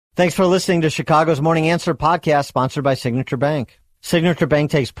Thanks for listening to Chicago's Morning Answer podcast, sponsored by Signature Bank. Signature Bank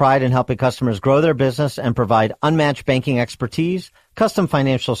takes pride in helping customers grow their business and provide unmatched banking expertise, custom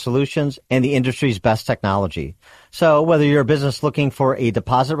financial solutions, and the industry's best technology. So whether you're a business looking for a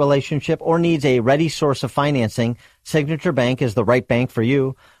deposit relationship or needs a ready source of financing, Signature Bank is the right bank for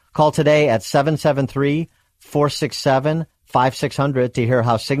you. Call today at 773-467-5600 to hear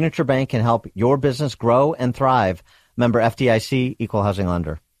how Signature Bank can help your business grow and thrive. Member FDIC, Equal Housing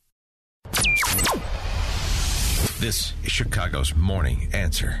Lender. This is Chicago's Morning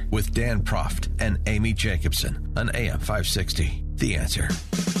Answer with Dan Proft and Amy Jacobson on AM 560. The Answer.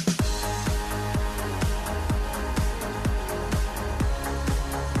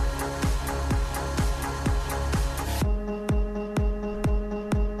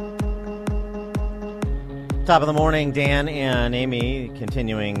 Top of the morning, Dan and Amy,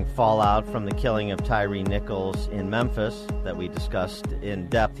 continuing fallout from the killing of Tyre Nichols in Memphis that we discussed in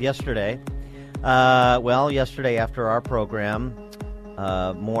depth yesterday. Yesterday after our program,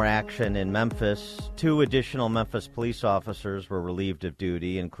 more action in Memphis. 2 additional Memphis police officers were relieved of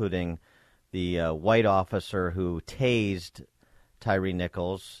duty, including the white officer who tased Tyre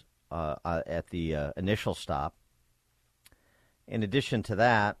Nichols at the initial stop. In addition to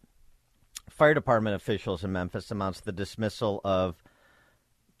that, fire department officials in Memphis announced the dismissal of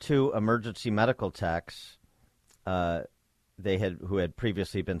 2 emergency medical techs who had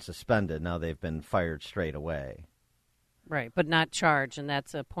previously been suspended. Now they've been fired straight away. Right, but not charged, and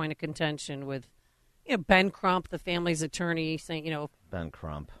that's a point of contention with Ben Crump, the family's attorney, saying, Ben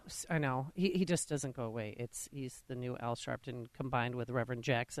Crump. I know. He just doesn't go away. He's the new Al Sharpton combined with Reverend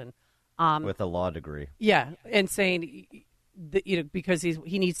Jackson. With a law degree. Yeah, and saying, because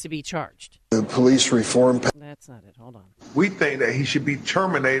he needs to be charged. The police reform. That's not it. Hold on. We think that he should be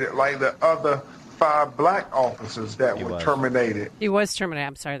terminated like the other 5 black officers that were terminated. He was terminated.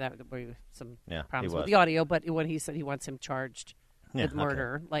 I'm sorry, that were some problems with the audio, but when he said he wants him charged with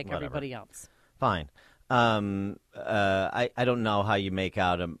murder like everybody else. Fine. I don't know how you make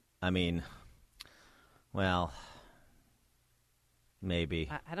out him.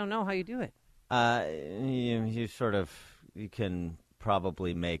 Maybe. I don't know how you do it. You can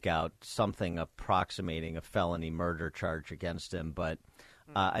probably make out something approximating a felony murder charge against him, but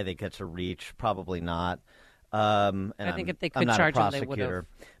I think that's a reach. Probably not. I think if they could charge him, they would have.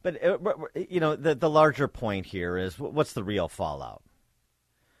 But the larger point here is what's the real fallout?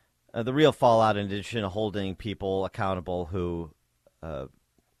 The real fallout, in addition to holding people accountable who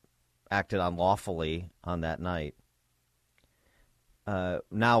acted unlawfully on that night.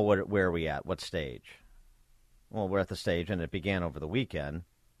 Now, where are we at? What stage? Well, we're at the stage, and it began over the weekend,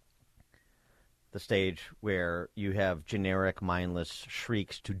 the stage where you have generic, mindless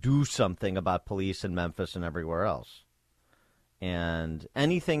shrieks to do something about police in Memphis and everywhere else. And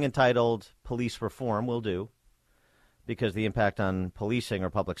anything entitled police reform will do, because the impact on policing or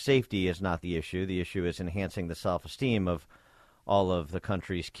public safety is not the issue. The issue is enhancing the self-esteem of all of the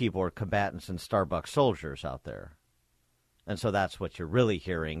country's keyboard combatants and Starbucks soldiers out there. And so that's what you're really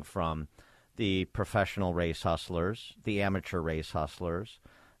hearing from the professional race hustlers, the amateur race hustlers,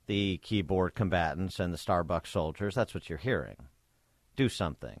 the keyboard combatants, and the Starbucks soldiers. That's what you're hearing. Do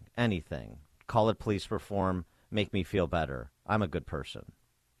something, anything. Call it police reform. Make me feel better. I'm a good person.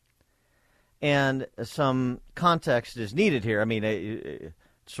 And some context is needed here. It's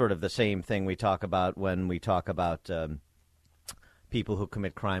sort of the same thing we talk about when we talk about people who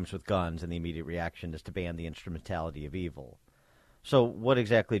commit crimes with guns, and the immediate reaction is to ban the instrumentality of evil. So what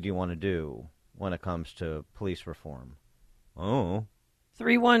exactly do you want to do when it comes to police reform?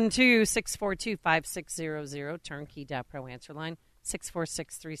 312-642-5600, turnkey.pro answer line,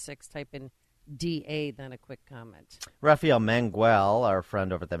 64636, type in DA, then a quick comment. Rafael Manguel, our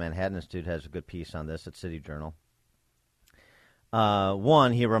friend over at the Manhattan Institute, has a good piece on this at City Journal.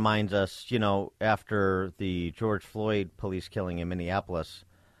 One, he reminds us, after the George Floyd police killing in Minneapolis,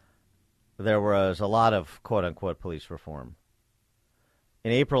 there was a lot of quote-unquote police reform.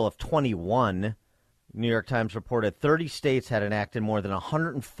 In April of 21, New York Times reported 30 states had enacted more than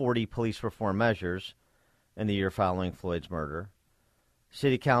 140 police reform measures in the year following Floyd's murder.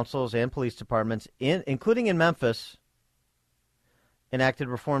 City councils and police departments, including in Memphis, enacted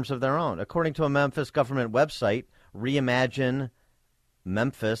reforms of their own. According to a Memphis government website,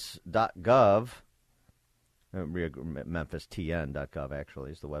 reimaginememphis.gov, memphistn.gov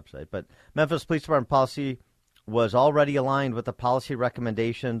actually is the website, but Memphis Police Department policy was already aligned with the policy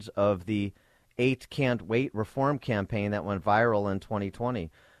recommendations of the 8 Can't Wait reform campaign that went viral in 2020.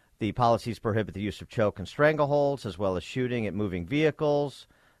 The policies prohibit the use of choke and strangleholds, as well as shooting at moving vehicles,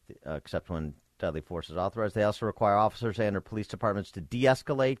 except when deadly force is authorized. They also require officers and/or police departments to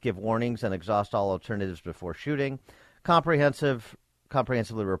de-escalate, give warnings, and exhaust all alternatives before shooting.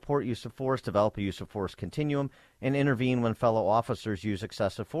 Comprehensively report use of force, develop a use of force continuum, and intervene when fellow officers use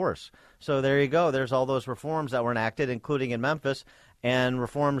excessive force. So there you go. There's all those reforms that were enacted, including in Memphis. And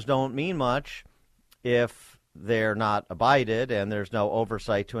reforms don't mean much if they're not abided and there's no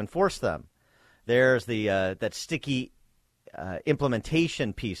oversight to enforce them. There's the that sticky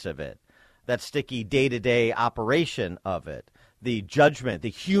implementation piece of it, that sticky day-to-day operation of it, the judgment, the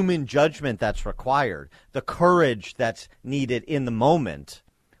human judgment that's required, the courage that's needed in the moment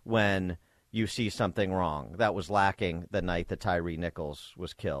when you see something wrong. That was lacking the night that Tyree Nichols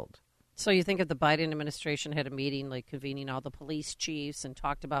was killed. So you think if the Biden administration had a meeting, like convening all the police chiefs and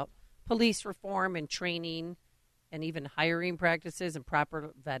talked about police reform and training and even hiring practices and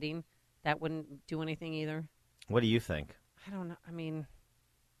proper vetting, that wouldn't do anything either? What do you think? I don't know. I mean,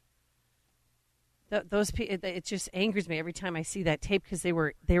 those people, it just angers me every time I see that tape because they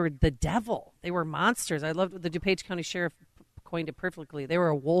were the devil. They were monsters. I loved what the DuPage County Sheriff coined it perfectly. They were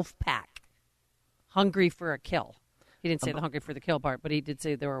a wolf pack, hungry for a kill. He didn't say the hungry for the kill part, but he did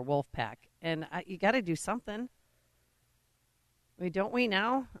say they were a wolf pack. And you got to do something. I mean, don't we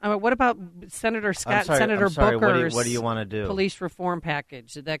now? I mean, what about Senator Scott and Senator Booker's what do you want to do? Police reform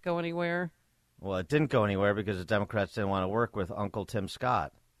package? Did that go anywhere? Well, it didn't go anywhere because the Democrats didn't want to work with Uncle Tim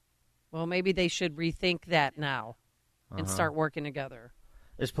Scott. Well, maybe they should rethink that now and start working together.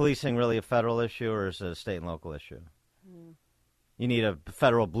 Is policing really a federal issue or is it a state and local issue? You need a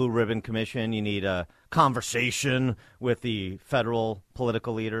federal blue ribbon commission. You need a conversation with the federal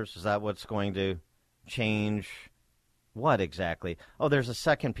political leaders. Is that what's going to change what exactly? Oh, there's a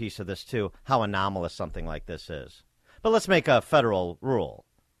second piece of this, too, how anomalous something like this is. But let's make a federal rule,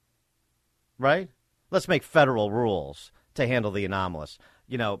 right? Let's make federal rules to handle the anomalous.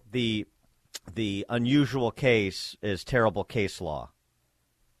 You know, the unusual case is terrible case law.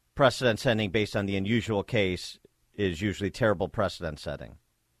 Precedent setting based on the unusual case is usually terrible precedent setting.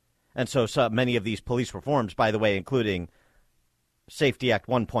 And so many of these police reforms, by the way, including Safety Act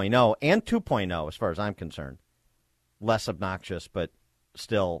 1.0 and 2.0, as far as I'm concerned, less obnoxious but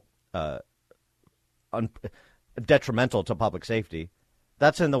still detrimental to public safety,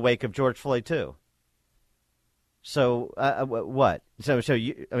 that's in the wake of George Floyd, too. So what? So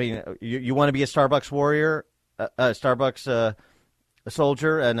you want to be a Starbucks warrior, a Starbucks a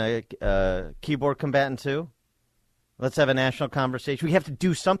soldier, and a keyboard combatant, too? Let's have a national conversation. We have to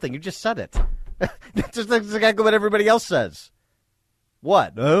do something. You just said it. That's exactly what everybody else says.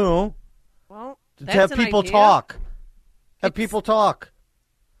 What? I don't know. Well, to have people talk. Have people talk.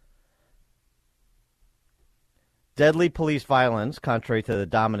 Deadly police violence, contrary to the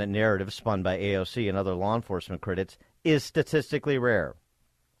dominant narrative spun by AOC and other law enforcement critics, is statistically rare.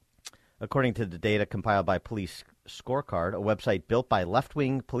 According to the data compiled by Police Scorecard, a website built by a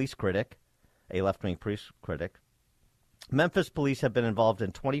left-wing police critic, Memphis police have been involved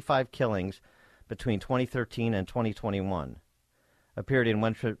in 25 killings between 2013 and 2021, a period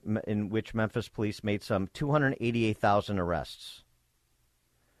in which Memphis police made some 288,000 arrests.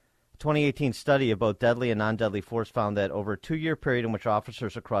 A 2018 study of both deadly and non-deadly force found that over a 2-year period in which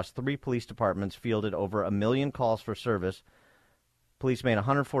officers across 3 police departments fielded over 1 million calls for service, police made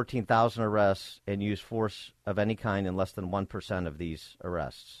 114,000 arrests and used force of any kind in less than 1% of these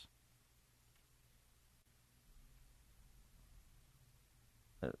arrests.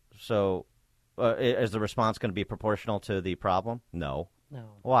 So is the response going to be proportional to the problem? No.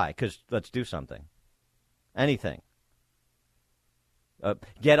 Why? Because let's do something. Anything.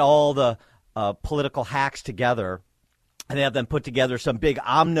 Get all the political hacks together and have them put together some big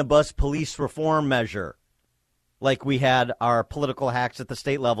omnibus police reform measure like we had our political hacks at the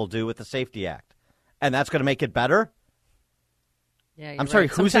state level do with the Safety Act. And that's going to make it better? Yeah, I'm sorry,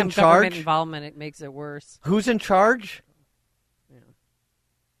 right. Who's Sometimes in charge? Government involvement, it makes it worse. Who's in charge?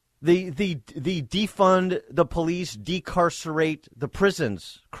 The defund the police, decarcerate the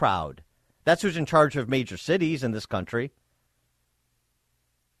prisons crowd. That's who's in charge of major cities in this country.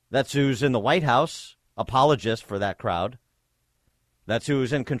 That's who's in the White House, apologist for that crowd. That's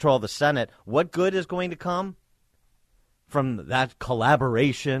who's in control of the Senate. What good is going to come from that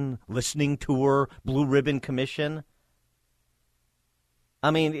collaboration, listening tour, Blue Ribbon Commission? I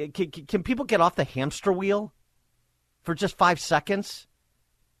mean, can people get off the hamster wheel for just 5 seconds?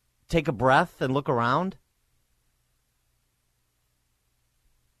 Take a breath and look around?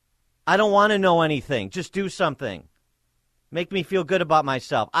 I don't want to know anything. Just do something. Make me feel good about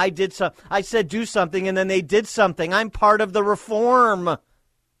myself. I said do something, and then they did something. I'm part of the reform.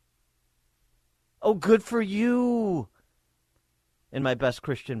 Oh, good for you. In my best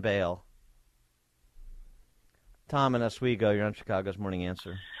Christian Bale. Tom and Oswego, you're on Chicago's Morning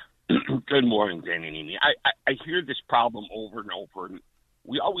Answer. Good morning, Dan and Amy. I hear this problem over and over, and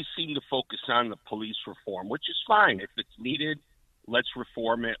we always seem to focus on the police reform, which is fine. If it's needed, let's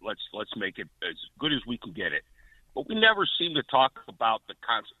reform it. Let's make it as good as we can get it. But we never seem to talk about the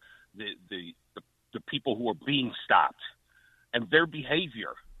people who are being stopped and their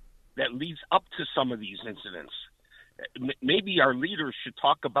behavior that leads up to some of these incidents. Maybe our leaders should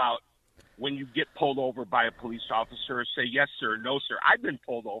talk about when you get pulled over by a police officer, say yes, sir, no, sir. I've been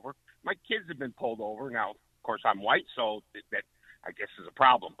pulled over. My kids have been pulled over. Now, of course, I'm white, so that I guess is a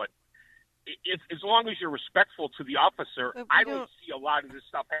problem. But as long as you're respectful to the officer, I don't see a lot of this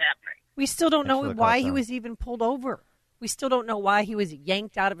stuff happening. We still don't know why he was even pulled over. We still don't know why he was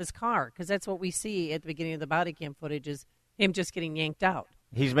yanked out of his car, because that's what we see at the beginning of the body cam footage is him just getting yanked out.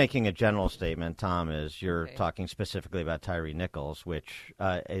 He's making a general statement, Tom, you're talking specifically about Tyree Nichols, which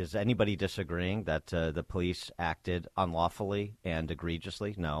is anybody disagreeing that the police acted unlawfully and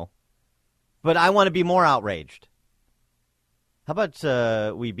egregiously? No. But I want to be more outraged. How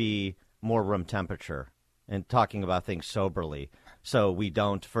about we be more room temperature and talking about things soberly so we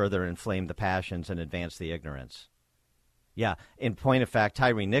don't further inflame the passions and advance the ignorance? Yeah, in point of fact,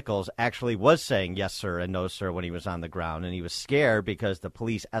 Tyree Nichols actually was saying yes, sir, and no, sir, when he was on the ground, and he was scared because the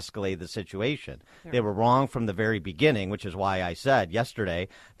police escalated the situation. Sure. They were wrong from the very beginning, which is why I said yesterday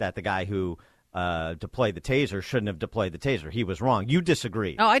that the guy who deployed the taser shouldn't have deployed the taser. He was wrong. You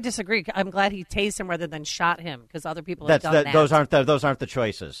disagree. No, I disagree. I'm glad he tased him rather than shot him, because other people have done that. Those aren't the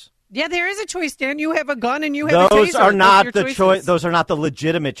choices. Yeah, there is a choice, Dan. You have a gun and you have a taser. Those are not the choice. Those are not the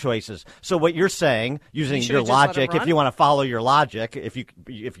legitimate choices. So what you're saying, using your logic, if you want to follow your logic, if you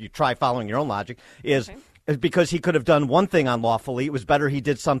try following your own logic, is because he could have done one thing unlawfully. It was better he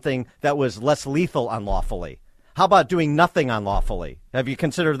did something that was less lethal unlawfully. How about doing nothing unlawfully? Have you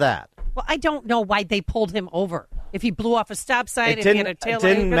considered that? Well, I don't know why they pulled him over. If he blew off a stop sign, it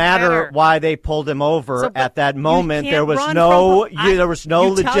didn't matter why they pulled him over at that moment. There was no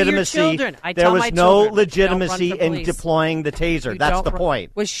legitimacy. There was no legitimacy in deploying the taser. That's the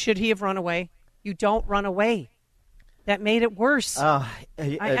point. Should he have run away? You don't run away. That made it worse.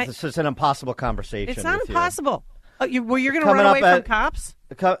 This is an impossible conversation. It's not impossible. You're going to run away from cops?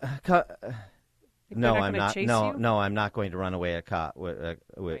 No, I'm not. No, I'm not going to run away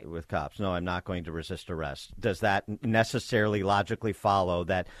with cops. No, I'm not going to resist arrest. Does that necessarily logically follow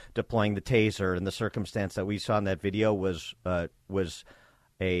that deploying the taser in the circumstance that we saw in that video was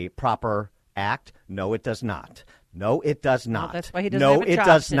a proper act? No, it does not. No, it does not. Well, that's why he doesn't have a job today. No, it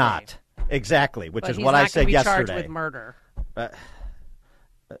does not. Exactly, which is what I said yesterday. Charged with murder.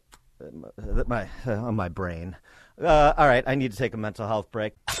 My brain. All right, I need to take a mental health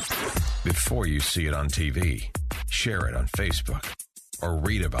break. Before you see it on TV, share it on Facebook, or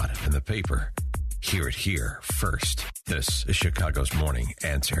read about it in the paper. Hear it here first. This is Chicago's Morning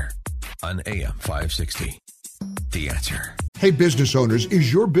Answer on AM 560. The Answer. Hey, business owners,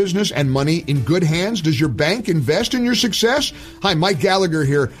 is your business and money in good hands? Does your bank invest in your success? Hi, Mike Gallagher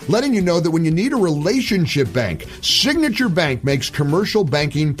here, letting you know that when you need a relationship bank, Signature Bank makes commercial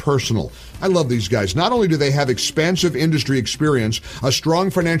banking personal. I love these guys. Not only do they have expansive industry experience, a strong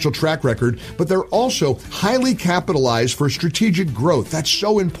financial track record, but they're also highly capitalized for strategic growth. That's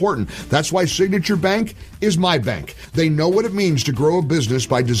so important. That's why Signature Bank is my bank. They know what it means to grow a business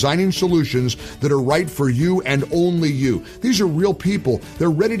by designing solutions that are right for you and only you. These are real people. They're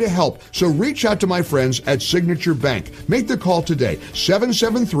ready to help. So reach out to my friends at Signature Bank. Make the call today,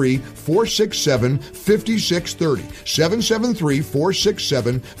 773-467-5630,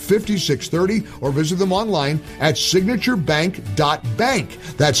 773-467-5630, or visit them online at signaturebank.bank.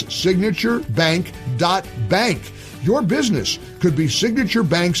 That's signaturebank.bank. Your business could be Signature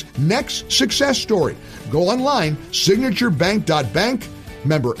Bank's next success story. Go online, signaturebank.bank,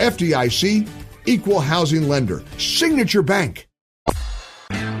 member FDIC, equal housing lender. Signature Bank.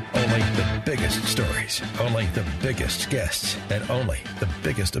 Only the biggest stories, only the biggest guests, and only the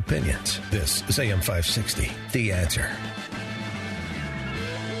biggest opinions. This is AM 560, The Answer.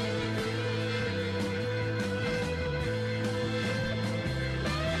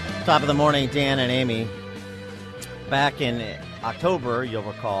 Top of the morning, Dan and Amy. Back in October, you'll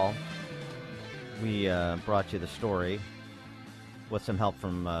recall, we brought you the story with some help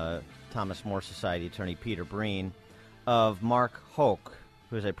from Thomas More Society attorney Peter Breen of Mark Hoke,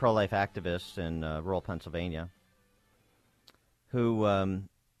 who is a pro-life activist in rural Pennsylvania, who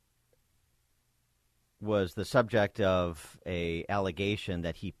was the subject of a allegation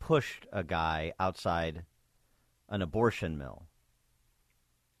that he pushed a guy outside an abortion mill.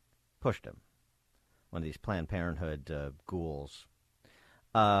 Pushed him. One of these Planned Parenthood ghouls.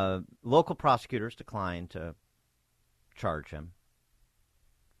 Local prosecutors declined to charge him.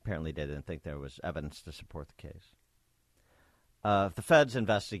 Apparently they didn't think there was evidence to support the case. The feds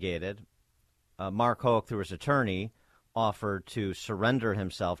investigated. Mark Hoke, through his attorney, offered to surrender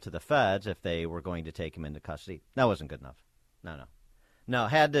himself to the feds if they were going to take him into custody. That wasn't good enough. No,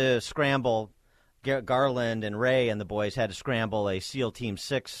 had to scramble. Garland and Ray and the boys had to scramble a SEAL Team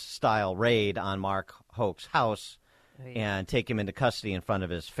 6 style raid on Mark Hoke's house and take him into custody in front of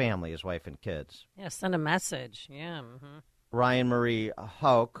his family, his wife and kids. Yeah, send a message. Yeah. Mm-hmm. Ryan Marie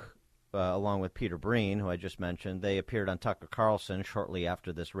Hoke, along with Peter Breen, who I just mentioned, they appeared on Tucker Carlson shortly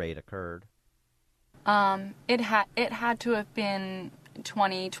after this raid occurred. It had to have been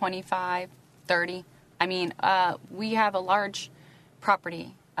 20, 25, 30. I mean, we have a large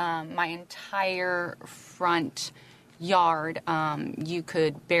property. My entire front yard, you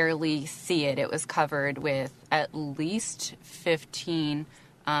could barely see it. It was covered with at least 15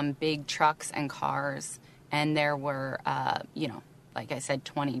 big trucks and cars. And there were, like I said,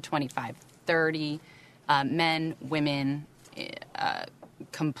 20, 25, 30 men, women,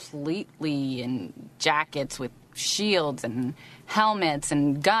 completely in jackets with shields and helmets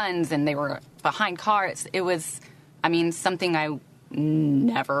and guns, and they were behind cars. It was, something I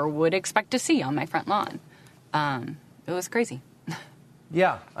never would expect to see on my front lawn. It was crazy.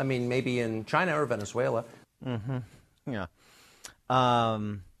 Yeah, maybe in China or Venezuela. Mm-hmm. Yeah.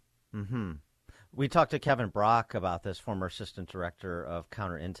 We talked to Kevin Brock about this, former assistant director of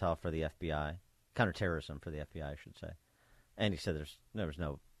counterintel for the FBI, counterterrorism for the FBI, I should say. And he said there was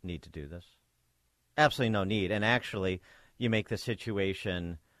no need to do this. Absolutely no need. And actually, you make the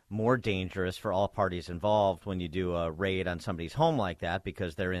situation more dangerous for all parties involved when you do a raid on somebody's home like that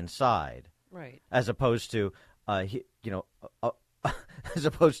because they're inside. Right. As opposed to, as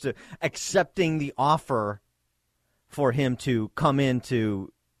opposed to accepting the offer for him to come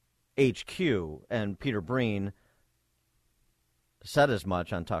into HQ. And Peter Breen said as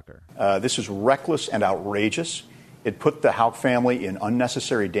much on Tucker. This is reckless and outrageous. It put the Houck family in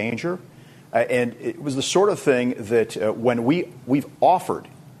unnecessary danger. And it was the sort of thing that when we've offered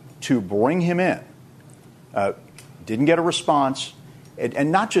to bring him in, didn't get a response.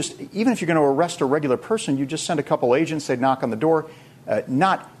 And not just, even if you're going to arrest a regular person, you just send a couple agents, they'd knock on the door,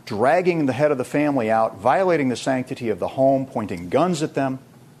 not dragging the head of the family out, violating the sanctity of the home, pointing guns at them.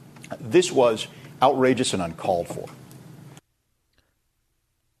 This was outrageous and uncalled for.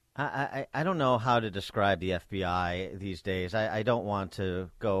 I don't know how to describe the FBI these days. I don't want to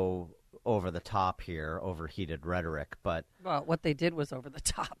go over the top here, overheated rhetoric, but... Well, what they did was over the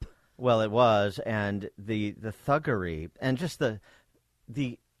top. Well, it was, and the thuggery, and just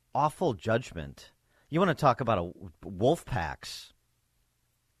the awful judgment. You want to talk about wolf packs.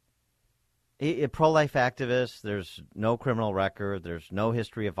 A pro-life activist, there's no criminal record, there's no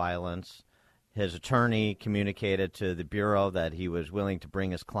history of violence. His attorney communicated to the Bureau that he was willing to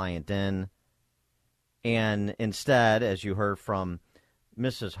bring his client in. And instead, as you heard from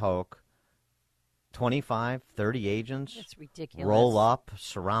Mrs. Hoke, 25, 30 agents. It's ridiculous. Roll up,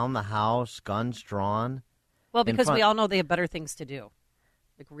 surround the house, guns drawn. Well, because we all know they have better things to do,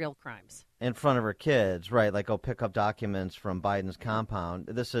 like real crimes. In front of her kids, right, like go pick up documents from Biden's compound.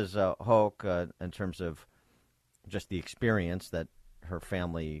 This is Hoke in terms of just the experience that her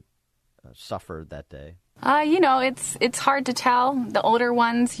family suffered that day. It's hard to tell. The older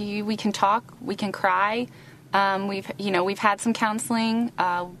ones, we can talk, we can cry. We've had some counseling.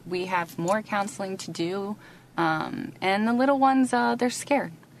 We have more counseling to do. And the little ones, they're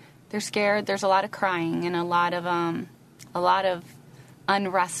scared. They're scared. There's a lot of crying and a lot of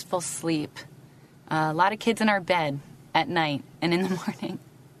unrestful sleep. A lot of kids in our bed at night and in the morning.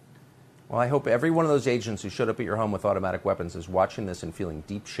 Well, I hope every one of those agents who showed up at your home with automatic weapons is watching this and feeling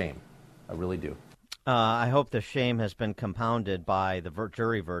deep shame. I really do. I hope the shame has been compounded by the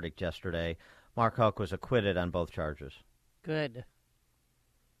jury verdict yesterday. Mark Hoke was acquitted on both charges. Good.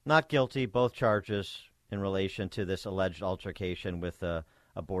 Not guilty, both charges in relation to this alleged altercation with a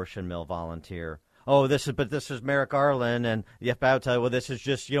abortion mill volunteer. Oh, this is Merrick Garland, and the FBI will tell you, well, this is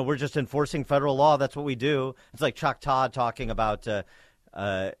just, we're just enforcing federal law. That's what we do. It's like Chuck Todd talking about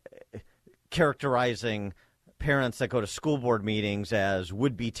characterizing parents that go to school board meetings as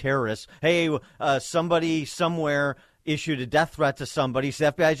would-be terrorists. Hey, somebody somewhere issued a death threat to somebody, so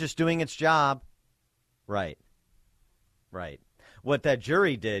the FBI is just doing its job. Right. What that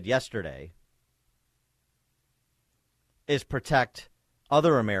jury did yesterday is protect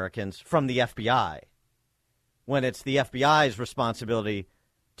other Americans from the FBI when it's the FBI's responsibility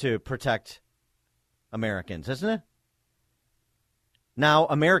to protect Americans, isn't it? Now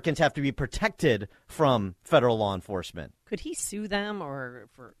Americans have to be protected from federal law enforcement. Could he sue them or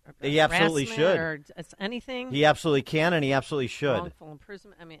for He absolutely should. or anything? He absolutely can, and he absolutely should. Wrongful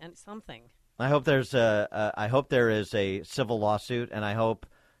imprisonment. I mean, and something. I hope there is a civil lawsuit, and I hope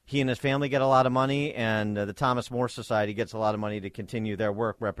he and his family get a lot of money, and the Thomas More Society gets a lot of money to continue their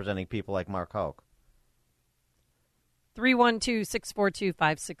work representing people like Mark Hoke.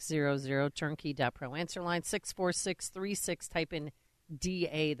 312-642-5600, turnkey.pro. Answer line 64636. Type in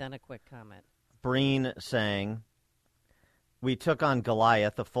DA, then a quick comment. Breen saying, we took on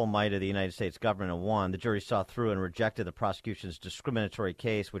Goliath, the full might of the United States government, and won. The jury saw through and rejected the prosecution's discriminatory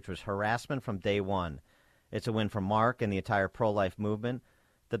case, which was harassment from day one. It's a win for Mark and the entire pro-life movement.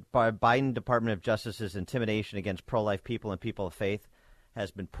 The Biden Department of Justice's intimidation against pro-life people and people of faith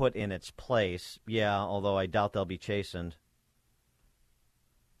has been put in its place. Yeah, although I doubt they'll be chastened.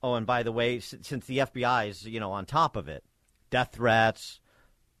 Oh, and by the way, since the FBI is, on top of it, death threats,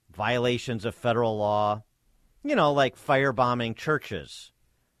 violations of federal law, like firebombing churches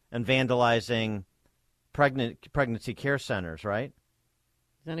and vandalizing pregnancy care centers, right?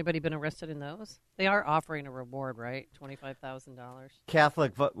 Has anybody been arrested in those? They are offering a reward, right? $25,000.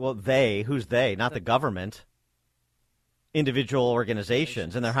 Catholic, who's they? Not the government. Individual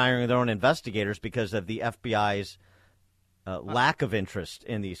organizations, and they're hiring their own investigators because of the FBI's lack of interest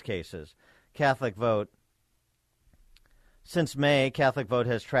in these cases. Catholic Vote. Since May, Catholic Vote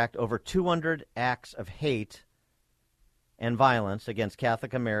has tracked over 200 acts of hate and violence against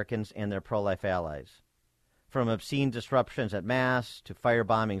Catholic Americans and their pro-life allies, from obscene disruptions at Mass to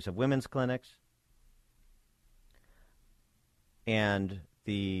firebombings of women's clinics. And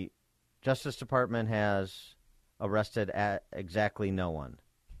the Justice Department has arrested exactly no one.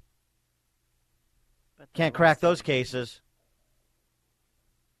 Can't crack those cases.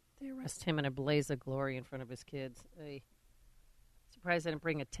 They arrest him in a blaze of glory in front of his kids. Surprised they didn't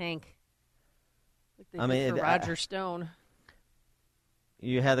bring a tank. Like they did for Roger Stone.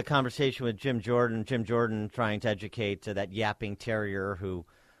 You had the conversation with Jim Jordan. Jim Jordan trying to educate that yapping terrier who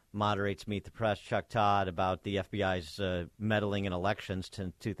moderates Meet the Press, Chuck Todd, about the FBI's meddling in elections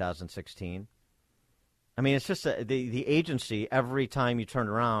to 2016. I mean, it's just the agency, every time you turn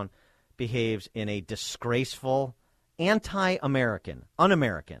around, behaves in a disgraceful, anti-American,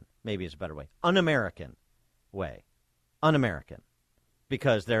 un-American, maybe is a better way, un-American way. Un-American.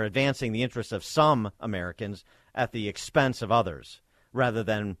 Because they're advancing the interests of some Americans at the expense of others, rather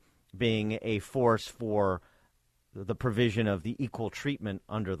than being a force for the provision of the equal treatment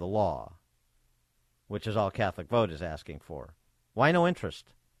under the law, which is all Catholic Vote is asking for. Why no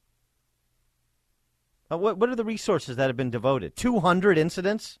interest? What are the resources that have been devoted? 200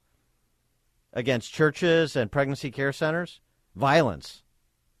 incidents against churches and pregnancy care centers? Violence.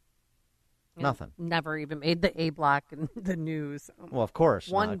 And nothing. Never even made the A block in the news. Well, of course.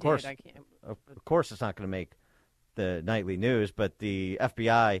 One of course, did. I can't. Of course it's not going to make the nightly news, but the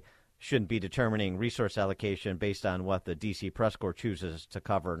FBI shouldn't be determining resource allocation based on what the D.C. press corps chooses to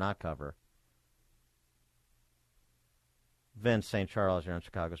cover or not cover. Vince St. Charles, you're on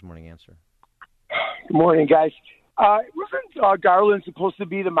Chicago's Morning Answer. Good morning, guys. Wasn't Garland supposed to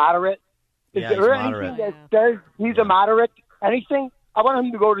be the moderate? Is he's there moderate. anything that says he's a moderate? Anything? I want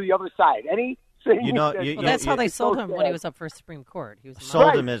him to go to the other side. Anything? That's how they sold him when he was up for Supreme Court. He was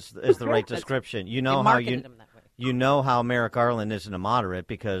sold him is the right description. You know how him that way. You know how Merrick Garland isn't a moderate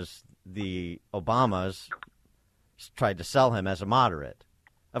because the Obamas tried to sell him as a moderate.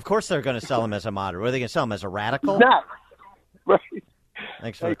 Of course they're going to sell him as a moderate. Are they going to sell him as a radical? Not. Right.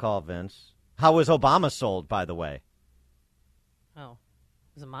 Thanks for the call, Vince. How was Obama sold, by the way? Oh,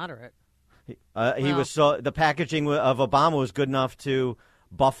 he was a moderate. He was the packaging of Obama was good enough to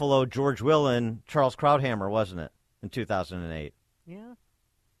buffalo George Will and Charles Krauthammer, wasn't it, in 2008? Yeah.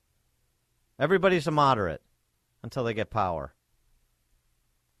 Everybody's a moderate until they get power.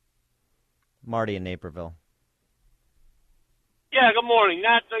 Marty in Naperville. Yeah, good morning.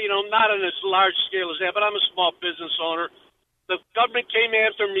 Not on as large scale as that, but I'm a small business owner. The government came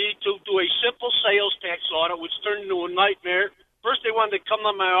after me to do a simple sales tax audit, which turned into a nightmare. First, they wanted to come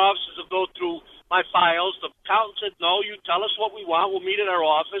to my office to go through my files. The accountant said, no, you tell us what we want. We'll meet at our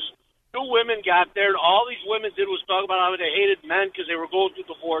office. 2 women got there, and all these women did was talk about how they hated men because they were going through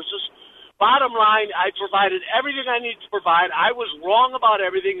divorces. Bottom line, I provided everything I needed to provide. I was wrong about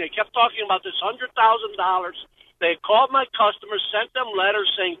everything. They kept talking about this $100,000. They called my customers, sent them letters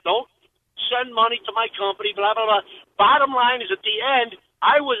saying, don't send money to my company, blah, blah, blah. Bottom line is at the end,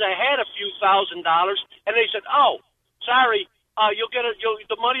 I was ahead a few $1,000s, and they said, oh, sorry,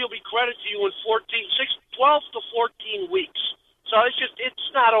 the money will be credited to you in 12 to 14 weeks. So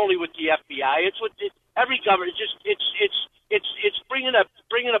it's not only with the FBI, it's with every government. It's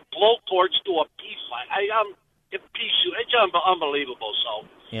bringing a blowtorch to a peace line. It's unbelievable. So.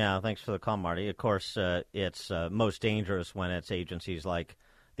 Yeah, thanks for the call, Marty. Of course, it's most dangerous when it's agencies like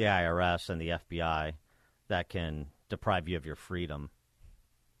the IRS and the FBI that can deprive you of your freedom,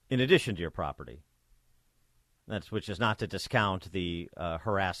 in addition to your property. Which is not to discount the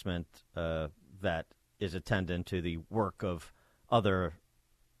harassment that is attendant to the work of other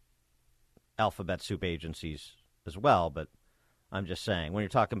alphabet soup agencies as well. But I'm just saying, when you're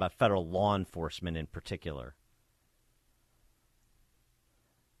talking about federal law enforcement in particular.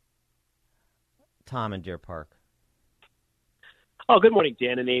 Tom in Deer Park. Oh, good morning,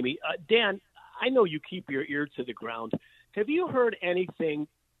 Dan and Amy. Dan, I know you keep your ear to the ground. Have you heard anything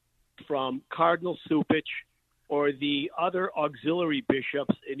from Cardinal Cupich or the other auxiliary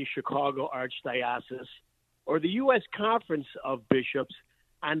bishops in the Chicago Archdiocese or the U.S. Conference of Bishops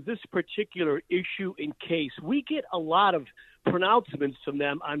on this particular issue in case? We get a lot of pronouncements from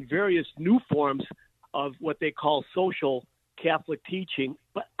them on various new forms of what they call social Catholic teaching,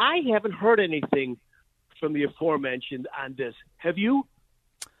 but I haven't heard anything from the aforementioned on this. Have you?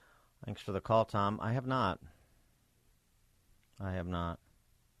 Thanks for the call, Tom. I have not.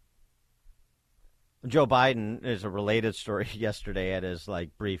 Joe Biden is a related story yesterday at his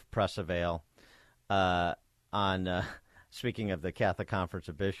brief press avail on speaking of the Catholic Conference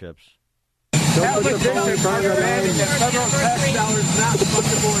of Bishops. Catholic bishops are demanding that federal tax dollars not fund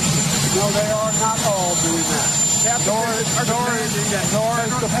abortion. No, they are not all doing that. Nor is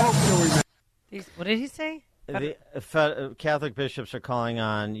the Pope doing that. What did he say? The Catholic bishops are calling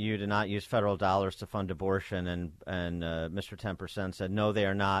on you to not use federal dollars to fund abortion, and Mr. 10% said, no, they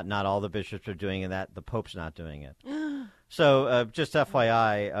are not. Not all the bishops are doing that. The Pope's not doing it. So just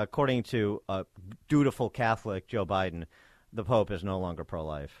FYI, according to dutiful Catholic Joe Biden, the Pope is no longer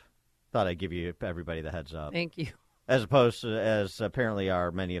pro-life. Thought I'd give everybody the heads up. Thank you. As opposed to, as apparently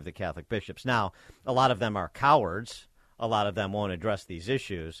are many of the Catholic bishops. Now, a lot of them are cowards. A lot of them won't address these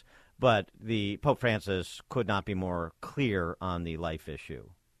issues. But the Pope Francis could not be more clear on the life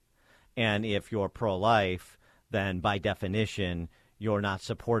issue. And if you're pro-life, then by definition, you're not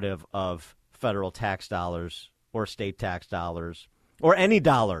supportive of federal tax dollars or state tax dollars or any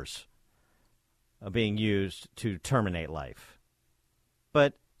dollars being used to terminate life.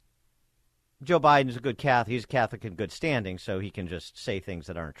 But Joe Biden's a good Catholic. He's a Catholic in good standing, so he can just say things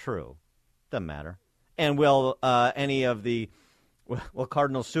that aren't true. Doesn't matter. And will Cardinal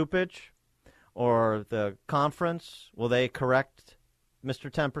Cupich or the conference, will they correct Mr.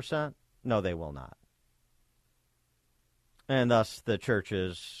 10%? No, they will not. And thus the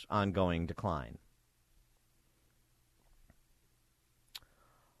church's ongoing decline.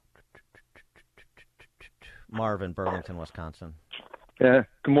 Marvin, Burlington, Wisconsin. Yeah,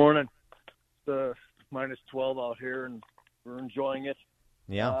 good morning. It's minus 12 out here, and we're enjoying it.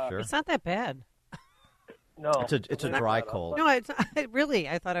 Yeah, sure. It's not that bad. No, it's a dry cold. No, it's really.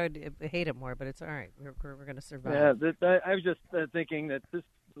 I thought I would hate it more, but it's all right. We're going to survive. Yeah, I was just thinking that this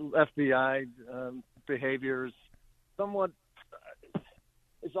FBI behavior is somewhat.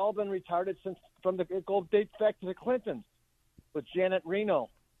 It's all been retarded it dates back to the Clintons with Janet Reno,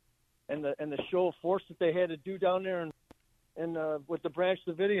 and the show of force that they had to do down there and with the Branch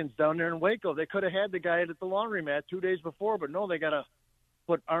Davidians down there in Waco. They could have had the guy at the laundromat 2 days before, but no, they got to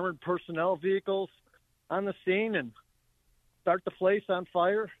put armored personnel vehicles on the scene and start the place on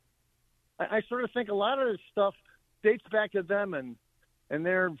fire. I sort of think a lot of this stuff dates back to them, and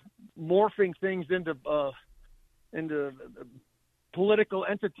they're morphing things into political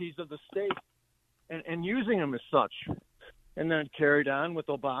entities of the state and using them as such, and then carried on with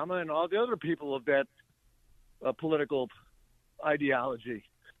Obama and all the other people of that political ideology.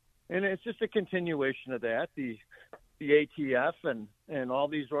 And it's just a continuation of that. The ATF and all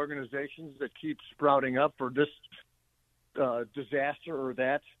these organizations that keep sprouting up for this disaster or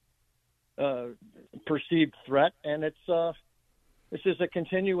that perceived threat, and it's just a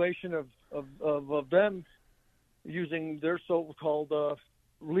continuation of them using their so-called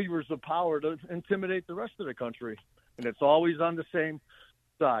levers of power to intimidate the rest of the country, and it's always on the same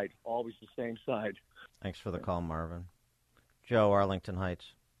side, always the same side. Thanks for the call, Marvin. Joe, Arlington Heights.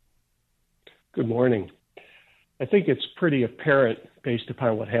 Good morning. I think it's pretty apparent, based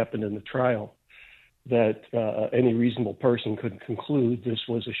upon what happened in the trial, that any reasonable person could conclude this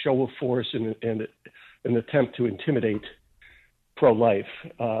was a show of force and an attempt to intimidate pro-life.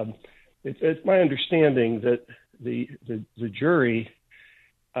 It's my understanding that the jury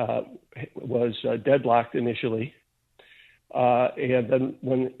was deadlocked initially, and then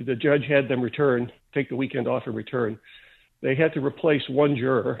when the judge had them take the weekend off and return, they had to replace one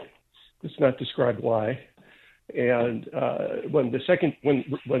juror. It's not described why. And when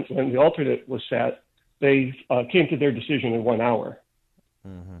the alternate was sat, they came to their decision in 1 hour.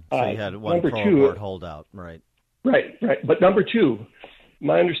 Mm-hmm. So you had one number pro-abort holdout, right? Right. But number two,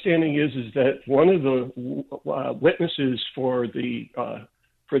 my understanding is that one of the witnesses for the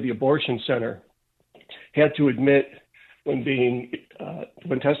abortion center had to admit when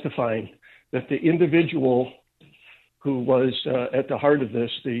testifying that the individual who was at the heart of this,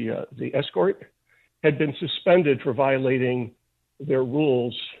 the escort, had been suspended for violating their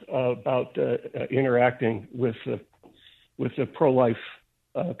rules about interacting with the pro-life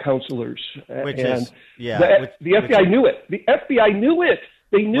counselors. The FBI knew it. The FBI knew it.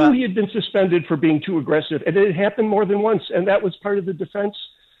 They knew he had been suspended for being too aggressive, and it had happened more than once, and that was part of the defense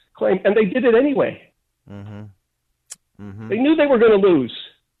claim, and they did it anyway. Mm-hmm. Mm-hmm. They knew they were going to lose.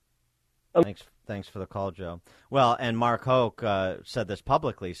 Thanks for the call, Joe. Well, and Mark Hoke said this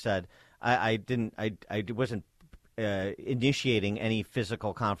publicly. Said I wasn't initiating any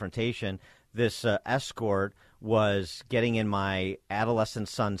physical confrontation. This escort was getting in my adolescent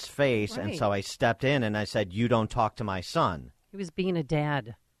son's face, and so I stepped in and I said, "You don't talk to my son." He was being a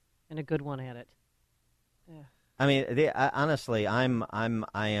dad, and a good one at it. Yeah. I mean, honestly, I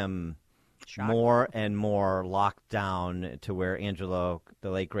am shocked. More and more locked down to where the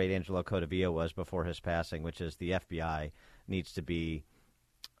late great Angelo Codevilla was before his passing, which is the FBI needs to be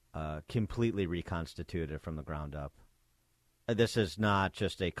completely reconstituted from the ground up. This is not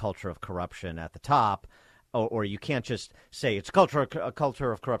just a culture of corruption at the top, or you can't just say it's a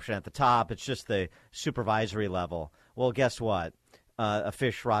culture of corruption at the top. It's just the supervisory level. Well, guess what? A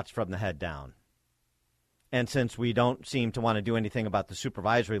fish rots from the head down. And since we don't seem to want to do anything about the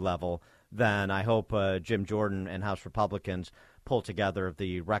supervisory level, then I hope Jim Jordan and House Republicans pull together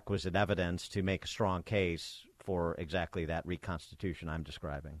the requisite evidence to make a strong case for exactly that reconstitution I'm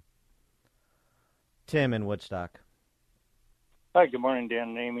describing. Tim in Woodstock. Hi, good morning, Dan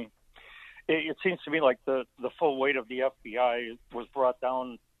and Amy. It seems to me like the full weight of the FBI was brought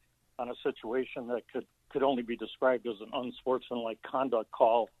down on a situation that could only be described as an unsportsmanlike conduct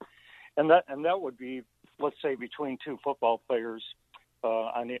call, and that would be, let's say, between two football players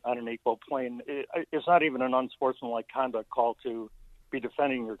on an equal plane. It's not even an unsportsmanlike conduct call to be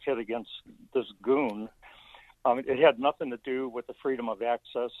defending your kid against this goon. It had nothing to do with the freedom of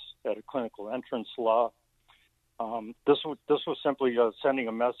access at a clinical entrance law. This was simply sending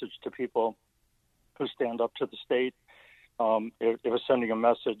a message to people who stand up to the state. It was sending a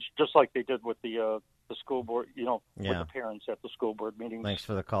message, just like they did with the school board, with the parents at the school board meetings. Thanks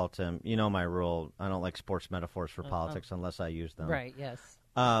for the call, Tim. You know my rule. I don't like sports metaphors for politics unless I use them. Right, yes.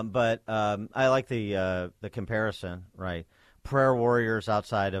 But I like the comparison, right? Prayer warriors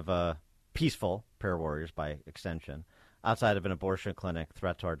outside of peaceful prayer warriors, by extension, outside of an abortion clinic,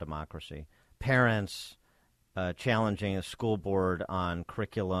 threat to our democracy. Parents challenging a school board on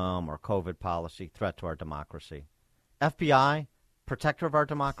curriculum or COVID policy, threat to our democracy. FBI, protector of our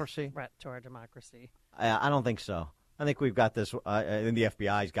democracy? Threat to our democracy. I don't think so. I think we've got this, and the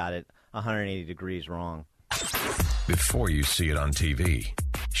FBI's got it 180 degrees wrong. Before you see it on TV,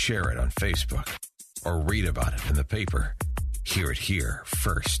 share it on Facebook, or read about it in the paper. Hear it here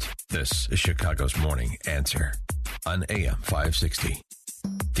first. This is Chicago's Morning Answer on AM 560.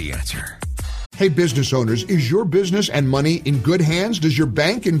 The Answer. Hey, business owners, is your business and money in good hands? Does your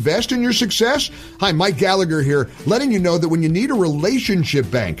bank invest in your success? Hi, Mike Gallagher here, letting you know that when you need a relationship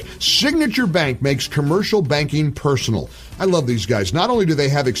bank, Signature Bank makes commercial banking personal. I love these guys. Not only do they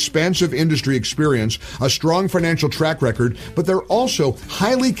have expansive industry experience, a strong financial track record, but they're also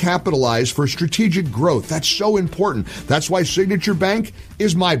highly capitalized for strategic growth. That's so important. That's why Signature Bank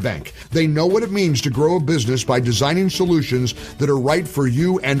is my bank. They know what it means to grow a business by designing solutions that are right for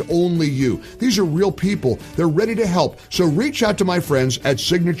you and only you. These are real people. They're ready to help. So reach out to my friends at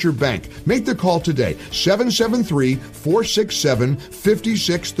Signature Bank. Make the call today,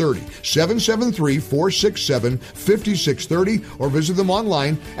 773-467-5630, 773-467-5630, or visit them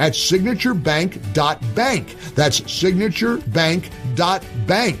online at signaturebank.bank. That's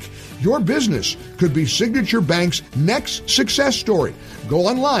signaturebank.bank. Your business could be Signature Bank's next success story. Go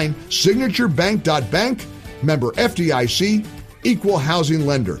online, signaturebank.bank, member FDIC, equal housing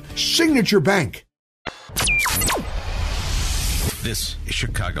lender. Signature Bank. This is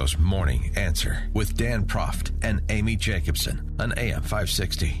Chicago's Morning Answer with Dan Proft and Amy Jacobson on AM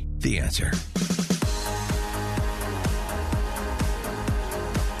 560. The Answer.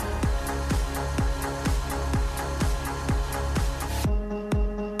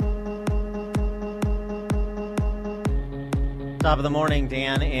 Top of the morning,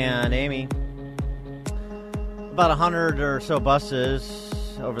 Dan and Amy. About 100 or so buses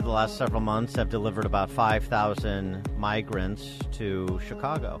over the last several months have delivered about 5,000 migrants to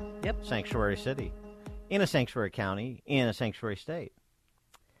Chicago. Yep. Sanctuary city. In a sanctuary county, in a sanctuary state.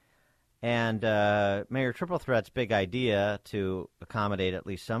 And Mayor Triple Threat's big idea to accommodate at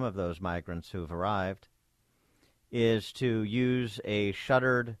least some of those migrants who've arrived is to use a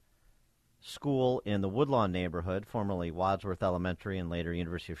shuttered school in the Woodlawn neighborhood, formerly Wadsworth Elementary and later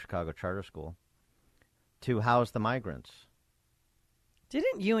University of Chicago Charter School, to house the migrants.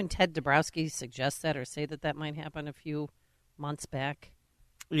 Didn't you and Ted Dabrowski suggest that or say that might happen a few months back?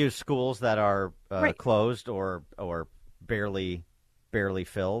 Use schools that are Right. closed or barely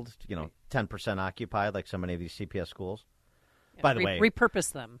filled, 10% occupied, like so many of these CPS schools. By the way,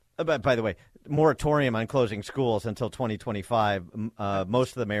 repurpose them. By the way, moratorium on closing schools until 2025.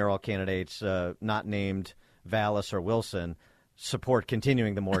 Most of the mayoral candidates, not named Vallis or Wilson, support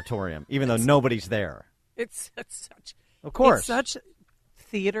continuing the moratorium, even though nobody's there. It's such, of course, it's such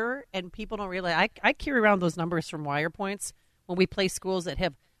theater, and people don't realize. I carry around those numbers from Wire Points when we play schools that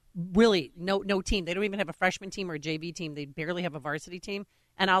have really no team. They don't even have a freshman team or a JV team. They barely have a varsity team.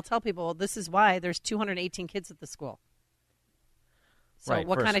 And I'll tell people, well, this is why there's 218 kids at the school. So right,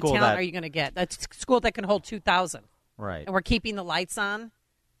 what kind of talent are you going to get? That's a school that can hold 2,000. Right. And we're keeping the lights on.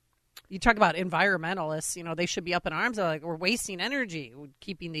 You talk about environmentalists, they should be up in arms. They're like, we're wasting energy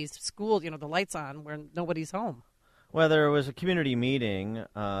keeping these schools, the lights on where nobody's home. Well, there was a community meeting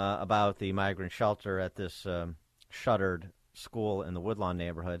about the migrant shelter at this shuttered school in the Woodlawn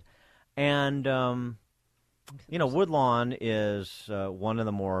neighborhood. And, Woodlawn is one of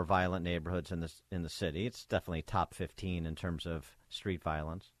the more violent neighborhoods in the city. It's definitely top 15 in terms of street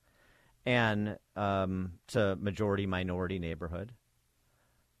violence. And it's a majority-minority neighborhood,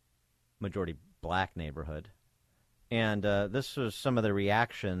 majority black neighborhood. And this was some of the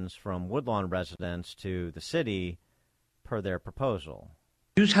reactions from Woodlawn residents to the city per their proposal.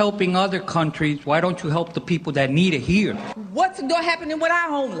 Who's helping other countries? Why don't you help the people that need it here? What's happening with our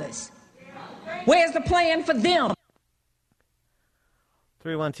homeless? Where's the plan for them?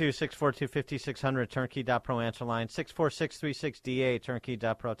 312-642-5600, turnkey.pro answer line, 64636DA,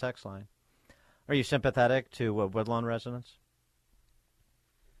 turnkey.pro text line. Are you sympathetic to Woodlawn residents?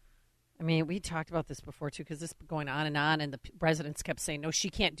 I mean, we talked about this before, too, because this is going on, and the residents kept saying, no, she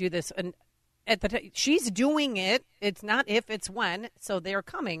can't do this. And she's doing it. It's not if, it's when. So they're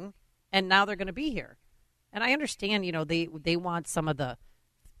coming, and now they're going to be here. And I understand, they want some of the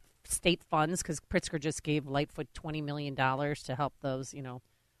state funds, because Pritzker just gave Lightfoot $20 million to help those,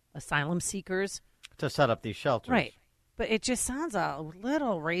 asylum seekers. To set up these shelters. Right. But it just sounds a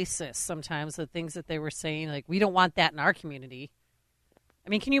little racist sometimes, the things that they were saying, like, we don't want that in our community. I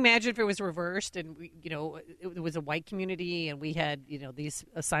mean, can you imagine if it was reversed and, it was a white community and we had, these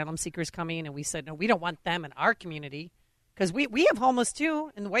asylum seekers coming and we said, no, we don't want them in our community because we have homeless, too,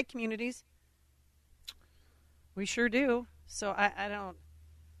 in the white communities. We sure do. So I don't.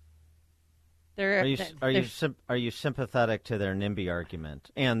 Are you sympathetic to their NIMBY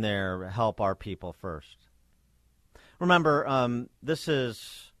argument and their help our people first? Remember, this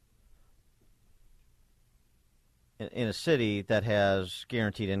is in a city that has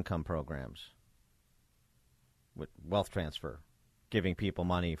guaranteed income programs with wealth transfer, giving people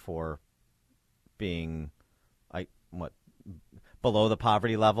money for being below the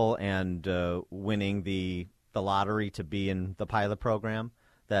poverty level and winning the lottery to be in the pilot program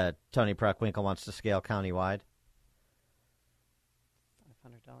that Tony Preckwinkle wants to scale countywide.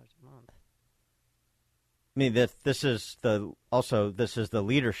 $500 a month. I mean, this is the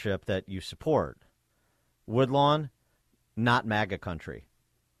leadership that you support. Woodlawn, not MAGA country.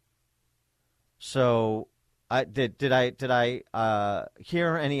 So, did I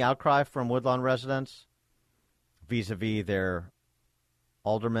hear any outcry from Woodlawn residents vis-a-vis their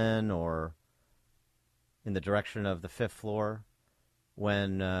alderman or in the direction of the fifth floor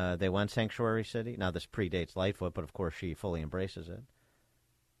when they went sanctuary city? Now, this predates Lightfoot, but of course she fully embraces it.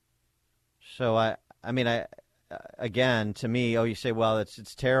 So again, to me, you say, well,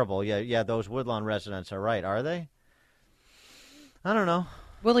 it's terrible. Yeah, those Woodlawn residents are right. Are they? I don't know.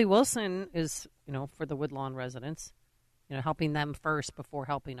 Willie Wilson is, for the Woodlawn residents, helping them first before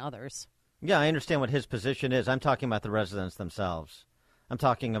helping others. Yeah, I understand what his position is. I'm talking about the residents themselves. I'm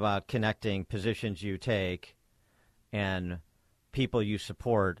talking about connecting positions you take and people you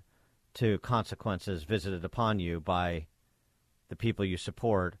support to consequences visited upon you by the people you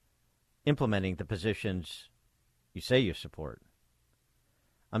support implementing the positions you say you support.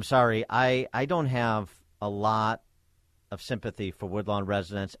 I'm sorry, I don't have a lot of sympathy for Woodlawn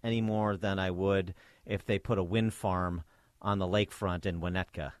residents any more than I would if they put a wind farm on the lakefront in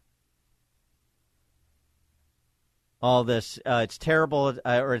Winnetka. all this, it's terrible,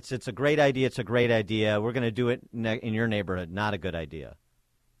 or it's a great idea, it's a great idea. We're going to do it in your neighborhood. Not a good idea.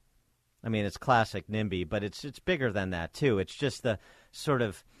 I mean, it's classic NIMBY, but it's bigger than that, too. It's just the sort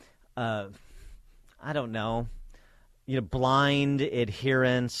of, I don't know, blind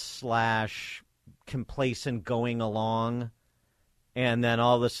adherence / complacent going along, and then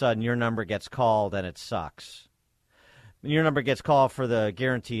all of a sudden your number gets called and it sucks. Your number gets called for the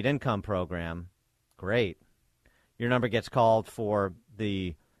guaranteed income program. Great. Your number gets called for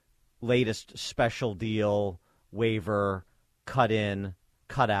the latest special deal, waiver, cut in,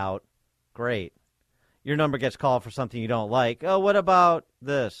 cut out. Great. Your number gets called for something you don't like. Oh, what about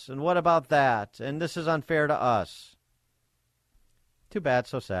this? And what about that? And this is unfair to us. Too bad,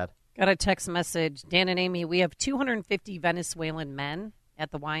 so sad. Got a text message. Dan and Amy, we have 250 Venezuelan men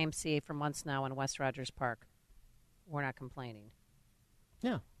at the YMCA for months now in West Rogers Park. We're not complaining.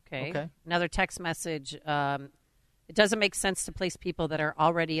 Yeah. Okay. Another text message. It doesn't make sense to place people that are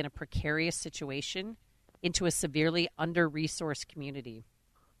already in a precarious situation into a severely under-resourced community.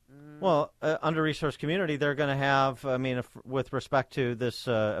 Well, under-resourced community, they're going to have, with respect to this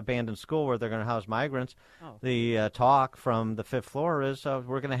abandoned school where they're going to house migrants, the talk from the 5th floor is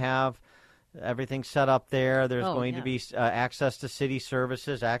we're going to have everything set up there. There's going to be access to city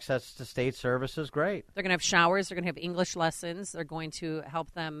services, access to state services. Great. They're going to have showers. They're going to have English lessons. They're going to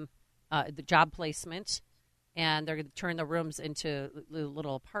help them the job placement, and they're going to turn the rooms into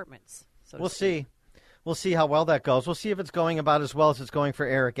little apartments. So we'll see. We'll see how well that goes. We'll see if it's going about as well as it's going for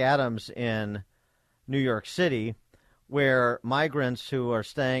Eric Adams in New York City, where migrants who are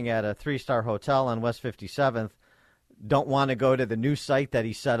staying at a 3-star hotel on West 57th don't want to go to the new site that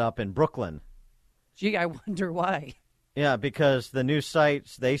he set up in Brooklyn. Gee, I wonder why. Yeah, because the new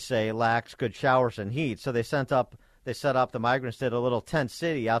site, they say, lacks good showers and heat. So they set up the migrants did a little tent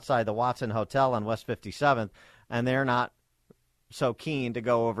city outside the Watson Hotel on West 57th, and they're not so keen to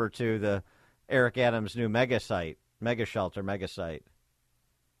go over to the Eric Adams' new mega site. How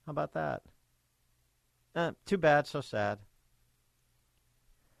about that? Too bad, so sad.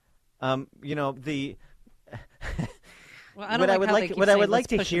 The well, I don't what I would like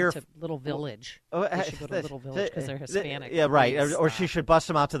to hear Little Village. They should go to Little Village because they're Hispanic. Yeah, right. Or she should bus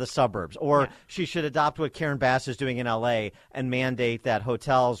them out to the suburbs. Or she should adopt what Karen Bass is doing in L.A. and mandate that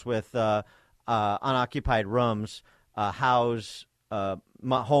hotels with unoccupied rooms house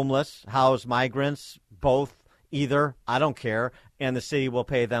homeless, house migrants, both, either. I don't care. And the city will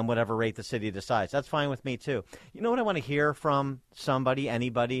pay them whatever rate the city decides. That's fine with me, too. You know what I want to hear from somebody,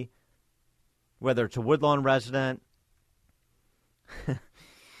 anybody, whether it's a Woodlawn resident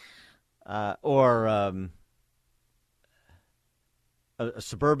or a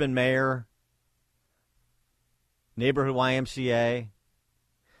suburban mayor, neighborhood YMCA.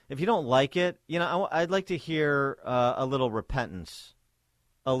 If you don't like it, I'd like to hear a little repentance,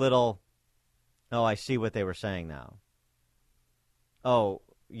 a little, I see what they were saying now. Oh,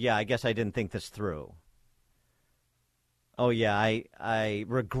 yeah, I guess I didn't think this through. Oh, yeah, I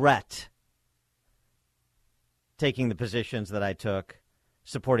regret taking the positions that I took,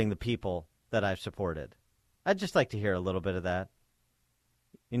 supporting the people that I've supported. I'd just like to hear a little bit of that.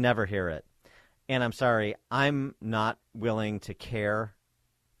 You never hear it. And I'm sorry, I'm not willing to care,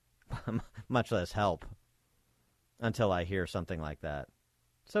 much less help, until I hear something like that.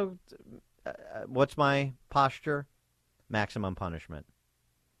 So what's my posture? Maximum punishment.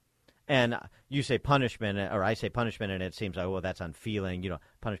 And you say punishment, or I say punishment, and it seems like, well, that's unfeeling.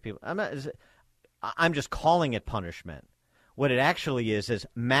 Punish people. I'm just calling it punishment. What it actually is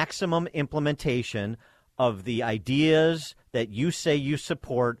maximum implementation of the ideas that you say you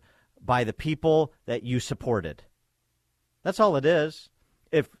support by the people that you supported. That's all it is.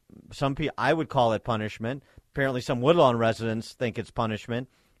 If some people, I would call it punishment. Apparently some Woodlawn residents think it's punishment.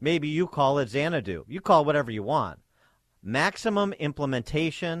 Maybe you call it Xanadu. You call it whatever you want. Maximum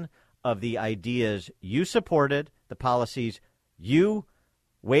implementation of the ideas you supported, the policies you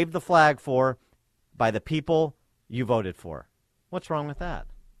waved the flag for, by the people you voted for. What's wrong with that?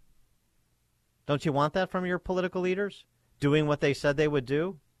 Don't you want that from your political leaders? Doing what they said they would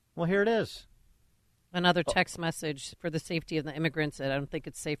do? Well, here it is. Another text message for the safety of the immigrants. I don't think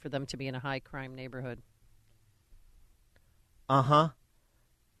it's safe for them to be in a high-crime neighborhood. Uh-huh.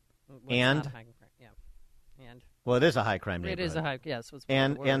 And? And? Well, it is a high-crime neighborhood. It is a high, yes.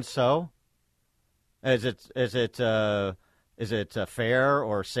 And so? Is it fair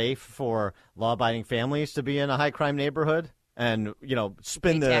or safe for law-abiding families to be in a high-crime neighborhood and,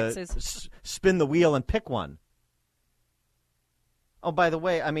 spin the wheel and pick one? Oh, by the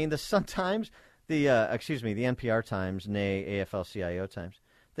way, the Sun-Times, the NPR Times, nay AFL-CIO Times,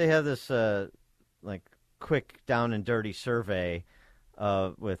 they have this, quick down and dirty survey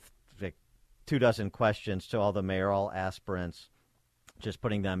with 24 questions to all the mayoral aspirants, just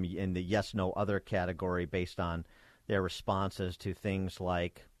putting them in the yes, no, other category based on their responses to things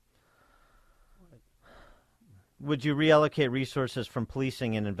like, would you reallocate resources from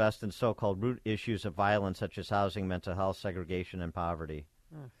policing and invest in so-called root issues of violence such as housing, mental health, segregation, and poverty?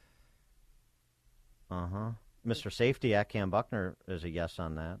 Mr. Safety Act, Cam Buckner is a yes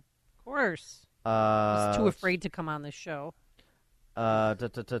on that. Of course. He's too afraid to come on this show.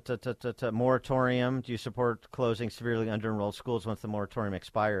 Moratorium. Do you support closing severely under-enrolled schools once the moratorium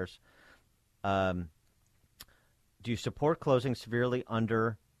expires? Do you support closing severely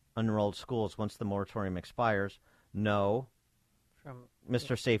under-enrolled schools once the moratorium expires? No. From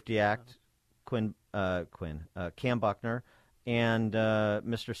Mr. Safety Act, Cam Buckner, and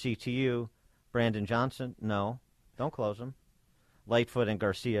Mr. CTU, Brandon Johnson. No, don't close them. Lightfoot and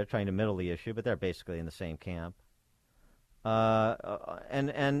Garcia trying to middle the issue, but they're basically in the same camp.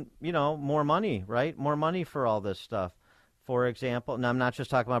 And more money, right? More money for all this stuff. For example, and I'm not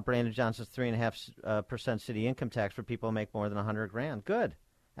just talking about Brandon Johnson's 3.5% city income tax for people who make more than $100,000. Good,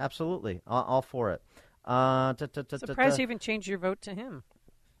 absolutely, all for it. Surprised you even changed your vote to him.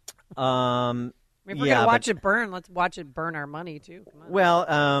 If we're Yeah, gonna watch but- it burn, let's watch it burn our money too. Come on.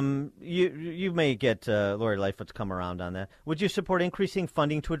 Well, you may get Lori Lightfoot to come around on that. Would you support increasing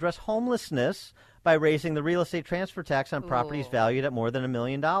funding to address homelessness by raising the real estate transfer tax on properties valued at more than $1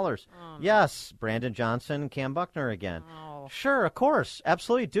 million? Yes, Brandon Johnson, Cam Buckner again. Sure, of course,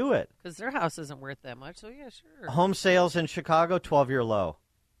 absolutely, do it. Because their house isn't worth that much, so yeah, sure. Home sales in Chicago, 12-year low.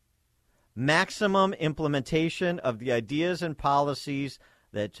 Maximum implementation of the ideas and policies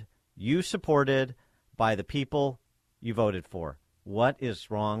that you supported by the people you voted for. What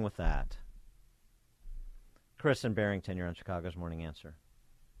is wrong with that? Chris in Barrington, you're on Chicago's Morning Answer.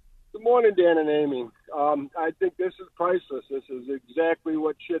 Good morning, Dan and Amy. I think this is priceless. This is exactly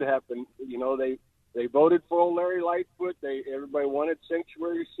what should happen. You know, they voted for Larry Lightfoot. Everybody wanted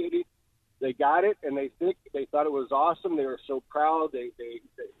Sanctuary City. They got it, and they thought it was awesome. They were so proud. They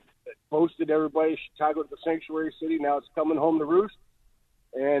posted everybody Chicago to the Sanctuary City. Now it's coming home to roost,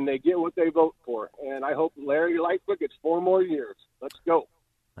 and they get what they vote for. And I hope Larry Lightfoot gets 4 more years. Let's go.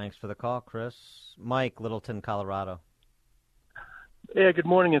 Thanks for the call, Chris. Mike, Littleton, Colorado. Yeah, good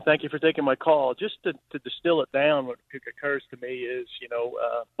morning, and thank you for taking my call. Just to distill it down, what occurs to me is,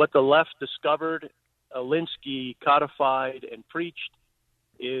 what the left discovered, Alinsky codified and preached,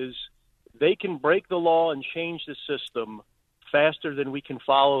 is they can break the law and change the system faster than we can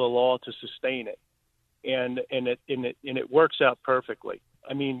follow the law to sustain it, and it works out perfectly.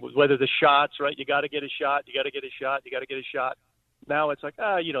 I mean, whether the shots, right? You got to get a shot. You got to get a shot. You got to get a shot. Now it's like,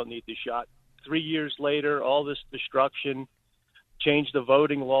 you don't need the shot. 3 years later, all this destruction. Change the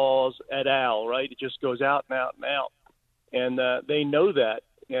voting laws et al. Right? It just goes out and out and out, and they know that.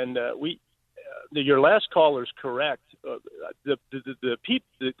 And your last caller is correct. The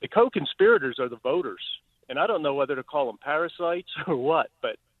co-conspirators are the voters, and I don't know whether to call them parasites or what.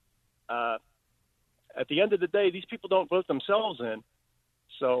 But at the end of the day, these people don't vote themselves in.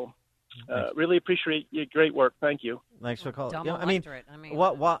 So really appreciate your great work. Thank you. Thanks for calling. Dumb I mean,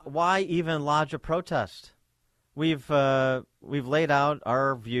 why even lodge a protest? We've laid out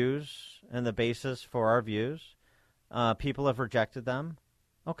our views and the basis for our views. People have rejected them.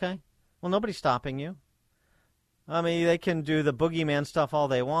 Okay. Well, nobody's stopping you. I mean, they can do the boogeyman stuff all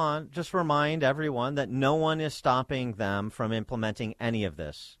they want. Just remind everyone that no one is stopping them from implementing any of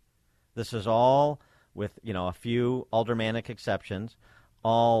this. This is all, with a few aldermanic exceptions,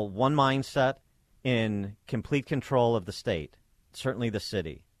 all one mindset in complete control of the state, certainly the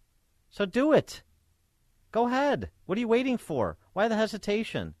city. So do it. Go ahead. What are you waiting for? Why the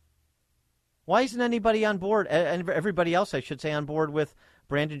hesitation? Why isn't anybody on board, and everybody else, I should say, on board with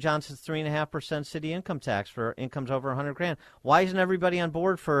Brandon Johnson's 3.5% city income tax for incomes over $100,000? Why isn't everybody on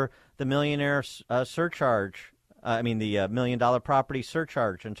board for the millionaire surcharge? The $1 million property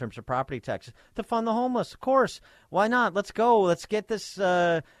surcharge in terms of property taxes to fund the homeless? Of course. Why not? Let's go. Let's get this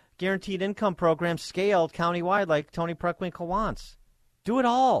guaranteed income program scaled countywide like Tony Preckwinkle wants. Do it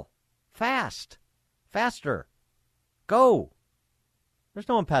all. Fast. Faster. Go. There's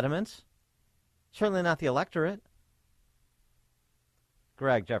no impediments. Certainly not the electorate.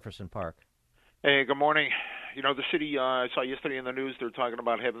 Greg, Jefferson Park. Hey, good morning. The city, I saw yesterday in the news, they're talking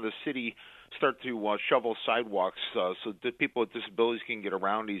about having the city start to shovel sidewalks so that people with disabilities can get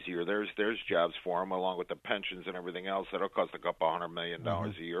around easier. There's jobs for them, along with the pensions and everything else. That'll cost $200 million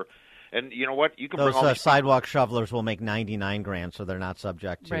a year. And you know what? You can Those bring all sidewalk shovelers will make $99,000, so they're not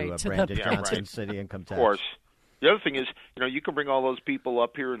subject to Brandon Johnson's city income tax. Of course. The other thing is, you can bring all those people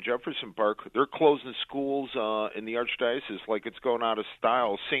up here in Jefferson Park. They're closing schools in the Archdiocese like it's going out of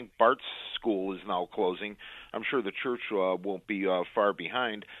style. St. Bart's School is now closing. I'm sure the church won't be far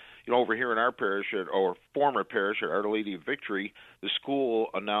behind. Over here in our parish, or former parish at Our Lady of Victory, the school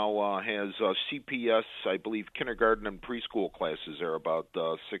now has CPS, I believe, kindergarten and preschool classes there. About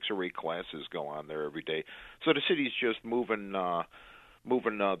 6 or 8 classes go on there every day. So the city's just moving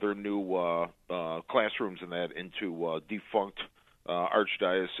their new classrooms and that into defunct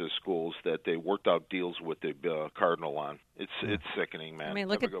archdiocese schools that they worked out deals with the cardinal on. It's sickening, man. I mean,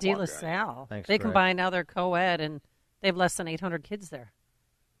 look Have a at good De one, La guys. Salle. Thanks, They Greg. combine now they're co-ed, and they have less than 800 kids there.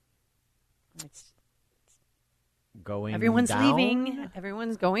 Going Everyone's down? leaving.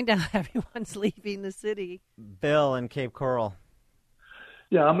 Everyone's going down. Everyone's leaving the city. Bill in Cape Coral.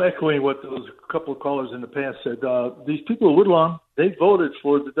 Yeah, I'm echoing what those couple of callers in the past said. These people at Woodlawn, they voted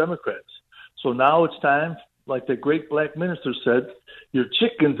for the Democrats. So now it's time, like the great black minister said, your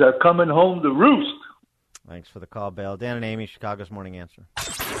chickens are coming home to roost. Thanks for the call, Bill. Dan and Amy, Chicago's Morning Answer.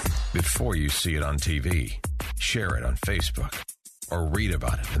 Before you see it on TV, share it on Facebook, or read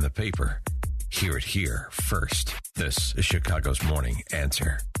about it in the paper. Hear it here first. This is Chicago's Morning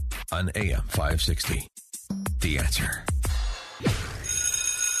Answer on AM 560. The Answer.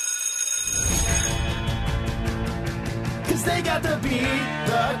 Cause they got the beat,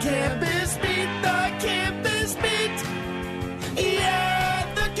 the campus beat, the campus beat.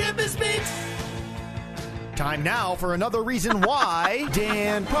 Yeah, the campus beat. Time now for another reason why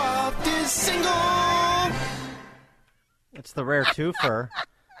Dan Proft is single. It's the rare twofer.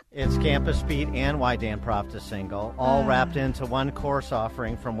 It's Campus Beat and Why Dan Proft is Single, all wrapped into one course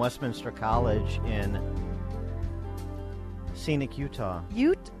offering from Westminster College in scenic Utah.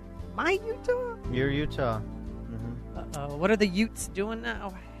 My Utah? Your Utah. What are the Utes doing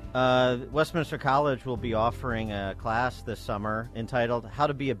now? Westminster College will be offering a class this summer entitled How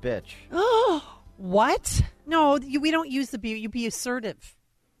to Be a Bitch. Oh, what? No, we don't use the be. You be assertive.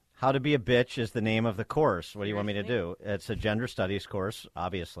 How to Be a Bitch is the name of the course. What do you want me to do? It's a gender studies course,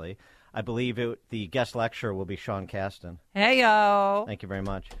 obviously. I believe the guest lecturer will be Sean Caston. Hey-o. Thank you very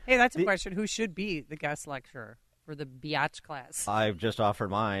much. Hey, that's a question. Who should be the guest lecturer for the biatch class? I've just offered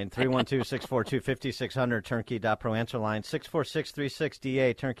mine. 312-642-5600, turnkey.pro answer line,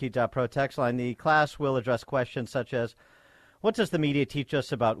 64636DA, turnkey.pro text line. The class will address questions such as, what does the media teach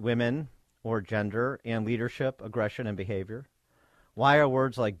us about women or gender and leadership, aggression, and behavior? Why are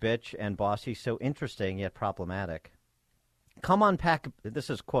words like bitch and bossy so interesting yet problematic? Come unpack, this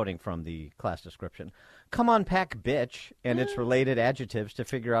is quoting from the class description, come unpack bitch and its related adjectives to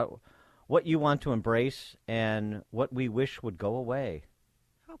figure out what you want to embrace and what we wish would go away.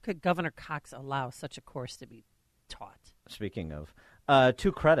 How could Governor Cox allow such a course to be taught? Speaking of,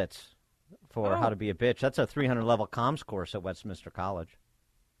 2 credits for How to Be a Bitch. That's a 300-level comms course at Westminster College.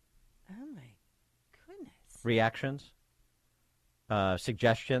 Oh, my goodness. Reactions?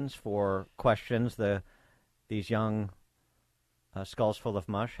 Suggestions for questions these young skulls full of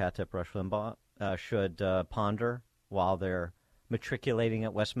mush, hat tip Rush Limbaugh, should ponder while they're matriculating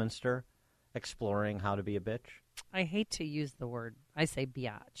at Westminster, exploring how to be a bitch? I hate to use the word. I say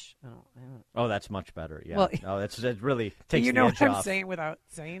biatch. I don't. Oh, that's much better. Yeah. Well, it really takes you the know edge what I'm off. saying without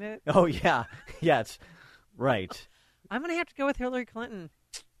saying it? Oh, yeah. Yeah, it's right. I'm going to have to go with Hillary Clinton.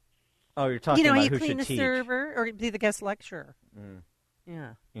 Oh, you're talking how about you who clean should the teach. server or be the guest lecturer. Mm.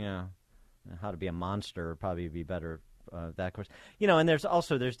 Yeah. How to be a monster would probably be better, that course. And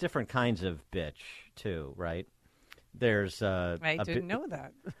there's different kinds of bitch, too, right? There's I didn't know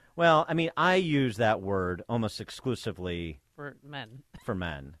that. Well, I mean, I use that word almost exclusively For men. For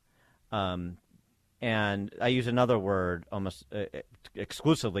men. And I use another word almost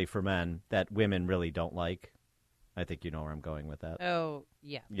exclusively for men that women really don't like. I think you know where I'm going with that. Oh,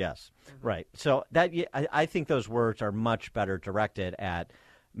 yeah. Yes, right. So I think those words are much better directed at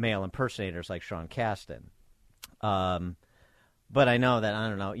male impersonators like Sean Caston. But I know that, I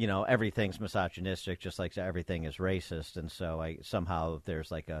don't know, everything's misogynistic, just like everything is racist. And so somehow there's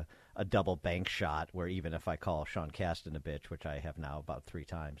like a double bank shot where even if I call Sean Caston a bitch, which I have now about 3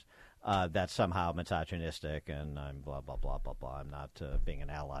 times, that's somehow misogynistic and I'm blah, blah, blah, blah, blah. I'm not being an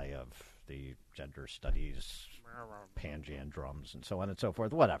ally of the gender studies, Pangean drums, and so on and so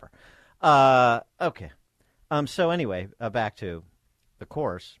forth, whatever. Okay. So anyway, back to the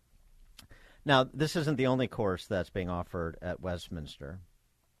course. Now, this isn't the only course that's being offered at Westminster.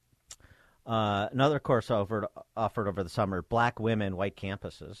 Another course offered over the summer, Black Women, White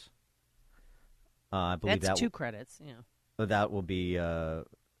Campuses. I believe that's 2 credits, yeah. That will be, the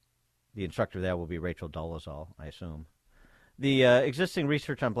instructor there will be Rachel Dolezal, I assume. The existing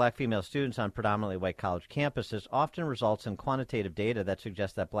research on black female students on predominantly white college campuses often results in quantitative data that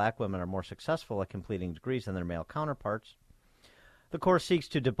suggests that black women are more successful at completing degrees than their male counterparts. The course seeks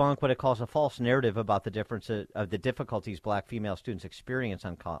to debunk what it calls a false narrative about the difficulties black female students experience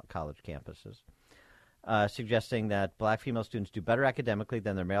on college campuses. Suggesting that black female students do better academically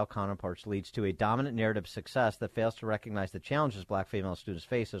than their male counterparts leads to a dominant narrative of success that fails to recognize the challenges black female students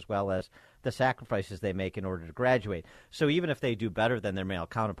face as well as the sacrifices they make in order to graduate. So even if they do better than their male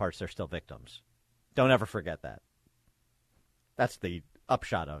counterparts, they're still victims. Don't ever forget that. That's the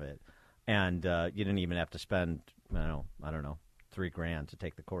upshot of it. And you didn't even have to spend, I don't know, $3,000 to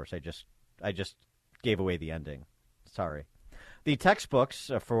take the course. I just gave away the ending. Sorry. The textbooks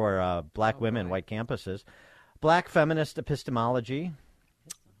for black women, white campuses, Black Feminist Epistemology,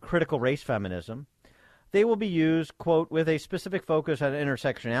 Critical Race Feminism, they will be used, quote, with a specific focus on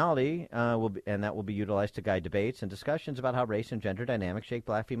intersectionality, and that will be utilized to guide debates and discussions about how race and gender dynamics shape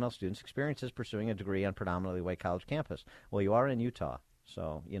black female students' experiences pursuing a degree on predominantly white college campus. Well, you are in Utah,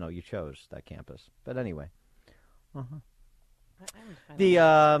 so, you chose that campus. But anyway.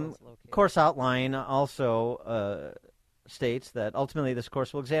 The course outline also states that ultimately this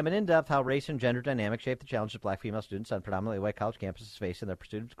course will examine in depth how race and gender dynamics shape the challenges black female students on predominantly white college campuses face in their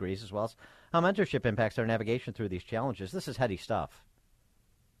pursuit of degrees, as well as how mentorship impacts their navigation through these challenges. This is heady stuff.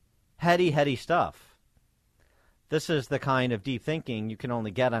 Heady stuff. This is the kind of deep thinking you can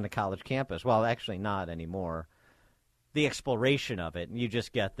only get on a college campus. Well, actually not anymore. The exploration of it, you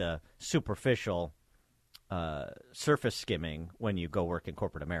just get the superficial surface skimming when you go work in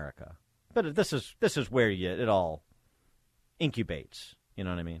corporate America. But this is where it all incubates. You know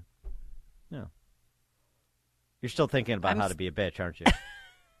what I mean? Yeah. You're still thinking about how to be a bitch, aren't you?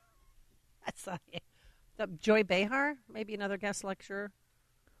 That's Joy Behar, maybe another guest lecturer.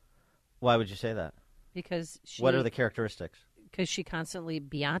 Why would you say that? Because what are the characteristics? Because she constantly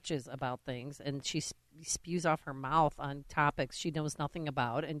biatches about things, and she spews off her mouth on topics she knows nothing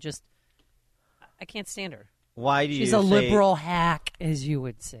about, and just I can't stand her. Why do She's a liberal hack, as you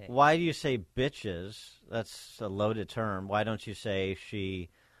would say. Why do you say bitches? That's a loaded term. Why don't you say she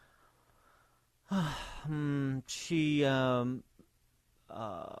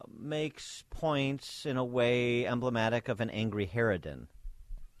makes points in a way emblematic of an angry harridan?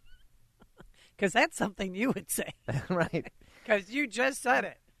 Because that's something you would say. Right. Because you just said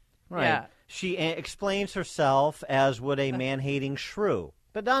it. Right. Yeah. She explains herself as would a man-hating shrew.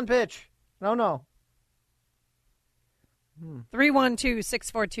 But not bitch. No.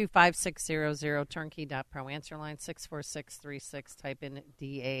 312-642-5600, turnkey.pro, answer line 64636, type in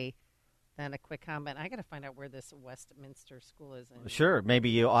DA, then a quick comment. I got to find out where this Westminster School is. Sure, maybe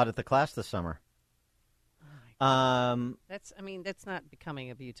you audit the class this summer. That's not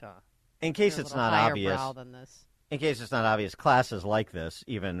becoming of Utah. In case it's not obvious, than this. In case it's not obvious, classes like this,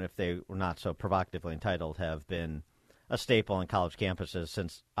 even if they were not so provocatively entitled, have been a staple on college campuses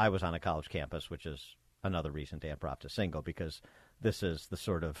since I was on a college campus, which is another reason Dan Proft is single, because this is the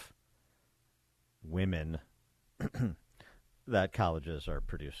sort of women that colleges are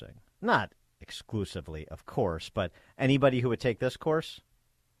producing. Not exclusively, of course, but anybody who would take this course,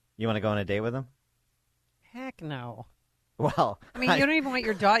 you want to go on a date with them? Heck no. Well, I mean, you don't even want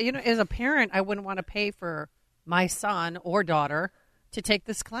your daughter. As a parent, I wouldn't want to pay for my son or daughter to take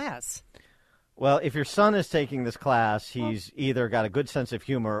this class. Well, if your son is taking this class, he's either got a good sense of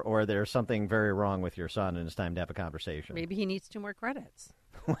humor or there's something very wrong with your son, and it's time to have a conversation. Maybe he needs 2 more credits.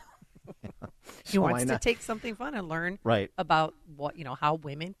 He So wants why to not? take something fun and learn about how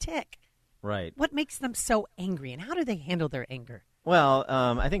women tick. Right. What makes them so angry, and how do they handle their anger? Well,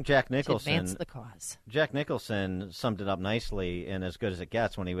 I think Jack Nicholson. To advance the cause. Jack Nicholson summed it up nicely in As Good as It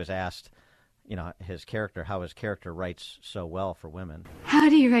Gets when he was asked, how his character writes so well for women. How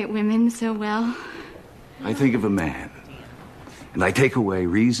do you write women so well? I think of a man, and I take away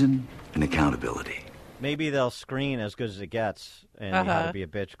reason and accountability. Maybe they'll screen As Good as It Gets in the How to Be a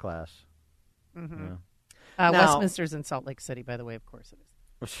Bitch class. Mm-hmm. Yeah. Westminster's in Salt Lake City, by the way, of course it is.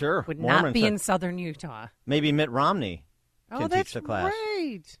 Well, sure. Would Mormon not be said- in southern Utah. Maybe Mitt Romney can that's teach the class.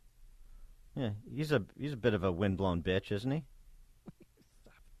 Right. Yeah, he's a bit of a windblown bitch, isn't he?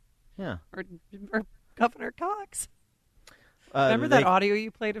 Yeah. Or Governor Cox. Remember that audio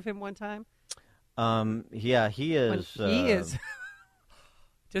you played of him one time? Yeah, he is. He is.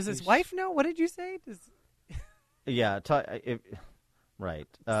 Does his wife know? What did you say? Yeah, right.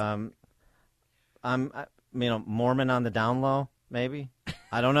 I'm Mormon on the down low, maybe.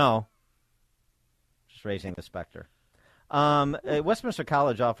 I don't know. Just raising the specter. Westminster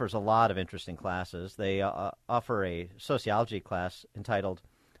College offers a lot of interesting classes. They offer a sociology class entitled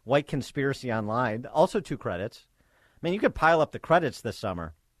White Conspiracy Online, also 2 credits. mean, you could pile up the credits this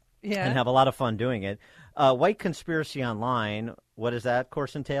summer and have a lot of fun doing it. White Conspiracy Online, what does that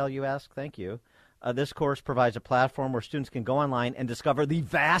course entail, you ask? Thank you. This course provides a platform where students can go online and discover the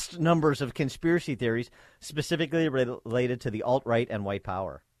vast numbers of conspiracy theories specifically related to the alt-right and white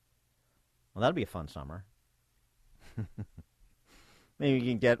power. Well, that'll be a fun summer. Maybe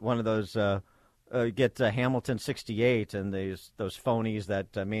you can get one of those, get Hamilton 68 and those phonies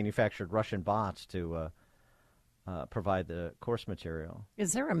that manufactured Russian bots to provide the course material.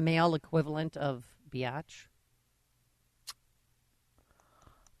 Is there a male equivalent of biatch?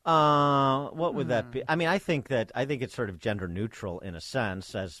 What would that be? I mean, I think it's sort of gender neutral in a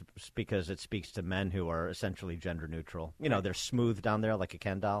sense, because it speaks to men who are essentially gender neutral. You know, they're smooth down there like a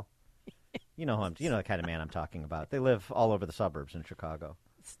Ken doll. You know the kind of man I'm talking about. They live all over the suburbs in Chicago.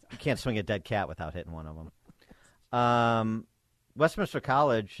 You can't swing a dead cat without hitting one of them. Westminster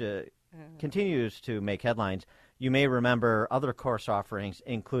College continues to make headlines. You may remember other course offerings,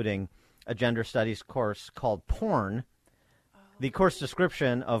 including a gender studies course called Porn. The course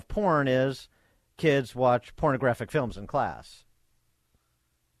description of porn is kids watch pornographic films in class.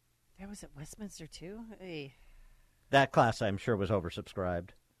 That was at Westminster, too? Hey. That class, I'm sure, was oversubscribed.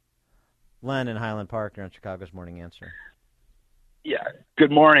 Len in Highland Park, you're on Chicago's Morning Answer. Yeah.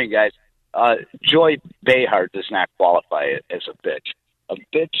 Good morning, guys. Joy Behar does not qualify as a bitch. A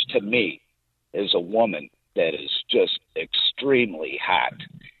bitch to me is a woman that is just extremely hot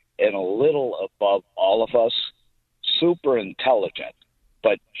and a little above all of us, super intelligent,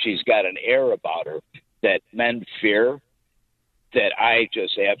 but she's got an air about her that men fear that I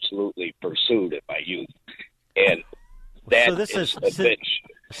just absolutely pursued in my youth. And that so this is a bitch.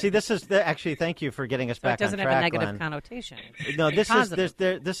 See, this is actually. Thank you for getting us back on track. It doesn't have a negative Glenn. connotation. No, this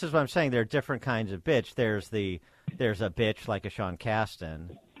is what I'm saying. There are different kinds of bitch. There's a bitch like a Sean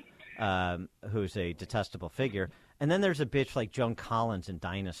Caston, who's a detestable figure, and then there's a bitch like Joan Collins in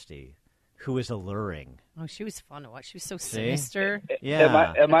Dynasty, who is alluring. Oh, she was fun to watch. She was so sinister.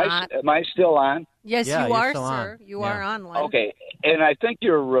 Yeah. Am I still on? Yes, yeah, you are, still sir. on. You are on, Len. Okay, and I think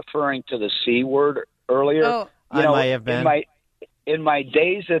you're referring to the C word earlier. Oh. You know, I may have been. In my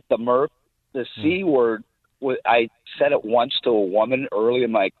days at the Murph, the C word, I said it once to a woman early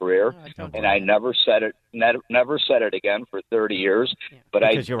in my career, and I never said it. Never said it again for 30 years. Yeah. But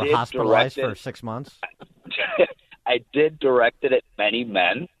because you were hospitalized for 6 months. I did direct it at many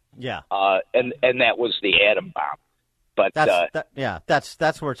men. Yeah. And that was the atom bomb. But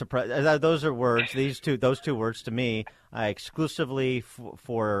that's words of those are words. Those two words to me, exclusively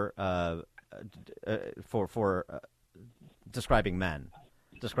for describing men,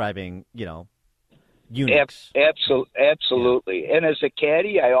 describing eunuchs. Absolutely. And as a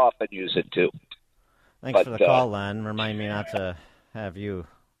caddy, I often use it too. Thanks for the call, Len. Remind me not to have you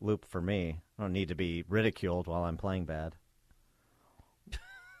loop for me. I don't need to be ridiculed while I'm playing bad.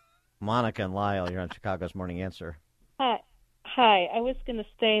 Monica and Lyle, you're on Chicago's Morning Answer. Hi. I was going to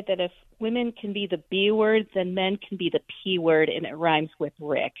say that if women can be the B word, then men can be the P word, and it rhymes with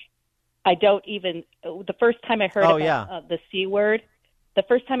Rick. I don't even. The first time I heard about the C word,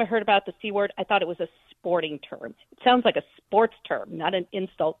 I thought it was a sporting term. It sounds like a sports term, not an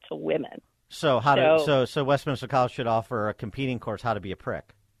insult to women. So Westminster College should offer a competing course, How to Be a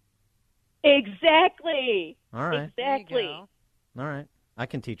Prick. Exactly. All right. Exactly. All right. I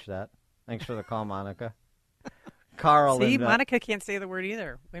can teach that. Thanks for the call, Monica. Carl. See, Monica can't say the word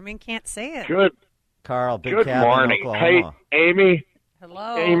either. Women can't say it. Good. Carl, Big Good Cab morning. in Oklahoma. Hey, Amy.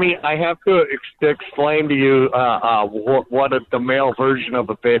 Hello. Amy, I have to explain to you what the male version of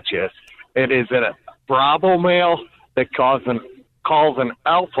a bitch is. It is a Bravo male that calls an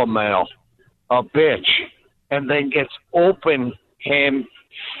alpha male a bitch and then gets open hand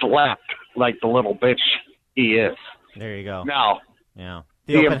slapped like the little bitch he is. There you go. Now, yeah.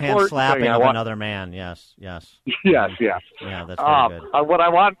 The open hand slapping of another man. Yes. Yes. Yeah, that's very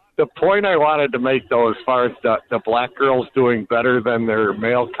good. The point I wanted to make, though, as far as the black girls doing better than their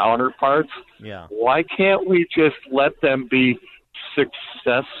male counterparts, why can't we just let them be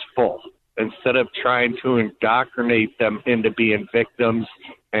successful instead of trying to indoctrinate them into being victims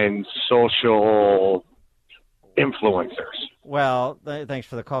and social influencers? Well, thanks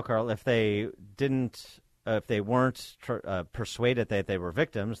for the call, Carl. If they weren't persuaded that they were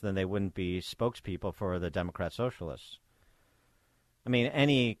victims, then they wouldn't be spokespeople for the Democrat Socialists. I mean,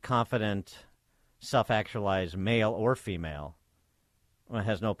 any confident, self-actualized male or female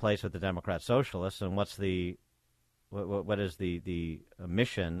has no place with the Democrat Socialists. And what is the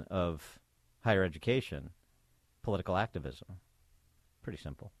mission of higher education? Political activism. Pretty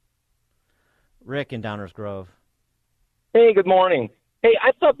simple. Rick in Downers Grove. Hey, good morning. Hey,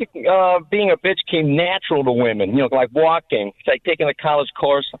 I thought being a bitch came natural to women, you know, like walking. It's like taking a college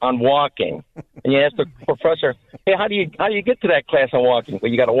course on walking. And you ask the professor, hey, how do you get to that class on walking?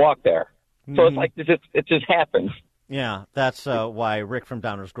 Well, you got to walk there. So it's like it just happens. Yeah, that's why Rick from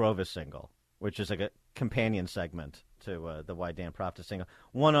Downers Grove is single, which is like a companion segment to the Why Dan Proft is single.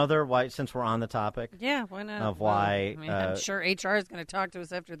 One other, why, since we're on the topic. Yeah, why not? Of why. I'm sure HR is going to talk to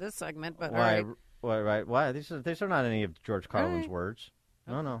us after this segment, but why, all right. Why? These are not any of George Carlin's words.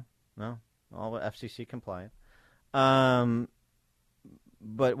 No. All FCC compliant. But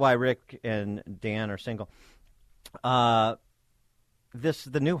why Rick and Dan are single. The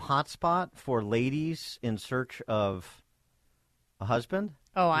new hotspot for ladies in search of a husband?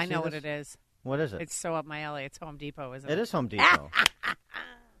 Oh, I know what it is. What is it? It's so up my alley. It's Home Depot, isn't it? It is Home Depot.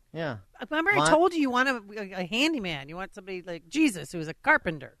 Yeah. Remember I told you want a handyman. You want somebody like Jesus who's a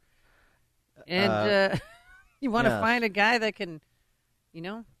carpenter. And you want to find a guy that can,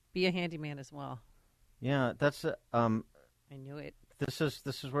 be a handyman as well. Yeah, that's I knew it. This is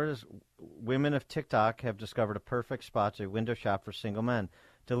where it is. Women of TikTok have discovered a perfect spot to window shop for single men.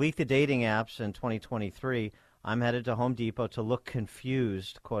 Delete the dating apps in 2023. I'm headed to Home Depot to look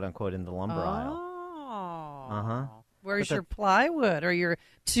confused, quote unquote, in the lumber aisle. Where's your plywood or your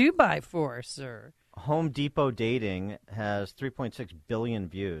 2x4, sir? Home Depot dating has 3.6 billion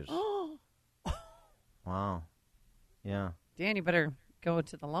views. Wow. Yeah. Dan, you better go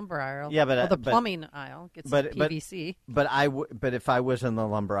to the lumber aisle. Yeah, but the plumbing aisle. Get some PVC. But if I was in the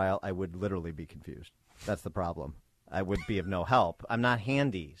lumber aisle, I would literally be confused. That's the problem. I would be of no help. I'm not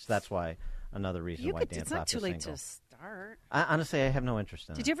handy, so that's why another reason why Dan Proft is single. It's not too late to start. Honestly, I have no interest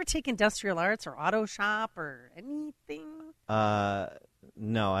in it. Did you ever take industrial arts or auto shop or anything?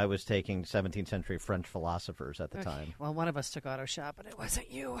 No, I was taking 17th century French philosophers at the time. Well, one of us took auto shop, but it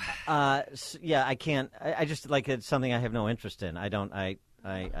wasn't you. Yeah, I can't. I just it's something I have no interest in. I don't. I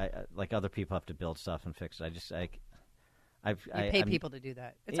like other people have to build stuff and fix it. You pay people to do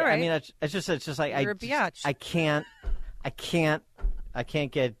that. It's yeah, all right. I mean, it's just like You're a biatch. I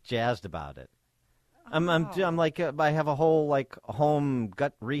can't get jazzed about it. I'm like I have a whole like home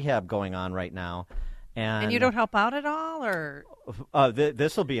gut rehab going on right now, and you don't help out at all, or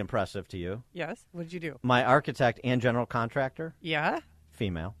this will be impressive to you. Yes. What did you do? My architect and general contractor. Yeah.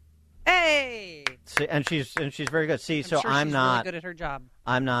 Female. Hey. See, and she's very good. See, I'm I'm she's not really good at her job.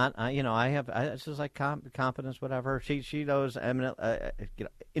 I'm not. This is like competence, whatever. She knows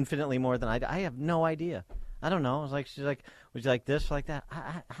infinitely more than I do. I have no idea. I don't know. It's like she's like, would you like this, like that?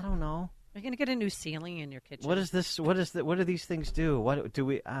 I don't know. You're gonna get a new ceiling in your kitchen. What is this? What do these things do? What do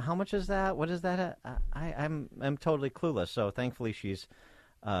we? How much is that? What is that? I'm totally clueless. So thankfully she's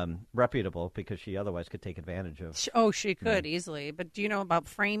reputable because she otherwise could take advantage of. She could easily. But do you know about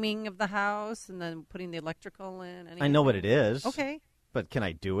framing of the house and then putting the electrical in? I know what it is. Okay. But can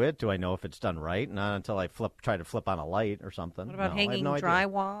I do it? Do I know if it's done right? Not until I try to flip on a light or something. What about hanging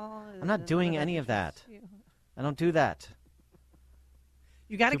drywall? I'm not doing any of that. I don't do that.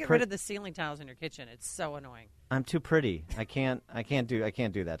 You got to get rid of the ceiling tiles in your kitchen. It's so annoying. I'm too pretty. I can't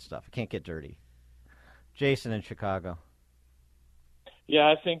do that stuff. I can't get dirty. Jason in Chicago. Yeah,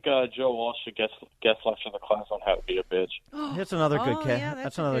 I think Joe Walsh should guest lecture the class on how to be a bitch. That's another good.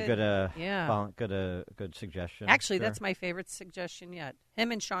 That's another good suggestion. Actually, that's my favorite suggestion yet.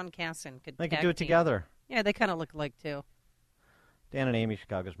 Him and Sean Casson could. They could do it together. Yeah, they kind of look alike too. Dan and Amy,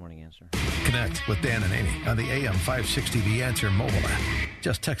 Chicago's Morning Answer. Connect with Dan and Amy on the AM 560 The Answer mobile app.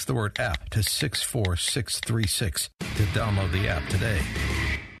 Just text the word app to 64636 to download the app today.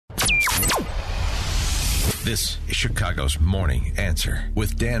 This is Chicago's Morning Answer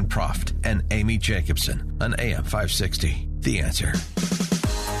with Dan Proft and Amy Jacobson on AM 560 The Answer.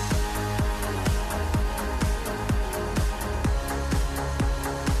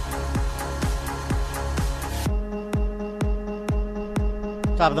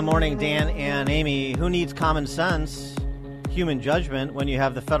 Top of the morning, Dan and Amy. Who needs common sense, human judgment, when you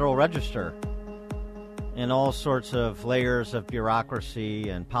have the Federal Register and all sorts of layers of bureaucracy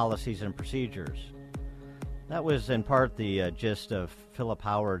and policies and procedures? That was in part the gist of Philip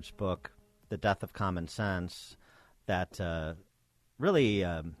Howard's book, The Death of Common Sense, that really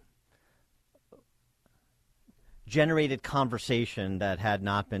generated conversation that had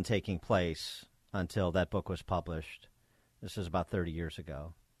not been taking place until that book was published. This is about 30 years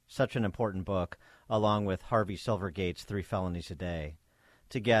ago. Such an important book, along with Harvey Silvergate's 3 Felonies a Day,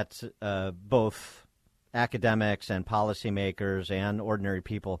 to get both academics and policymakers and ordinary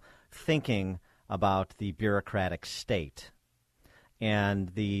people thinking about the bureaucratic state and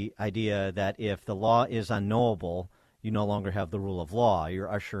the idea that if the law is unknowable, you no longer have the rule of law.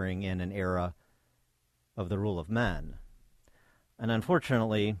 You're ushering in an era of the rule of men. And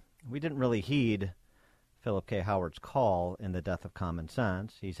unfortunately, we didn't really heed Philip K. Howard's call in The Death of Common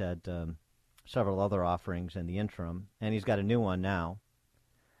Sense. He's had several other offerings in the interim, and he's got a new one now.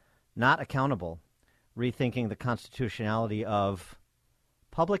 Not accountable, rethinking the constitutionality of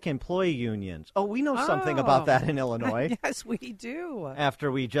public employee unions. Oh, we know something about that in Illinois. Yes, we do.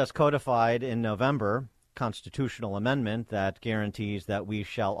 After we just codified in November constitutional amendment that guarantees that we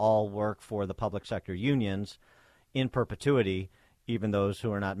shall all work for the public sector unions in perpetuity, even those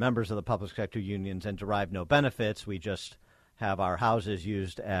who are not members of the public sector unions and derive no benefits. We just have our houses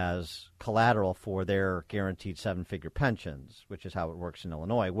used as collateral for their guaranteed seven-figure pensions, which is how it works in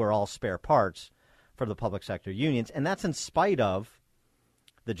Illinois. We're all spare parts for the public sector unions, and that's in spite of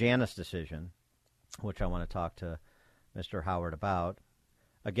the Janus decision, which I want to talk to Mr. Howard about.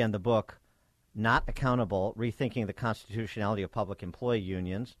 Again, the book, Not Accountable, Rethinking the Constitutionality of Public Employee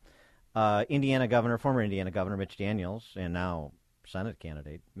Unions. Former Indiana Governor Mitch Daniels, and now Senate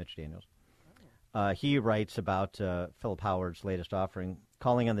candidate Mitch Daniels, he writes about Philip Howard's latest offering,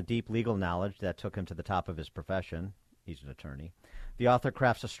 calling on the deep legal knowledge that took him to the top of his profession. He's an attorney. The author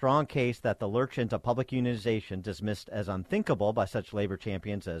crafts a strong case that the lurch into public unionization, dismissed as unthinkable by such labor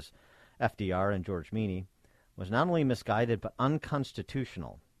champions as FDR and George Meany, was not only misguided but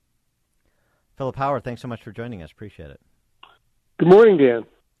unconstitutional. Philip Howard, thanks so much for joining us. Appreciate it. Good morning, Dan.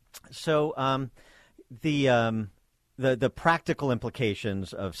 So the practical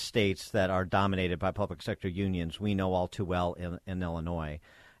implications of states that are dominated by public sector unions, we know all too well in Illinois.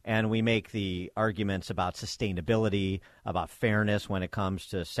 And we make the arguments about sustainability, about fairness when it comes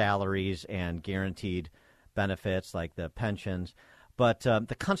to salaries and guaranteed benefits like the pensions. But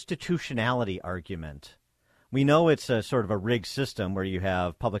the constitutionality argument, we know it's a sort of a rigged system where you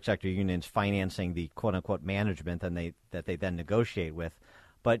have public sector unions financing the quote-unquote management that they then negotiate with.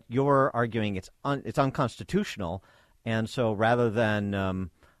 But you're arguing it's unconstitutional. And so rather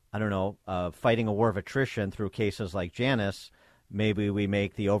than, fighting a war of attrition through cases like Janus, maybe we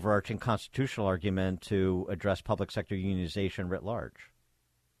make the overarching constitutional argument to address public sector unionization writ large.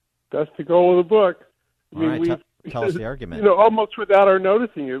 That's the goal of the book. All right, tell us the argument. Almost without our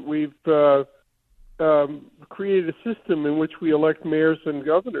noticing it, we've created a system in which we elect mayors and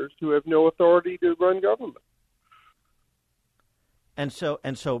governors who have no authority to run government. So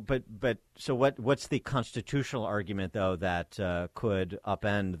what's the constitutional argument, though, that could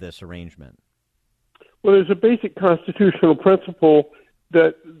upend this arrangement? Well, there's a basic constitutional principle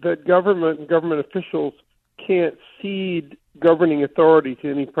that government and government officials can't cede governing authority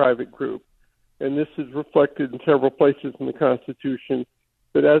to any private group. And this is reflected in several places in the Constitution.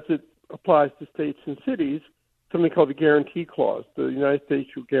 But as it applies to states and cities, something called the Guarantee Clause. The United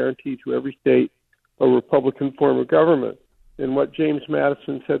States will guarantee to every state a Republican form of government. And what James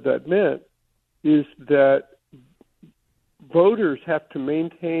Madison said that meant is that voters have to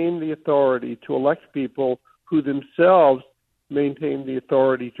maintain the authority to elect people who themselves maintain the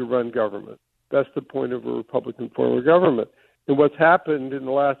authority to run government. That's the point of a Republican form of government. And what's happened in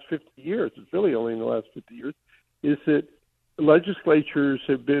the last 50 years, it's really only in the last 50 years, is that legislatures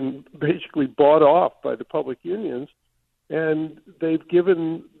have been basically bought off by the public unions, and they've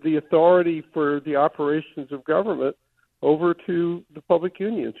given the authority for the operations of government over to the public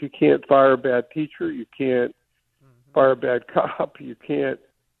unions. You can't fire a bad teacher, you can't fire a bad cop, you can't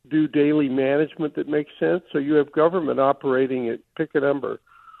do daily management that makes sense. So you have government operating at, pick a number,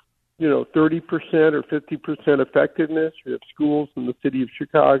 30% or 50% effectiveness. You have schools in the city of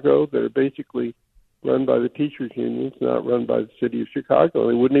Chicago that are basically run by the teachers' unions, not run by the city of Chicago.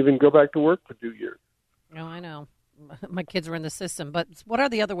 They wouldn't even go back to work for 2 years. Oh, I know. My kids are in the system. But what are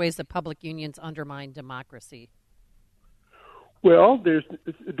the other ways that public unions undermine democracy? Well, there's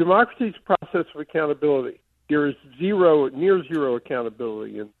democracy's process of accountability. There is near zero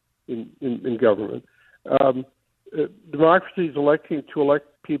accountability in government. Democracy is electing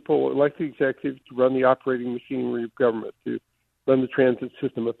people, elected executives to run the operating machinery of government, to run the transit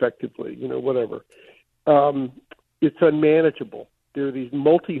system effectively, whatever. It's unmanageable. There are these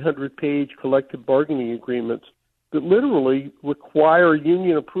multi-hundred-page collective bargaining agreements that literally require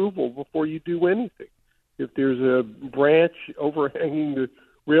union approval before you do anything. If there's a branch overhanging the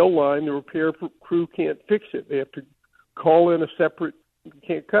rail line, the repair crew can't fix it. They have to call in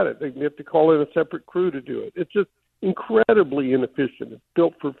can't cut it. They have to call in a separate crew to do it. It's just incredibly inefficient. It's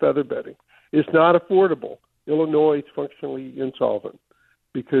built for feather bedding. It's not affordable. Illinois is functionally insolvent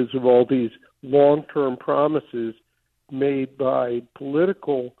because of all these long-term promises made by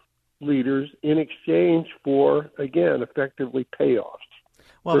political leaders in exchange for, again, effectively payoffs.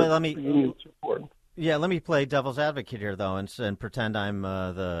 Well, let me play devil's advocate here, though, and pretend I'm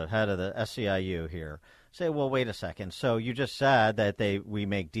the head of the SEIU here. say, well, wait a second. So you just said that we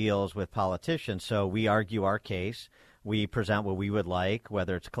make deals with politicians. So we argue our case. We present what we would like,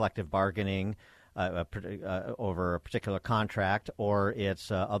 whether it's collective bargaining over a particular contract or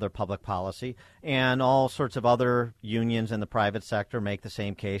it's other public policy. And all sorts of other unions in the private sector make the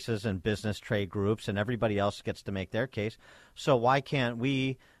same cases, and business trade groups, and everybody else gets to make their case. So why can't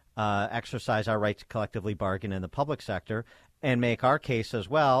we exercise our right to collectively bargain in the public sector and make our case as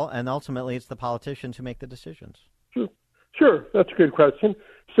well? And ultimately, it's the politicians who make the decisions. Sure. That's a good question.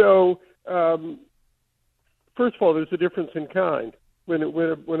 So, first of all, there's a difference in kind. When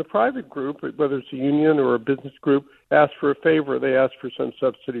a private group, whether it's a union or a business group, asks for a favor, they ask for some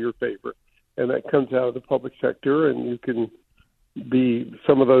subsidy or favor, and that comes out of the public sector, and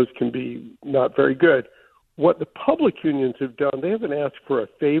some of those can be not very good. What the public unions have done, they haven't asked for a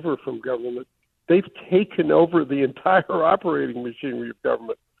favor from government. They've taken over the entire operating machinery of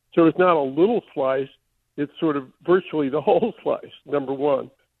government. So it's not a little slice. It's sort of virtually the whole slice, number one.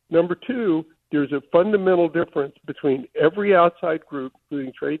 Number two, there's a fundamental difference between every outside group,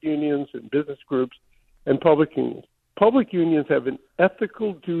 including trade unions and business groups, and public unions. Public unions have an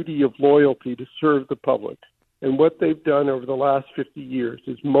ethical duty of loyalty to serve the public. And what they've done over the last 50 years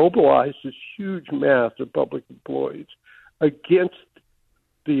is mobilize this huge mass of public employees against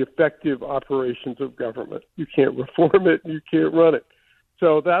the effective operations of government. You can't reform it, you can't run it.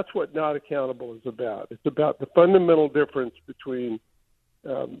 So that's what Not Accountable is about. It's about the fundamental difference between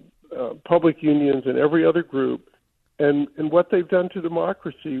public unions and every other group and what they've done to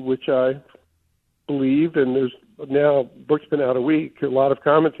democracy, which I believe, and there's now, book's been out a week, a lot of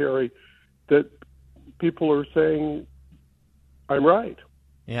commentary that people are saying, I'm right.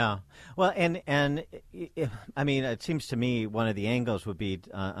 Yeah. Well, and I mean, it seems to me one of the angles would be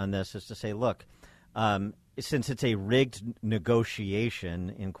on this is to say, look, since it's a rigged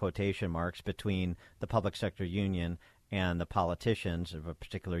negotiation, in quotation marks, between the public sector union and the politicians of a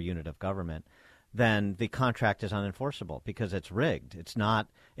particular unit of government, then the contract is unenforceable because it's rigged. It's not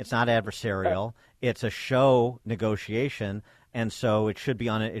adversarial. It's a show negotiation, and so it should be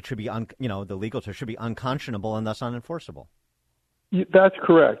the legal term should be unconscionable and thus unenforceable. That's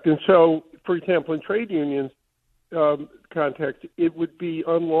correct. And so, for example, in trade unions context, it would be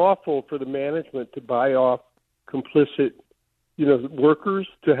unlawful for the management to buy off complicit, workers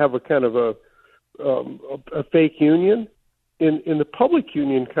to have a kind of a fake union. In the public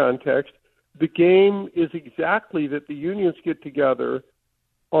union context, the game is exactly that the unions get together,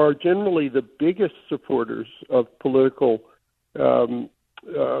 are generally the biggest supporters of political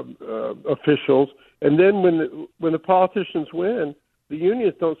officials, and then when the politicians win, the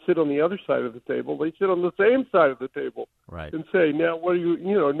unions don't sit on the other side of the table; they sit on the same side of the table, right? And say, "Now, what are you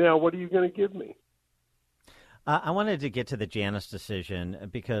going to give me?" I wanted to get to the Janus decision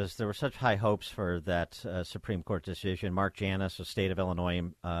because there were such high hopes for that Supreme Court decision. Mark Janus, a state of Illinois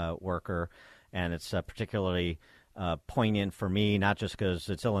worker, and it's particularly poignant for me, not just because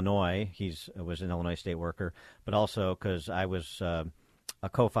it's Illinois. He was an Illinois state worker, but also because I was a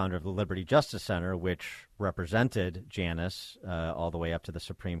co-founder of the Liberty Justice Center, which represented Janus all the way up to the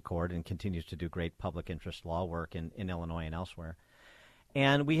Supreme Court and continues to do great public interest law work in Illinois and elsewhere.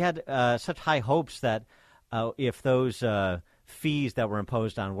 And we had such high hopes that if those fees that were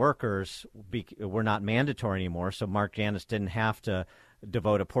imposed on workers were not mandatory anymore, so Mark Janus didn't have to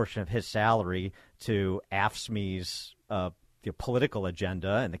devote a portion of his salary to AFSCME's political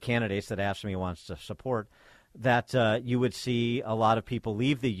agenda and the candidates that AFSCME wants to support, that you would see a lot of people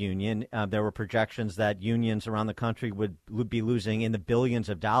leave the union. There were projections that unions around the country would be losing in the billions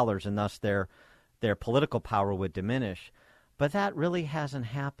of dollars, and thus their political power would diminish. But that really hasn't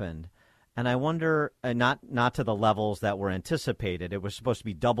happened. And I wonder, not to the levels that were anticipated. It was supposed to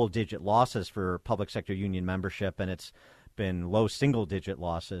be double-digit losses for public sector union membership, and it's been low single-digit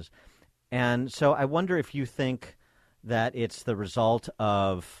losses. And so I wonder if you think that it's the result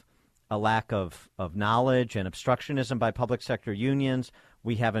of a lack of knowledge and obstructionism by public sector unions.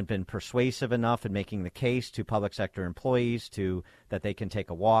 We haven't been persuasive enough in making the case to public sector employees that they can take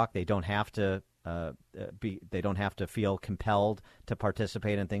a walk. They don't have to they don't have to feel compelled to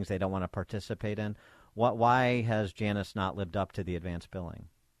participate in things they don't want to participate in. Why has Janus not lived up to the advance billing?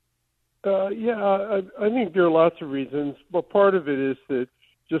 I think there are lots of reasons. But part of it is that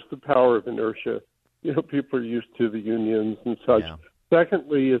just the power of inertia. People are used to the unions and such. Yeah.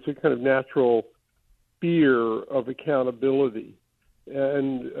 Secondly, it's a kind of natural fear of accountability.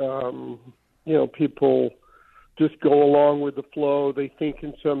 And, people just go along with the flow. They think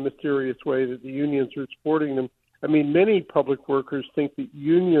in some mysterious way that the unions are supporting them. I mean, many public workers think that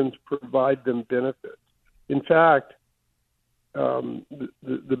unions provide them benefits. In fact,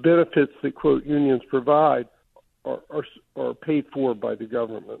 the benefits that, quote, unions provide are paid for by the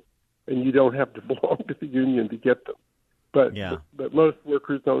government, and you don't have to belong to the union to get them. But most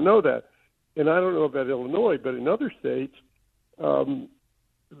workers don't know that. And I don't know about Illinois, but in other states, the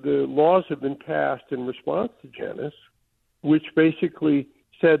laws have been passed in response to Janus, which basically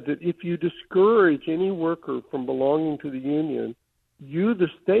said that if you discourage any worker from belonging to the union, you, the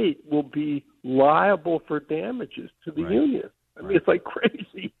state, will be liable for damages to the union. I mean, it's like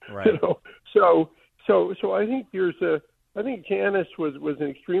crazy, you know. So I think I think Janus was an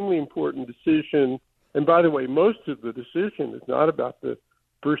extremely important decision. And by the way, most of the decision is not about the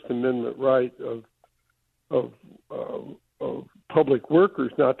First Amendment right of public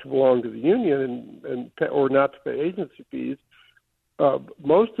workers not to belong to the union and or not to pay agency fees.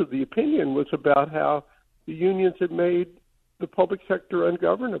 Most of the opinion was about how the unions had made the public sector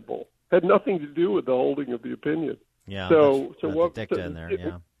ungovernable. Had nothing to do with the holding of the opinion. Yeah. So what dicta in there?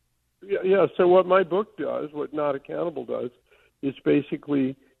 Yeah. So what my book does, what Not Accountable does, is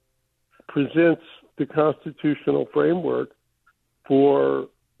basically presents the constitutional framework for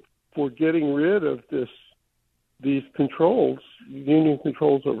getting rid of these controls, union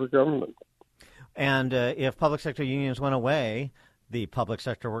controls over government. And if public sector unions went away, the public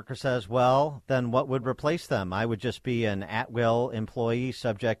sector worker says, well, then what would replace them? I would just be an at-will employee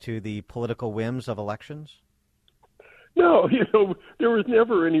subject to the political whims of elections? No, there was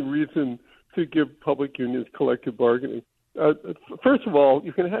never any reason to give public unions collective bargaining. First of all,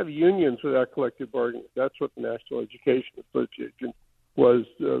 you can have unions without collective bargaining. That's what the National Education Association was,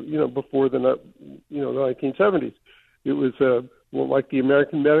 before the 1970s. It was like the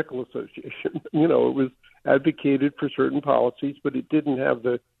American Medical Association. It was advocated for certain policies, but it didn't have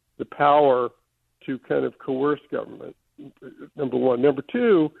the power to kind of coerce government, number one. Number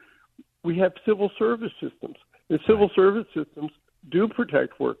two, we have civil service systems. And civil service systems do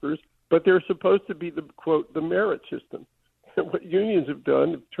protect workers, but they're supposed to be the, quote, the merit system. And what unions have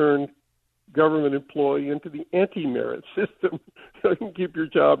done is turned government employee into the anti-merit system. You can keep your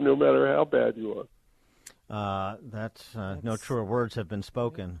job no matter how bad you are. That's no truer words have been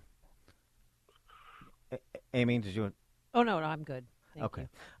spoken. Amy, did you? Oh, no, I'm good. Thank you.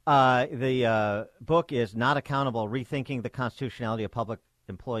 The book is Not Accountable, Rethinking the Constitutionality of Public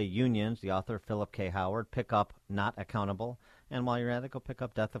Employee Unions. The author, Philip K. Howard. Pick up Not Accountable. And while you're at it, go pick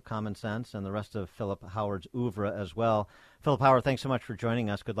up Death of Common Sense and the rest of Philip Howard's oeuvre as well. Philip Howard, thanks so much for joining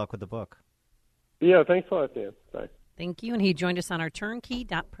us. Good luck with the book. Yeah, thanks a lot, Dan. Bye. Thank you. And he joined us on our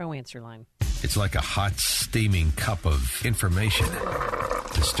Turnkey.pro answer line. It's like a hot, steaming cup of information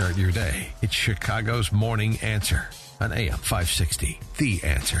to start your day. It's Chicago's Morning Answer on AM 560. The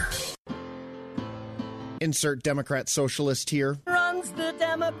Answer. Insert Democrat socialist here. Runs the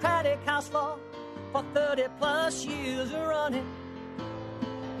Democratic House floor for 30 plus years running.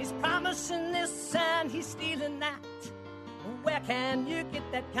 He's promising this and he's stealing that. Where can you get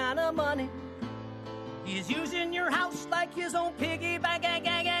that kind of money? He's using your house like his own piggy bank.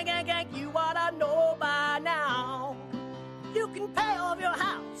 You ought to know by now. You can pay off your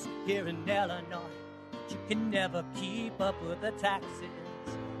house here in Illinois, but you can never keep up with the taxes.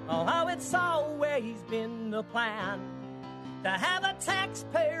 Oh, how it's always been the plan to have a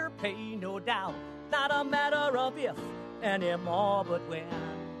taxpayer pay, no doubt. Not a matter of if anymore, but when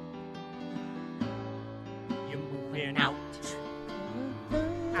you're moving out.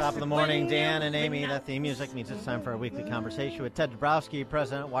 Top of the morning, Dan and Amy. That theme music means it's time for our weekly conversation with Ted Dabrowski,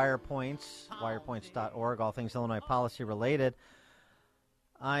 President, WirePoints, wirepoints.org, all things Illinois policy related.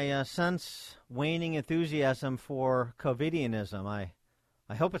 I sense waning enthusiasm for COVIDianism.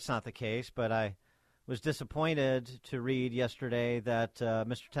 I hope it's not the case, but I was disappointed to read yesterday that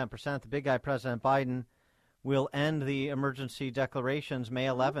Mr. 10%, the big guy, President Biden, will end the emergency declarations May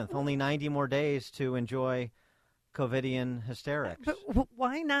 11th. Only 90 more days to enjoy COVIDian hysterics. But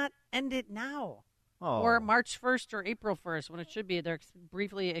why not end it now? Oh. Or March 1st or April 1st when it should be. They're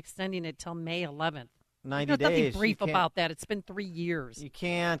briefly extending it till May 11th. 90 There's days. Nothing brief about that. It's been 3 years. You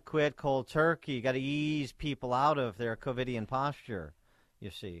can't quit cold turkey. You got to ease people out of their COVIDian posture, you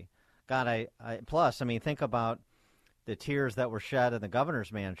see. God, plus, think about the tears that were shed in the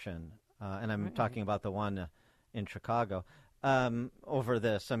governor's mansion, and I'm talking about the one in Chicago, over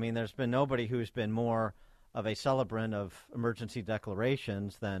this. There's been nobody who's been more of a celebrant of emergency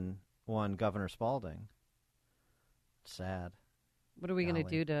declarations than one Governor Spalding. It's sad. What are we going to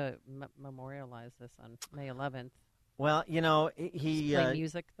do to memorialize this on May 11th? Well, he play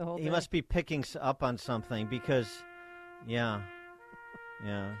music the whole day? He must be picking up on something because, or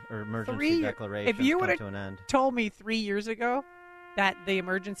emergency declarations if you come to an end. told me 3 years ago that the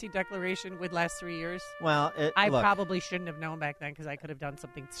emergency declaration would last 3 years? Well, I probably shouldn't have known back then because I could have done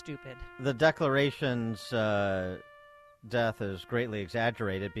something stupid. The declaration's death is greatly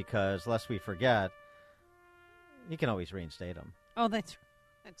exaggerated because, lest we forget, you can always reinstate them. Oh, that's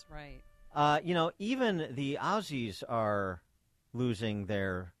right. Even the Aussies are losing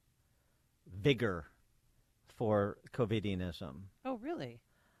their vigor for COVIDianism. Oh, really?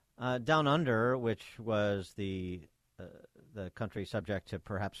 Down Under, which was the country subject to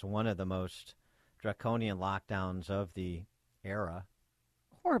perhaps one of the most draconian lockdowns of the era.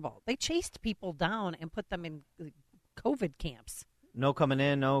 Horrible. They chased people down and put them in COVID camps. No coming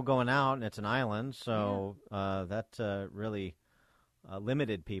in, no going out, and it's an island, so that really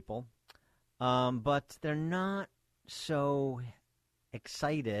limited people. But they're not so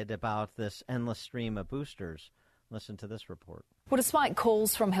excited about this endless stream of boosters. Listen to this report. Well, despite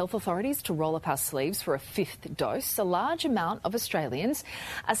calls from health authorities to roll up our sleeves for a fifth dose, a large amount of Australians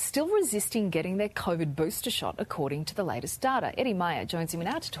are still resisting getting their COVID booster shot, according to the latest data. Eddie Meyer joins me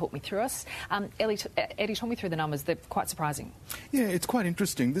now to talk me through us. Eddie, talk me through the numbers. They're quite surprising. Yeah, it's quite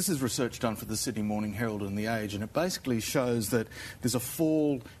interesting. This is research done for the Sydney Morning Herald and The Age, and it basically shows that there's a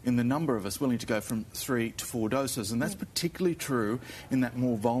fall in the number of us willing to go from 3 to 4 doses, and that's particularly true in that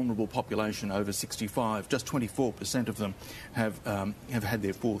more vulnerable population over 65. Just 24% of them have had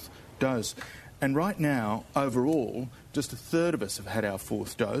their fourth dose. And right now, overall, just a third of us have had our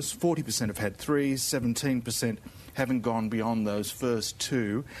fourth dose. 40% have had 3, 17% haven't gone beyond those first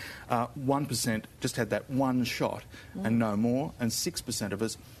 2. 1% just had that one shot and no more. And 6% of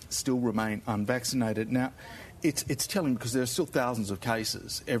us still remain unvaccinated. Now, it's telling because there are still thousands of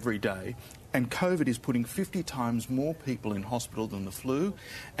cases every day. And COVID is putting 50 times more people in hospital than the flu.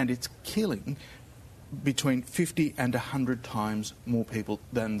 And it's killing between 50 and 100 times more people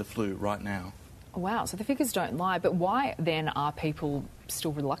than the flu right now. Wow, so the figures don't lie. But why then are people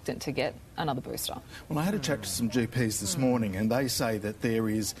still reluctant to get another booster? Well, I had a chat to some GPs this morning, and they say that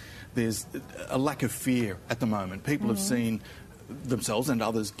there's a lack of fear at the moment. People have seen themselves and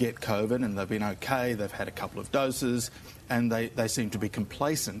others get COVID and they've been okay, they've had a couple of doses, and they seem to be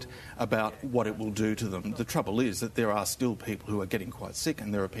complacent about what it will do to them. The trouble is that there are still people who are getting quite sick,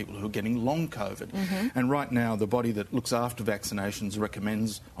 and there are people who are getting long COVID. And right now, the body that looks after vaccinations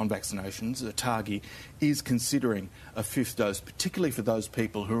recommends on vaccinations, ATAGI, is considering a fifth dose, particularly for those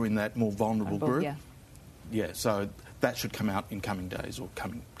people who are in that more vulnerable group. Yeah, so that should come out in coming days or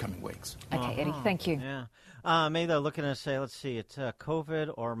coming weeks. Okay, Eddie, thank you. Yeah. Maybe they're looking to say, let's see, it's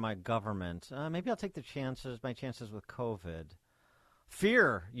COVID or my government. Maybe I'll take my chances with COVID.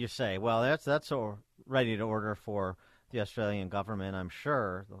 Fear, you say. Well, that's ready to order for the Australian government, I'm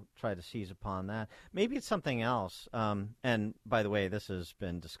sure. They'll try to seize upon that. Maybe it's something else. And by the way, this has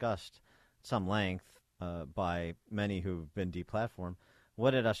been discussed at some length by many who've been deplatformed.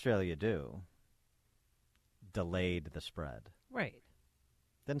 What did Australia do? Delayed the spread. Right.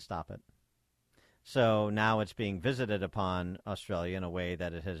 Didn't stop it. So now it's being visited upon Australia in a way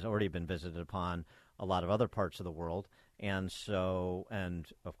that it has already been visited upon a lot of other parts of the world. And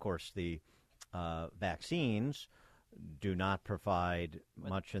of course, the vaccines do not provide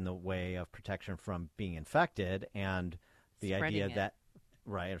much in the way of protection from being infected. And the idea that,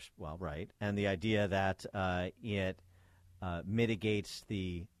 and the idea that it mitigates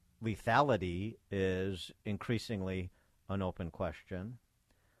the lethality is increasingly an open question.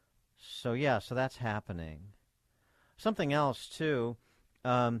 So that's happening. Something else too.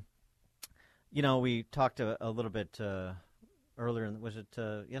 We talked a little bit earlier. Was it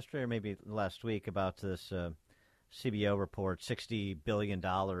yesterday or maybe last week about this CBO report? $60 billion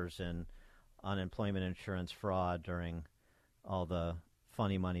in unemployment insurance fraud during all the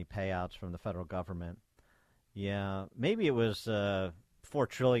funny money payouts from the federal government. Yeah, maybe it was $4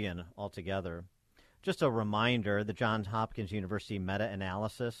 trillion altogether. Just a reminder, the Johns Hopkins University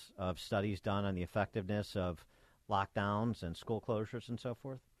meta-analysis of studies done on the effectiveness of lockdowns and school closures and so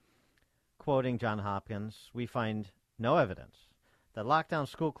forth. Quoting John Hopkins, we find no evidence that lockdown,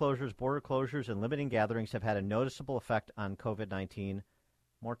 school closures, border closures, and limiting gatherings have had a noticeable effect on COVID-19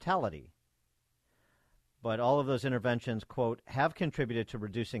 mortality. But all of those interventions, quote, have contributed to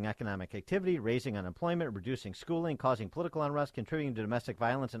reducing economic activity, raising unemployment, reducing schooling, causing political unrest, contributing to domestic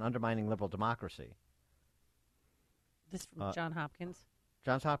violence, and undermining liberal democracy. This from Johns Hopkins?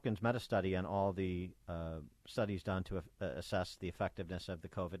 Johns Hopkins meta-study on all the studies done to assess the effectiveness of the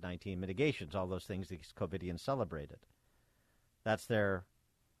COVID-19 mitigations, all those things these COVIDians celebrated. That's their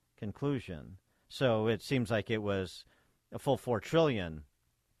conclusion. So it seems like it was a full $4 trillion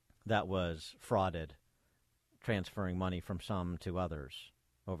that was frauded, transferring money from some to others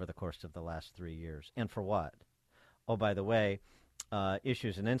over the course of the last 3 years. And for what? Oh, by the way,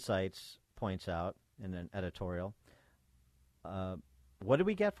 Issues and Insights points out in an editorial. What did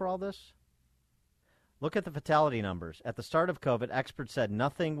we get for all this? Look at the fatality numbers. At the start of COVID, experts said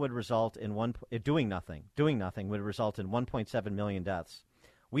nothing would result in doing nothing would result in 1.7 million deaths.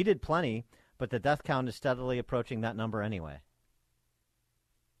 We did plenty, but the death count is steadily approaching that number anyway.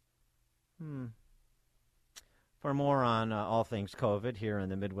 For more on all things COVID here in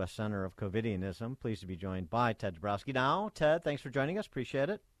the Midwest Center of COVIDianism, pleased to be joined by Ted Dabrowski. Now, Ted, thanks for joining us. Appreciate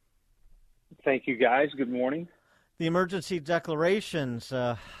it. Thank you, guys. Good morning. The emergency declarations,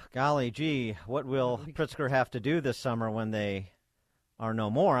 golly gee, what will Pritzker have to do this summer when they are no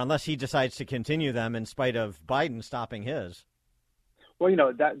more, unless he decides to continue them in spite of Biden stopping his?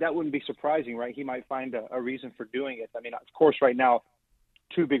 Well, that wouldn't be surprising, right? He might find a reason for doing it. I mean, of course, right now,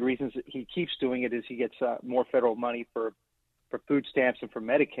 two big reasons that he keeps doing it is he gets more federal money for food stamps and for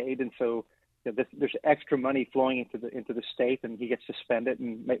Medicaid, and so there's extra money flowing into the state, and he gets to spend it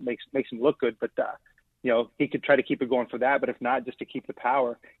and makes him look good. But he could try to keep it going for that, but if not, just to keep the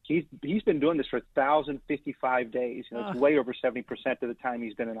power. He's been doing this for 1,055 days. It's way over 70% of the time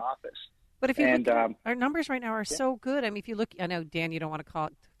he's been in office. But if you look at our numbers right now are so good. I mean, if you look, I know, Dan, you don't want to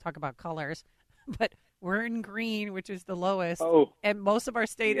talk about colors, but we're in green, which is the lowest, and most of our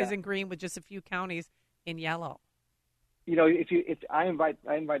state is in green with just a few counties in yellow. If I invite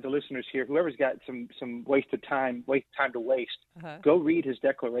the listeners here, whoever's got some wasted time to waste, go read his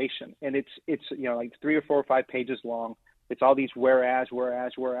declaration, and it's like 3 or 4 or 5 pages long. It's all these whereas.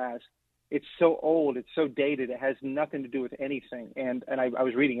 It's so old, it's so dated, it has nothing to do with anything. And I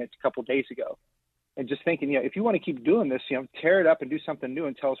was reading it a couple of days ago, and just thinking, if you want to keep doing this, tear it up and do something new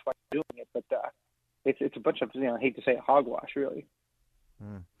and tell us why you're doing it. But it's a bunch of, I hate to say it, hogwash, really.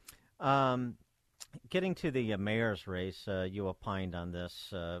 Getting to the mayor's race, you opined on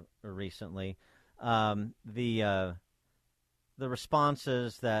this recently. The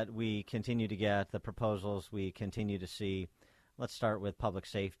responses that we continue to get, the proposals we continue to see. Let's start with public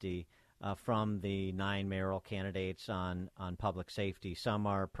safety. From the 9 mayoral candidates on public safety, some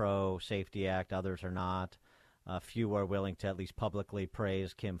are pro-Safety Act, others are not. Few are willing to at least publicly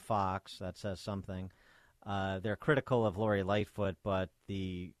praise Kim Foxx. That says something. They're critical of Lori Lightfoot, but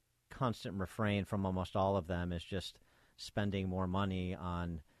the constant refrain from almost all of them is just spending more money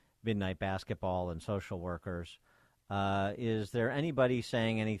on midnight basketball and social workers. Is there anybody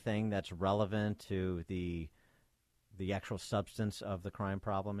saying anything that's relevant to the actual substance of the crime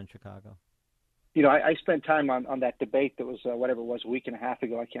problem in Chicago? I spent time on that debate that was whatever it was, a week and a half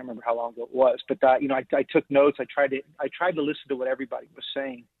ago. I can't remember how long ago it was, but I took notes. I tried to listen to what everybody was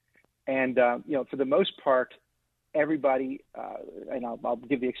saying, and for the most part, everybody, and I'll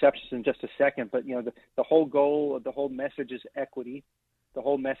give the exceptions in just a second, but the whole goal of the whole message is equity, the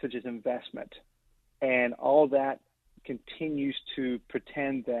whole message is investment, and all that continues to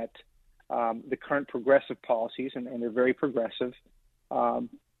pretend that the current progressive policies, and they're very progressive,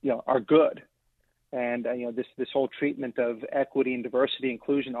 are good. And this whole treatment of equity and diversity,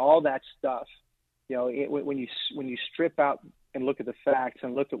 inclusion, all that stuff, when you strip out and look at the facts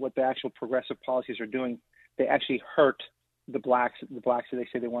and look at what the actual progressive policies are doing, they actually hurt the blacks that they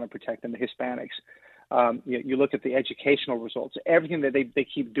say they want to protect, and the Hispanics. You look at the educational results. Everything that they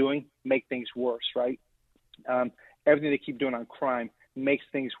keep doing make things worse, right? Everything they keep doing on crime makes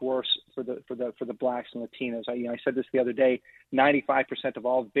things worse for the blacks and Latinos. I said this the other day. 95% of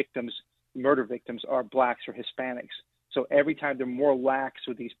all murder victims, are blacks or Hispanics. So every time they're more lax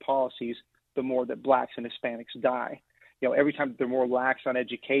with these policies, the more that blacks and Hispanics die. Every time they're more lax on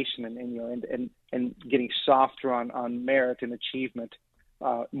education and getting softer on merit and achievement,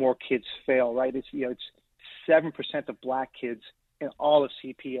 more kids fail. Right? It's 7% of black kids in all of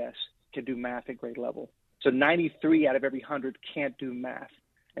CPS can do math at grade level. So 93 out of every 100 can't do math,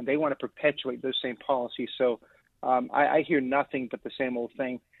 and they want to perpetuate those same policies. So I hear nothing but the same old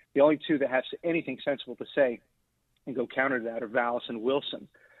thing. The only two that have anything sensible to say and go counter to that are Vallas and Wilson.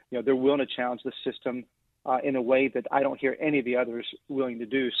 They're willing to challenge the system in a way that I don't hear any of the others willing to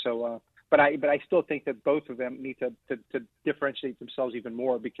do. So, but I still think that both of them need to differentiate themselves even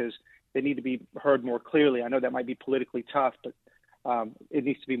more, because they need to be heard more clearly. I know that might be politically tough, but it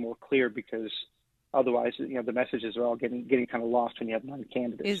needs to be more clear, because otherwise, the messages are all getting kind of lost when you have 9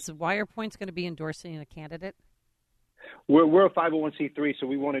 candidates. Is Wire Points going to be endorsing a candidate? We're a 501c3, so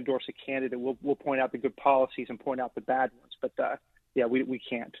we won't endorse a candidate. We'll point out the good policies and point out the bad ones. But we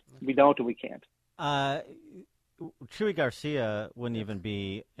can't. We don't, and we can't. Chuy Garcia wouldn't even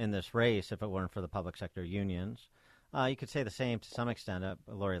be in this race if it weren't for the public sector unions. You could say the same to some extent of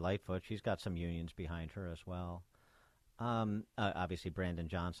Lori Lightfoot. She's got some unions behind her as well. Obviously, Brandon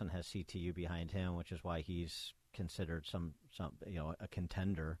Johnson has CTU behind him, which is why he's considered some a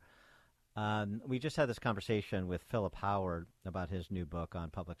contender. We just had this conversation with Philip Howard about his new book on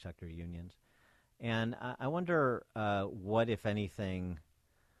public sector unions. And I wonder what, if anything,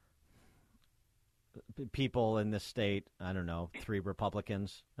 people in this state, I don't know, 3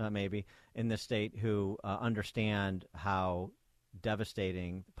 Republicans maybe, in this state who understand how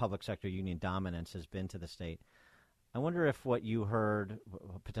devastating public sector union dominance has been to the state. I wonder if what you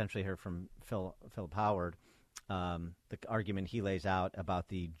potentially heard from Philip Howard, the argument he lays out about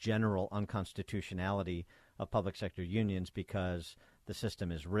the general unconstitutionality of public sector unions because the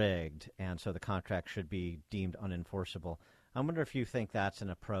system is rigged and so the contract should be deemed unenforceable. I wonder if you think that's an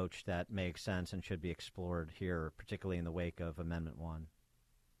approach that makes sense and should be explored here, particularly in the wake of Amendment 1.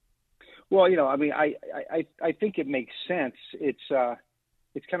 Well, I mean, I think it makes sense.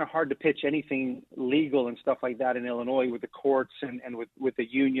 It's kind of hard to pitch anything legal and stuff like that in Illinois with the courts and with the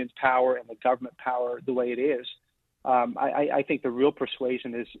union's power and the government power the way it is. I think the real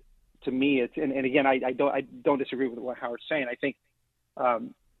persuasion is, to me, and again, I don't disagree with what Howard's saying. I think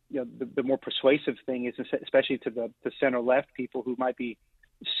the more persuasive thing is, especially to the center left people who might be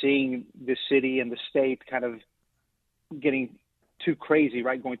seeing the city and the state kind of getting too crazy,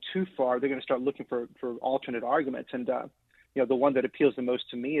 right, going too far. They're going to start looking for alternate arguments. And the one that appeals the most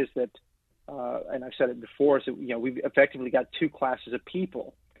to me is that, and I've said it before, is that we've effectively got 2 classes of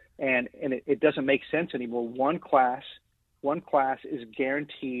people, and it doesn't make sense anymore. One class is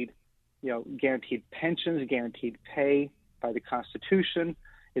guaranteed, guaranteed pensions, guaranteed pay by the Constitution.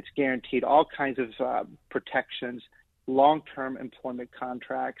 It's guaranteed all kinds of protections, long-term employment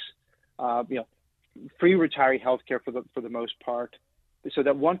contracts, free retiree health care for the most part. So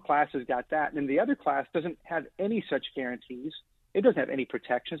that one class has got that, and the other class doesn't have any such guarantees. It doesn't have any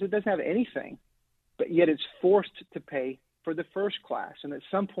protections. It doesn't have anything, but yet it's forced to pay for the first class. And at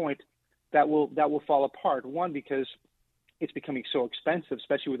some point, that will fall apart. One, because it's becoming so expensive,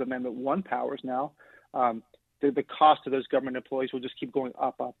 especially with Amendment 1 powers now. The cost of those government employees will just keep going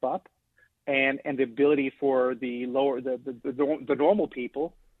up, and the ability for the normal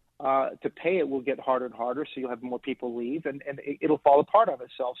people to pay it will get harder and harder. So you'll have more people leave, and it'll fall apart on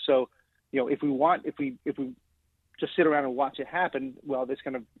itself. So, if we just sit around and watch it happen, well, it's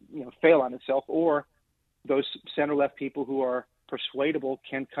going to fail on itself. Or those center left people who are persuadable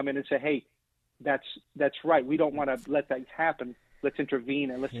can come in and say, hey, that's right. We don't want to let that happen. Let's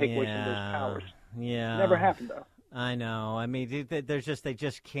intervene and let's take away some of those powers. Yeah, never happened though. I know. I mean, they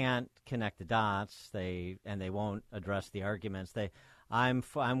just can't connect the dots. They won't address the arguments. I'm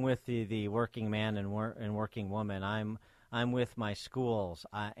with the working man and working woman. I'm with my schools,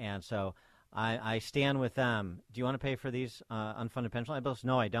 and so I stand with them. Do you want to pay for these unfunded pension liabilities?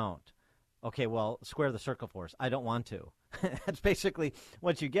 No, I don't. Okay, well, square the circle for us. I don't want to. That's basically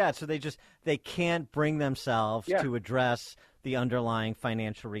what you get. So they can't bring themselves to address the underlying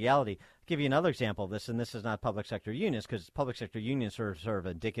financial reality. I'll give you another example of this, and this is not public sector unions, because public sector unions are sort of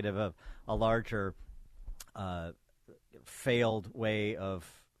indicative of a larger failed way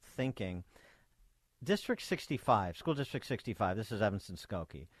of thinking. District 65, School District 65, this is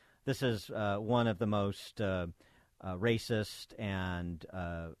Evanston-Skokie. This is one of the most racist and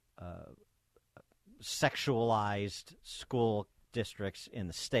sexualized school districts in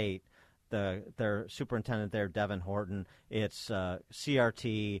the state. Their superintendent there, Devin Horton, it's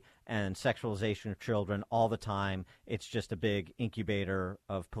CRT and sexualization of children all the time. It's just a big incubator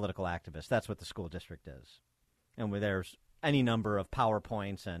of political activists. That's what the school district is. And where there's any number of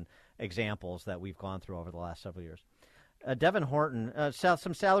PowerPoints and examples that we've gone through over the last several years. Devin Horton,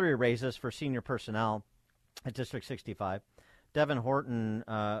 some salary raises for senior personnel at District 65. Devin Horton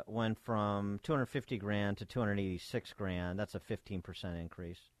went from $250,000 to $286,000. That's a 15%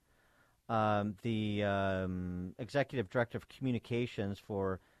 increase. The executive director of communications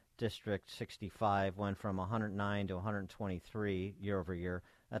for District 65 went from 109 to 123 year over year.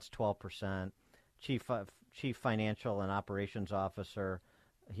 That's 12%. Chief financial and operations officer,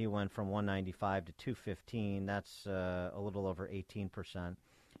 he went from 195 to 215. That's a little over 18%.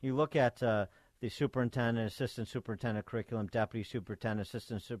 You look at the superintendent, assistant superintendent of curriculum, deputy superintendent,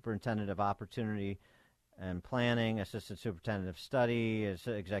 assistant superintendent of opportunity and planning, assistant superintendent of study,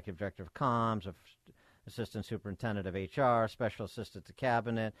 executive director of comms, assistant superintendent of HR, special assistant to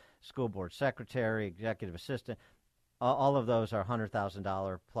cabinet, school board secretary, executive assistant. All of those are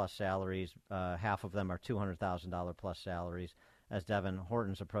 $100,000 plus salaries. Half of them are $200,000 plus salaries. As Devin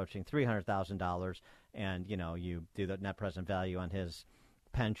Horton's approaching $300,000, and you do the net present value on his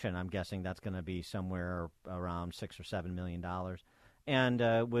pension, I'm guessing that's going to be somewhere around $6 or $7 million. And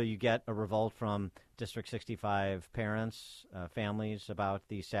will you get a revolt from District 65 parents, families about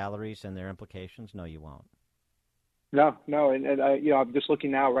these salaries and their implications? No, you won't. No, and I'm just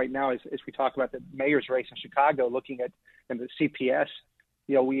looking right now as we talk about the mayor's race in Chicago, looking at and the CPS.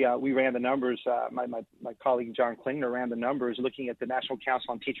 We ran the numbers. My colleague John Klingner ran the numbers, looking at the National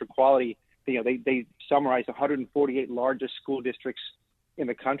Council on Teacher Quality. They summarized 148 largest school districts in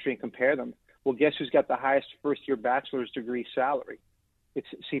the country and compare them. Well, guess who's got the highest first-year bachelor's degree salary? It's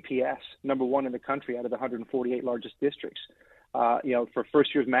CPS, number one in the country out of the 148 largest districts. For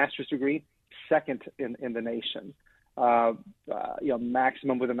first year's master's degree, second in the nation.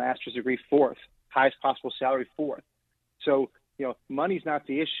 Maximum with a master's degree, fourth. Highest possible salary, fourth. So, money's not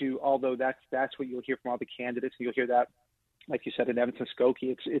the issue, although that's what you'll hear from all the candidates. You'll hear that, like you said, in Evanston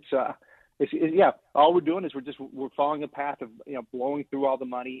Skokie. It's all we're doing is we're following a path of blowing through all the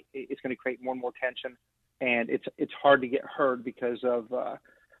money. It's going to create more and more tension, and it's hard to get heard because of the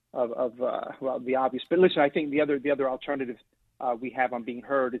obvious. But listen, I think the other alternative we have on being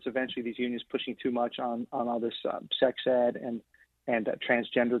heard is eventually these unions pushing too much on all this sex ed and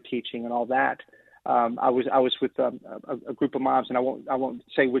transgender teaching and all that. I was with a group of moms, and I won't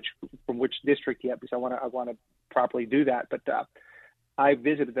say from which district yet because I want to properly do that. But I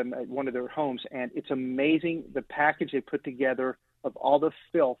visited them at one of their homes, and it's amazing the package they put together of all the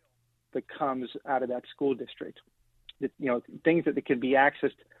filth that comes out of that school district. Things that can be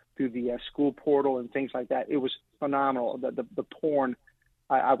accessed through the school portal and things like that. It was phenomenal. The porn,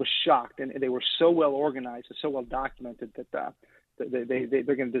 I was shocked, and they were so well organized and so well documented that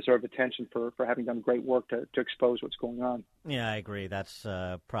they're going to deserve attention for having done great work to expose what's going on. Yeah, I agree. That's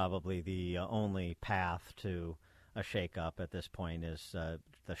probably the only path to a shakeup at this point is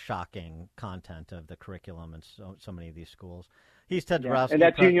the shocking content of the curriculum in so many of these schools. He's Ted Dabrowski. And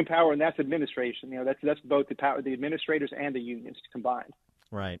that's union power, and that's administration. That's both the power, the administrators and the unions combined.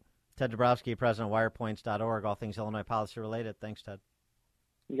 Right. Ted Dabrowski, president of WirePoints.org, all things Illinois policy related. Thanks, Ted.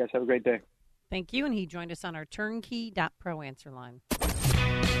 You guys have a great day. Thank you, and he joined us on our Turnkey.pro answer line.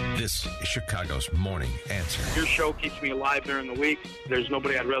 This is Chicago's Morning Answer. Your show keeps me alive during the week. There's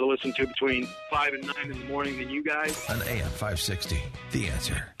nobody I'd rather listen to between 5 and 9 in the morning than you guys. On AM 560, The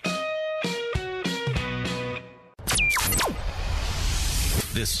Answer.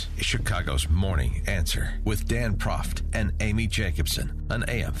 This is Chicago's Morning Answer with Dan Proft and Amy Jacobson on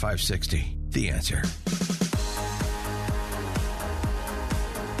AM 560, The Answer.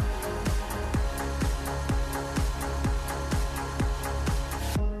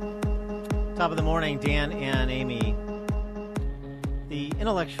 Top of the morning, Dan and Amy. The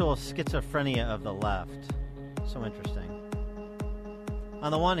intellectual schizophrenia of the left. So interesting.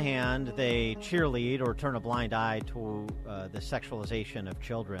 On the one hand, they cheerlead or turn a blind eye to the sexualization of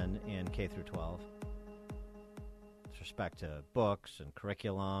children in K through 12 with respect to books and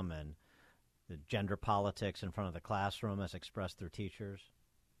curriculum and the gender politics in front of the classroom as expressed through teachers.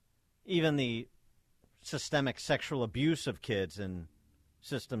 Even the systemic sexual abuse of kids in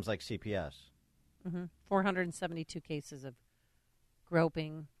systems like CPS. 472 cases of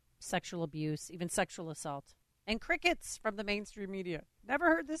groping, sexual abuse, even sexual assault. And crickets from the mainstream media. Never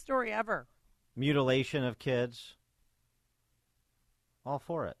heard this story ever. Mutilation of kids. All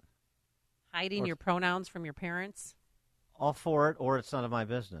for it. Hiding your pronouns from your parents. All for it, or it's none of my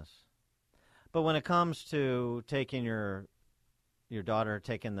business. But when it comes to taking your daughter,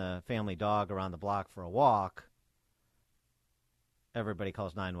 taking the family dog around the block for a walk, everybody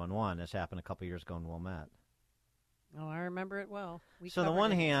calls 911. This happened a couple years ago in Wilmette. Oh, I remember it well. So on the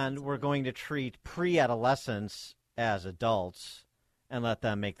one hand, we're going to treat pre-adolescents as adults and let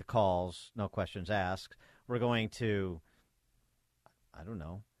them make the calls, no questions asked. We're going to,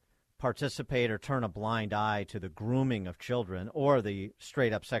 participate or turn a blind eye to the grooming of children or the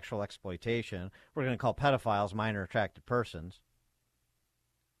straight-up sexual exploitation. We're going to call pedophiles minor attracted persons.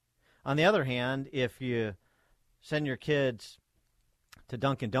 On the other hand, if you send your kids to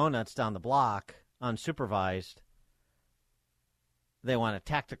Dunkin' Donuts down the block unsupervised, they want a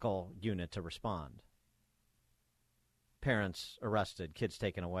tactical unit to respond. Parents arrested, kids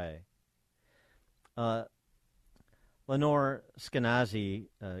taken away. Lenore Skenazy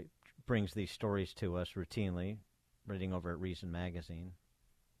brings these stories to us routinely, reading over at Reason Magazine.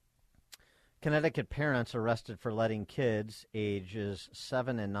 Connecticut parents arrested for letting kids ages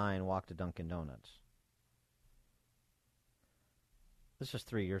 7 and 9 walk to Dunkin' Donuts. This is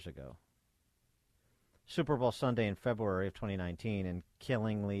 3 years ago. Super Bowl Sunday in February of 2019 in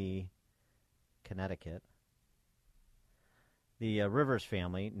Killingly, Connecticut. The Rivers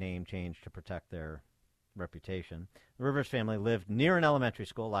family, name changed to protect their reputation. The Rivers family lived near an elementary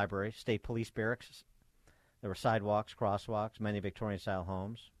school, library, state police barracks. There were sidewalks, crosswalks, many Victorian-style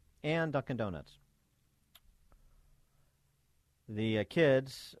homes, and Dunkin' Donuts. The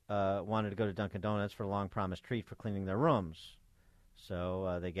kids wanted to go to Dunkin' Donuts for a long-promised treat for cleaning their rooms.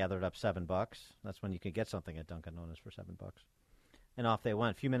 So they gathered up $7. That's when you could get something at Dunkin' Donuts for $7. And off they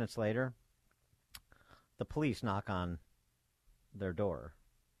went. A few minutes later, the police knock on their door.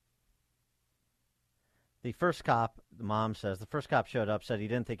 The first cop, the mom says, the first cop showed up, said he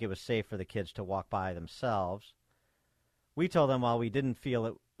didn't think it was safe for the kids to walk by themselves. We told them while we did feel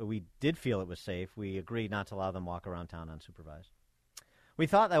it was safe, we agreed not to allow them walk around town unsupervised. We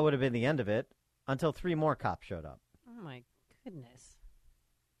thought that would have been the end of it until 3 more cops showed up. Oh, my goodness.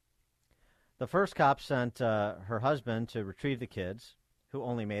 The first cop sent her husband to retrieve the kids, who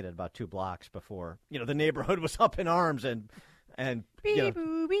only made it about 2 blocks before, the neighborhood was up in arms and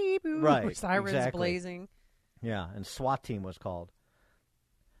beep-boo, beep-boo. Right, Sirens exactly. blazing. Yeah, and SWAT team was called.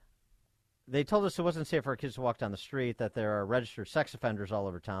 They told us it wasn't safe for our kids to walk down the street, that there are registered sex offenders all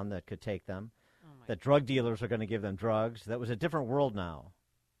over town that could take them, that drug dealers are going to give them drugs. That was a different world now.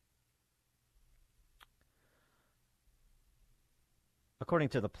 According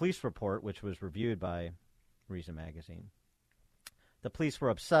to the police report, which was reviewed by Reason Magazine, the police were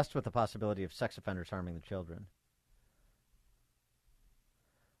obsessed with the possibility of sex offenders harming the children.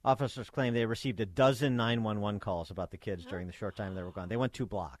 Officers claim they received a dozen 911 calls about the kids during the short time they were gone. They went 2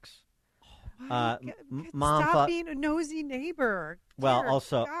 blocks. Mom Stop thought, being a nosy neighbor. well,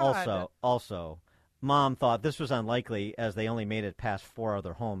 Dear God. also, Mom thought this was unlikely as they only made it past 4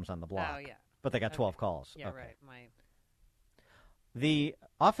 other homes on the block. Oh, yeah. But they got 12 calls. Yeah, Okay. right. The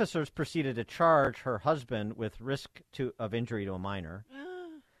officers proceeded to charge her husband with risk of injury to a minor.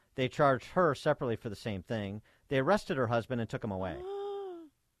 They charged her separately for the same thing. They arrested her husband and took him away.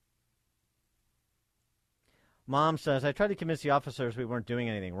 Mom says, I tried to convince the officers we weren't doing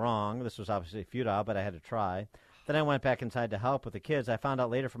anything wrong. This was obviously futile, but I had to try. Then I went back inside to help with the kids. I found out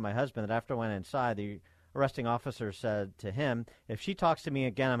later from my husband that after I went inside, the arresting officer said to him, if she talks to me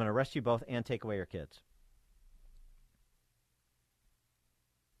again, I'm going to arrest you both and take away your kids.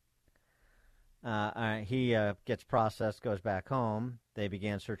 He gets processed, goes back home. They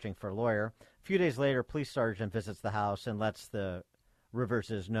began searching for a lawyer. A few days later, police sergeant visits the house and lets the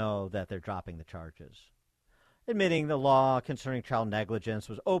Riverses know that they're dropping the charges, admitting the law concerning child negligence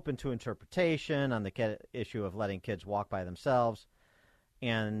was open to interpretation on the issue of letting kids walk by themselves.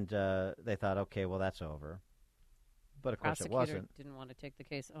 And they thought, okay, well, that's over. But, of course, it wasn't. Didn't want to take the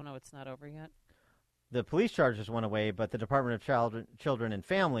case. Oh, no, it's not over yet. The police charges went away, but the Department of Children and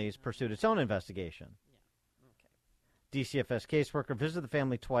Families pursued its own investigation. Yeah. Okay. DCFS caseworker visited the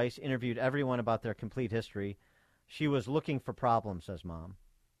family twice, interviewed everyone about their complete history. She was looking for problems, says Mom.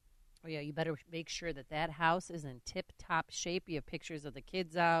 Oh, yeah, you better make sure that house is in tip-top shape. You have pictures of the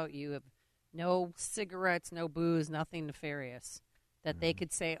kids out. You have no cigarettes, no booze, nothing nefarious. That they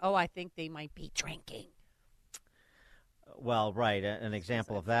could say, oh, I think they might be drinking. Well, right. An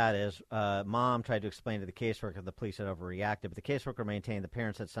example of that is Mom tried to explain to the caseworker the police had overreacted, but the caseworker maintained the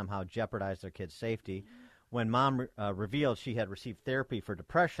parents had somehow jeopardized their kids' safety. When Mom revealed she had received therapy for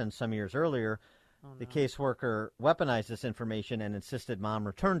depression some years earlier, the caseworker weaponized this information and insisted Mom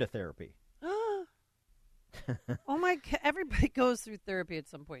return to therapy. Oh, my God. Everybody goes through therapy at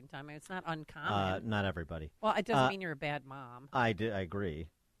some point in time. I mean, it's not uncommon. Not everybody. Well, it doesn't mean you're a bad mom. I agree.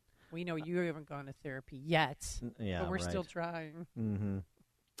 We know you haven't gone to therapy yet, but we're still trying. Mm-hmm.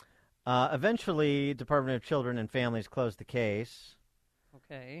 Eventually, Department of Children and Families closed the case.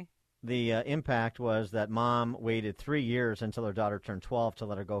 Okay. The impact was that Mom waited 3 years until her daughter turned 12 to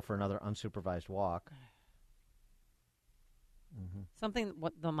let her go for another unsupervised walk. Mm-hmm. Something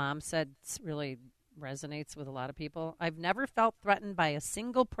what the mom said really resonates with a lot of people. I've never felt threatened by a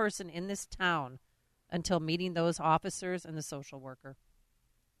single person in this town until meeting those officers and the social worker.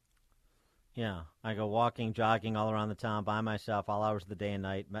 Yeah, I go walking, jogging all around the town by myself, all hours of the day and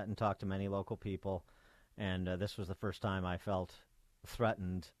night, met and talked to many local people, and this was the first time I felt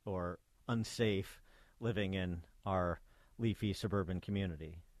threatened or unsafe living in our leafy suburban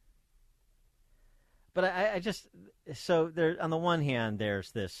community. But I just, so there, on the one hand,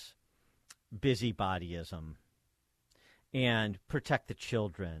 there's this busybodyism and protect the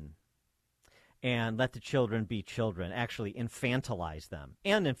children and let the children be children, actually infantilize them,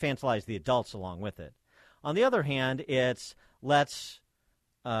 and infantilize the adults along with it. On the other hand, it's let's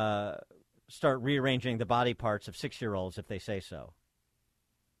start rearranging the body parts of 6-year-olds if they say so.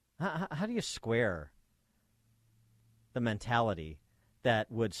 How do you square the mentality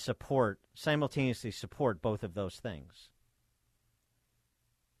that would simultaneously support both of those things?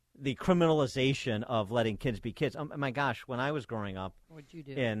 The criminalization of letting kids be kids. Oh, my gosh, when I was growing up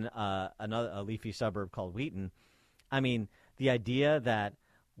in a leafy suburb called Wheaton, I mean, the idea that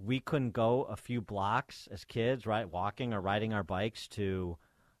we couldn't go a few blocks as kids, right, walking or riding our bikes to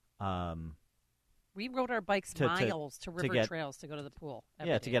we rode our bikes miles to river trails to go to the pool.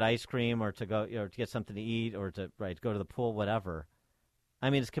 Yeah, to get ice cream or to go, to get something to eat or to go to the pool, whatever. I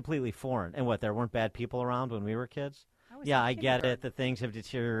mean, it's completely foreign. And what, there weren't bad people around when we were kids? I get it. The things have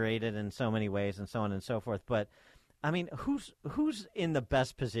deteriorated in so many ways and so on and so forth. But, I mean, who's in the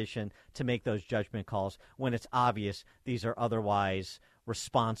best position to make those judgment calls when it's obvious these are otherwise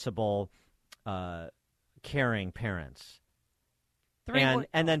responsible, caring parents?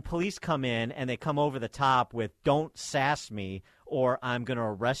 And then police come in and they come over the top with "don't sass me" or "I'm going to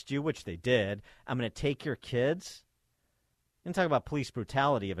arrest you," which they did. "I'm going to take your kids." And talk about police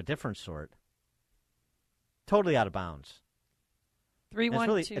brutality of a different sort. Totally out of bounds.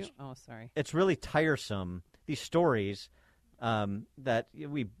 312. Sorry. It's really tiresome. These stories that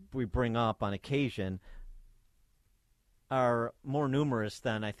we bring up on occasion are more numerous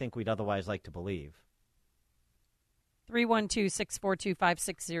than I think we'd otherwise like to believe.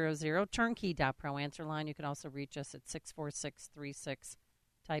 312-642-5600, turnkey.pro answer line. You can also reach us at 64636.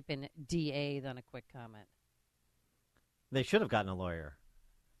 Type in DA, then a quick comment. They should have gotten a lawyer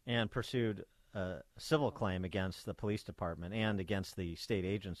and pursued a civil claim against the police department and against the state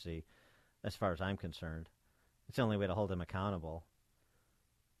agency, as far as I'm concerned. It's the only way to hold them accountable.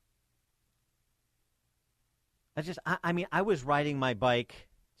 I was riding my bike.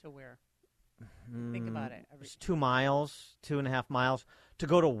 To where? Think about it. It was 2 miles, 2.5 miles, to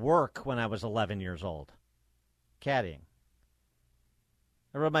go to work when I was 11 years old, caddying.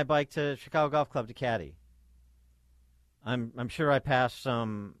 I rode my bike to Chicago Golf Club to caddy. I'm sure I passed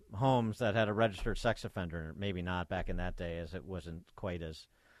some homes that had a registered sex offender. Maybe not back in that day, as it wasn't quite as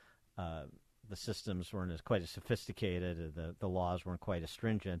the systems weren't as quite as sophisticated. The laws weren't quite as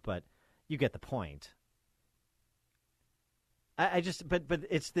stringent. But you get the point. But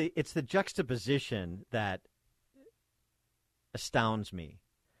it's the juxtaposition that astounds me.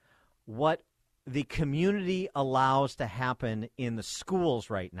 What the community allows to happen in the schools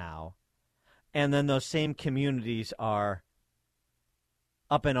right now. And then those same communities are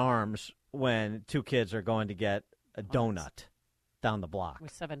up in arms when 2 kids are going to get a donut down the block.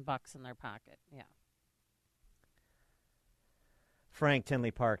 With $7 in their pocket, yeah. Frank,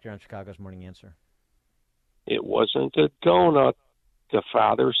 Tinley Park, you're on Chicago's Morning Answer. It wasn't a donut. The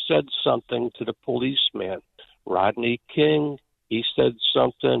father said something to the policeman. Rodney King, he said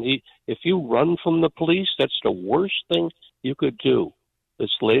something. If you run from the police, that's the worst thing you could do.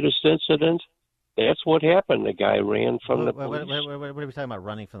 This latest incident, that's what happened. The guy ran from the police. What are we talking about,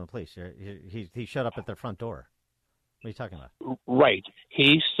 running from the police? He showed up at their front door. What are you talking about? Right.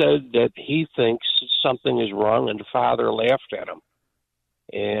 He said that he thinks something is wrong, and the father laughed at him.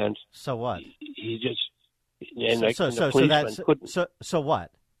 And so what? He just... So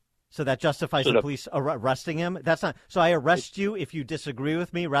what? So that justifies the police arresting him? That's not. So I arrest you if you disagree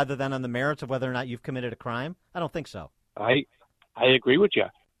with me, rather than on the merits of whether or not you've committed a crime? I don't think so. I agree with you.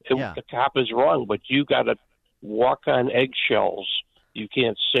 The cop is wrong, but you got to walk on eggshells. You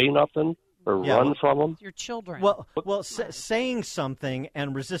can't say nothing or run from them. Your children. Well, saying something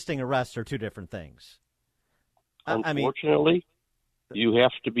and resisting arrest are two different things. Unfortunately, you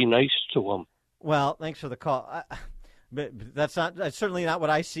have to be nice to them. Well, thanks for the call. But that's certainly not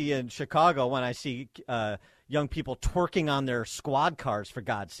what I see in Chicago when I see young people twerking on their squad cars, for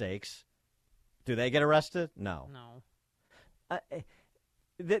God's sakes. Do they get arrested? No.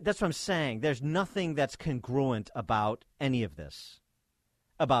 That's what I'm saying. There's nothing that's congruent about any of this.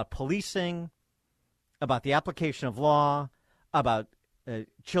 About policing, about the application of law, about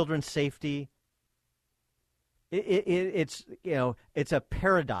children's safety. It's a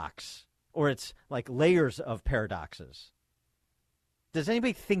paradox. Or it's like layers of paradoxes. Does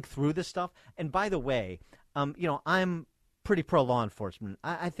anybody think through this stuff? And by the way, I'm pretty pro law enforcement.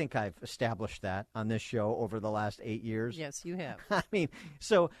 I think I've established that on this show over the last 8 years. Yes, you have.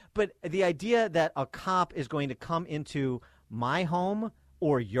 But the idea that a cop is going to come into my home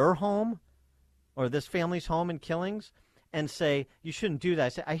or your home or this family's home in Killings and say, you shouldn't do that. I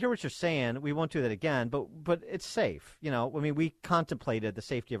say, I hear what you're saying. We won't do that again, but it's safe. We contemplated the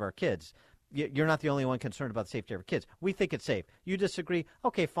safety of our kids. You're not the only one concerned about the safety of our kids. We think it's safe. You disagree?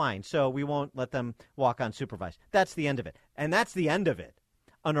 Okay, fine. So we won't let them walk unsupervised. That's the end of it. And that's the end of it.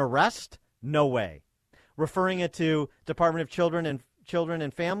 An arrest? No way. Referring it to Department of Children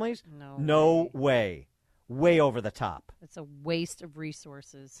and Families? No way. Way over the top. It's a waste of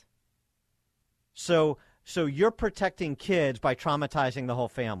resources. So you're protecting kids by traumatizing the whole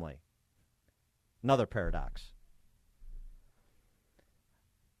family. Another paradox.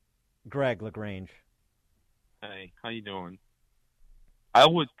 Greg LaGrange. Hey, how you doing? I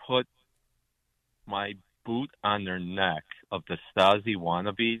would put my boot on their neck of the Stasi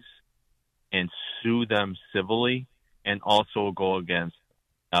wannabes and sue them civilly, and also go against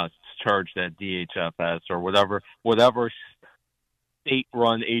charge that DHFS or whatever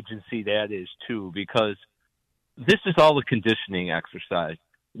state-run agency that is too, because this is all a conditioning exercise.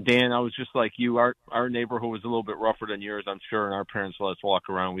 Dan, I was just like you. Our neighborhood was a little bit rougher than yours, I'm sure, and our parents let us walk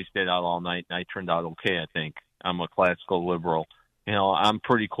around. We stayed out all night, and I turned out okay, I think. I'm a classical liberal. I'm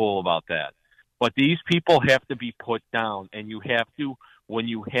pretty cool about that. But these people have to be put down, and you have to, when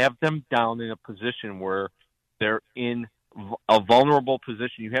you have them down in a position where they're in a vulnerable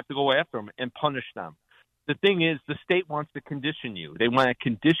position, you have to go after them and punish them. The thing is, the state wants to condition you. They want to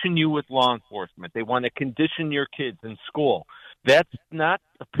condition you with law enforcement. They want to condition your kids in school. That's not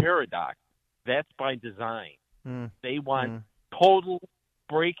a paradox. That's by design. They want total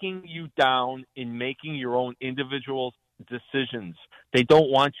breaking you down in making your own individual decisions. They don't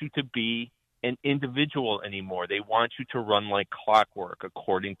want you to be an individual anymore. They want you to run like clockwork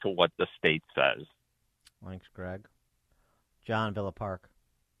according to what the state says. Thanks, Greg. John, Villa Park.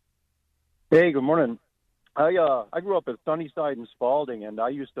 Hey, good morning. I grew up at Sunnyside and Spalding, and I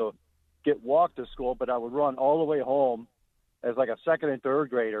used to get walked to school, but I would run all the way home as like a second and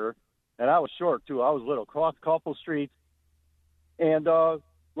third grader, and I was short too. I was little, cross a couple streets, and run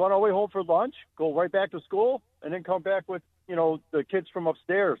all the way home for lunch, go right back to school, and then come back with the kids from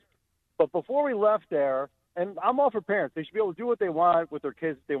upstairs. But before we left there, and I'm all for parents, they should be able to do what they want with their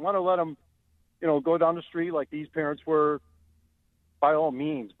kids. If they want to let them, go down the street like these parents were, by all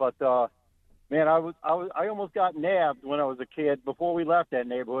means. But man, I almost got nabbed when I was a kid before we left that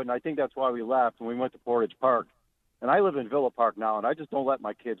neighborhood, and I think that's why we left when we went to Portage Park. And I live in Villa Park now, and I just don't let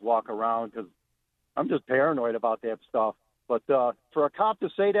my kids walk around because I'm just paranoid about that stuff. But for a cop to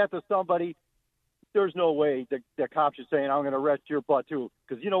say that to somebody, there's no way the cop should say, I'm going to arrest your butt too.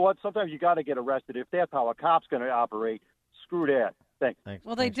 Because you know what? Sometimes you got to get arrested. If that's how a cop's going to operate, screw that. Thanks.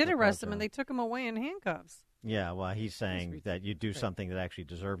 Well, they did arrest him, and they took him away in handcuffs. Yeah, well, he's saying that you do something that actually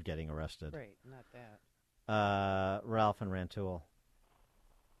deserved getting arrested. Right, not that. Ralph and Rantoul.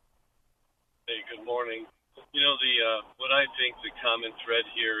 Hey, good morning. What I think the common thread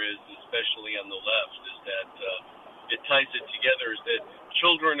here is, especially on the left, is that it ties it together, is that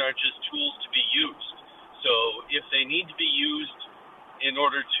children are just tools to be used. So if they need to be used in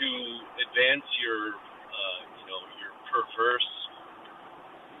order to advance your perverse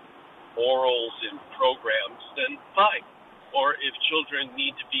morals and programs, then fine. Or if children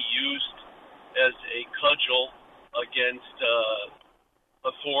need to be used as a cudgel against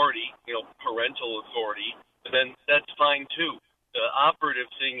authority, parental authority, then that's fine too. The operative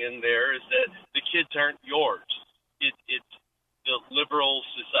thing in there is that the kids aren't yours. It's the liberal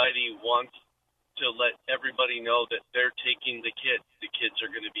society wants to let everybody know that they're taking the kids. The kids are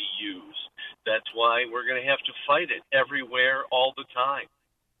going to be used. That's why we're going to have to fight it everywhere, all the time.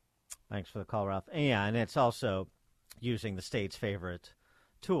 Thanks for the call, Ralph. Yeah, and it's also using the state's favorite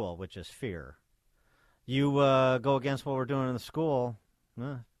tool, which is fear. You go against what we're doing in the school,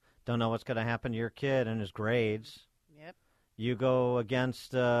 don't know what's going to happen to your kid and his grades. Yep. You go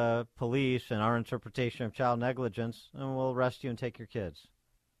against police and our interpretation of child negligence, and we'll arrest you and take your kids.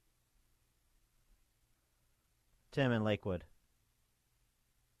 Tim in Lakewood.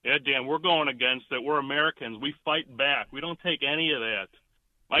 Yeah, Dan, we're going against it. We're Americans. We fight back. We don't take any of that.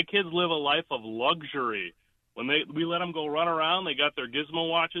 My kids live a life of luxury. When we let them go run around, they got their gizmo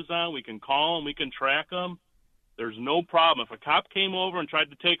watches on. We can call them. We can track them. There's no problem. If a cop came over and tried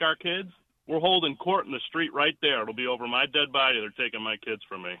to take our kids, we're holding court in the street right there. It'll be over my dead body. They're taking my kids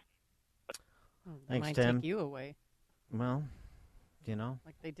from me. Thanks, might Tim. Take you away. Well,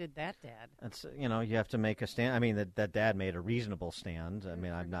 like they did that dad. That's you have to make a stand. I mean, that dad made a reasonable stand. I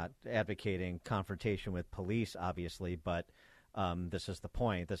mean, I'm not advocating confrontation with police, obviously, but this is the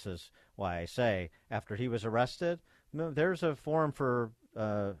point. This is why I say after he was arrested, there's a forum for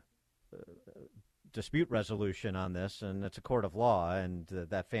dispute resolution on this, and it's a court of law. And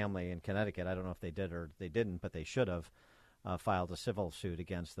that family in Connecticut, I don't know if they did or they didn't, but they should have filed a civil suit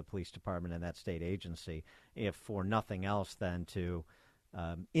against the police department and that state agency, if for nothing else than to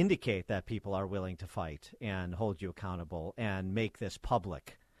indicate that people are willing to fight and hold you accountable and make this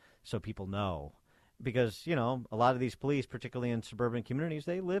public so people know. Because, a lot of these police, particularly in suburban communities,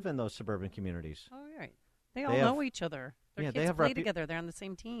 they live in those suburban communities. Oh, right. They all know each other. Their kids play together. They're on the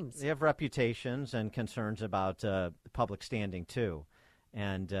same teams. They have reputations and concerns about public standing, too.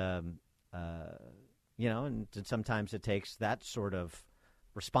 And, and sometimes it takes that sort of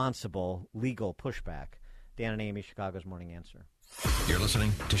responsible legal pushback. Dan and Amy, Chicago's Morning Answer. You're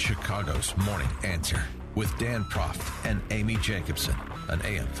listening to Chicago's Morning Answer with Dan Proft and Amy Jacobson on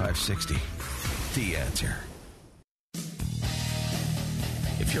AM 560. The Answer.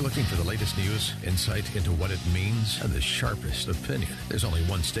 If you're looking for the latest news, insight into what it means, and the sharpest opinion, there's only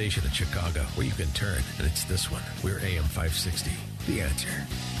one station in Chicago where you can turn, and it's this one. We're AM 560. The Answer.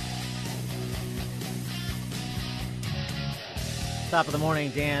 Top of the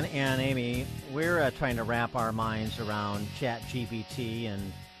morning, Dan and Amy. We're trying to wrap our minds around ChatGPT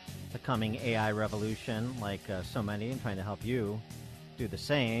and the coming AI revolution, like so many, and trying to help you do the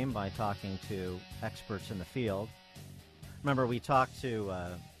same by talking to experts in the field. Remember, we talked to,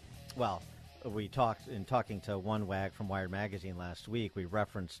 talking to one wag from Wired Magazine last week, we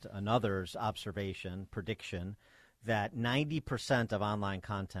referenced another's prediction, that 90% of online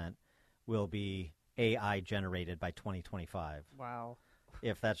content will be AI generated by 2025. Wow.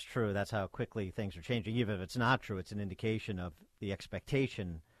 If that's true, that's how quickly things are changing. Even if it's not true, it's an indication of the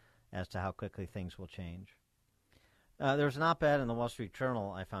expectation as to how quickly things will change. There's an op-ed in the Wall Street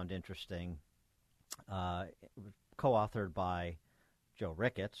Journal I found interesting, co-authored by Joe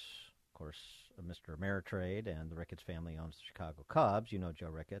Ricketts, of course, Mr. Ameritrade, and the Ricketts family owns the Chicago Cubs. You know Joe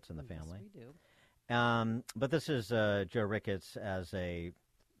Ricketts and the family. Yes, we do. But this is Joe Ricketts as a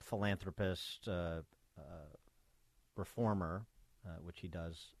philanthropist, reformer, which he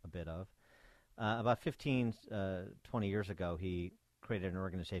does a bit of. About 15, 20 years ago, he created an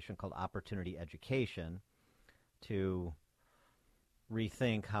organization called Opportunity Education to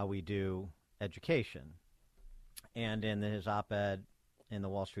rethink how we do education. And in his op-ed in the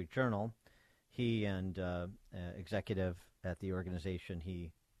Wall Street Journal, he and executive at the organization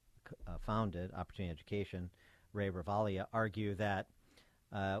he founded, Opportunity Education, Ray Ravalia, argue that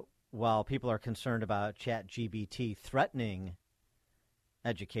while people are concerned about ChatGPT threatening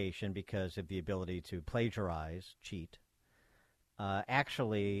education because of the ability to plagiarize, cheat,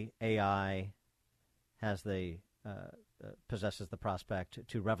 actually AI has possesses the prospect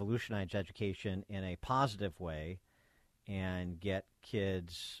to revolutionize education in a positive way and get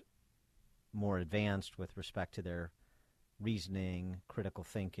kids more advanced with respect to their reasoning, critical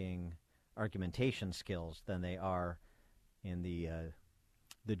thinking, argumentation skills than they are in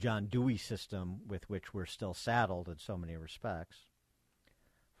the John Dewey system with which we're still saddled in so many respects.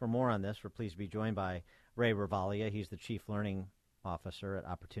 For more on this, we're pleased to be joined by Ray Ravalia. He's the Chief Learning Officer at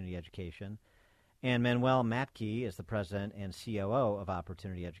Opportunity Education. And Manuel Matke is the President and COO of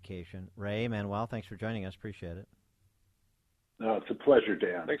Opportunity Education. Ray, Manuel, thanks for joining us. Appreciate it. No, it's a pleasure,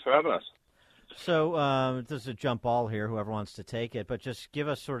 Dan. Thanks for having us. So this is a jump ball here, whoever wants to take it, but just give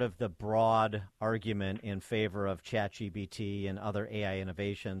us sort of the broad argument in favor of ChatGPT and other AI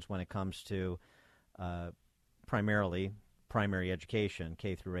innovations when it comes to primarily primary education,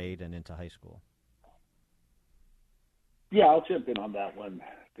 K through 8 and into high school. Yeah, I'll jump in on that one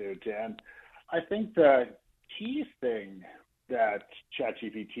there, Dan. I think the key thing that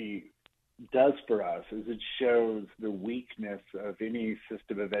ChatGPT does for us is it shows the weakness of any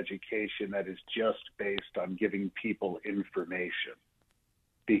system of education that is just based on giving people information,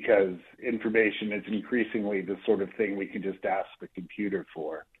 because information is increasingly the sort of thing we can just ask the computer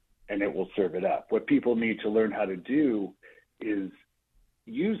for and it will serve it up. What people need to learn how to do is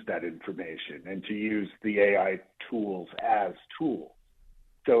use that information and to use the AI tools as tools.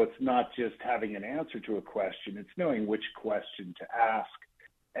 So it's not just having an answer to a question, it's knowing which question to ask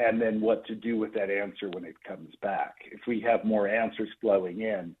and then what to do with that answer when it comes back. If we have more answers flowing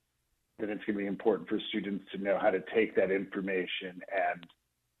in, then it's going to be important for students to know how to take that information and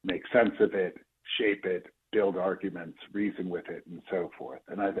make sense of it, shape it, build arguments, reason with it, and so forth.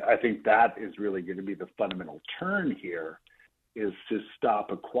 And I think that is really going to be the fundamental turn here, is to stop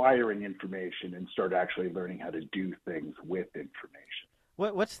acquiring information and start actually learning how to do things with information.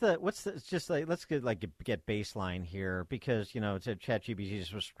 What's the just like, let's get baseline here, because, you know, it's a ChatGPT is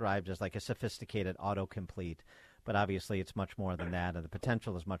described as like a sophisticated autocomplete, but obviously it's much more than that, and the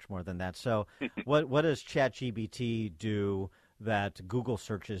potential is much more than that. So what does ChatGPT do that Google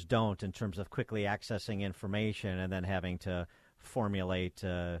searches don't in terms of quickly accessing information and then having to formulate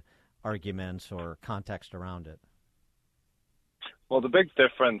arguments or context around it? Well, the big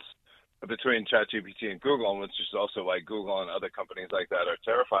difference between ChatGPT and Google, which is also why Google and other companies like that are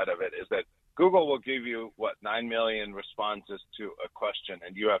terrified of it, is that Google will give you, 9 million responses to a question,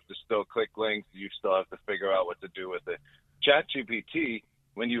 and you have to still click links. You still have to figure out what to do with it. ChatGPT,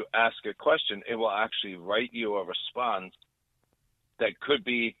 when you ask a question, it will actually write you a response that could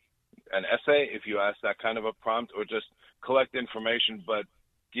be an essay if you ask that kind of a prompt, or just collect information but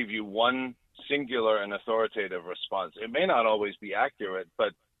give you one singular and authoritative response. It may not always be accurate,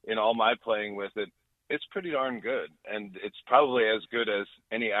 but in all my playing with it, it's pretty darn good, and it's probably as good as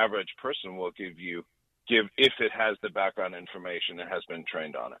any average person will give if it has the background information and has been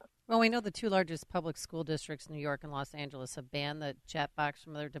trained on it. Well, we know the two largest public school districts, New York and Los Angeles, have banned the chat box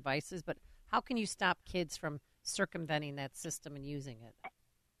from their devices, but how can you stop kids from circumventing that system and using it?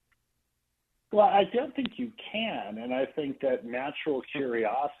 Well, I don't think you can, and I think that natural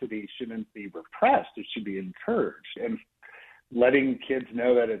curiosity shouldn't be repressed. It should be encouraged, and letting kids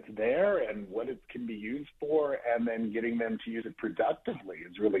know that it's there and what it can be used for, and then getting them to use it productively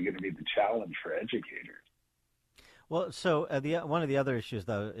is really going to be the challenge for educators. Well, so one of the other issues,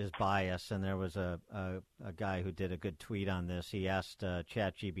 though, is bias, and there was a guy who did a good tweet on this. He asked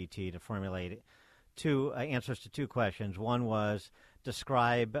ChatGPT to formulate two answers to two questions. One was,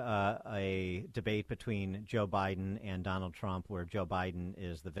 describe a debate between Joe Biden and Donald Trump where Joe Biden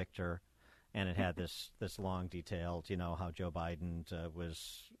is the victor, and it had this long detailed, how Joe Biden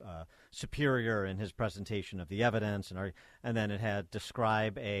was superior in his presentation of the evidence, and then it had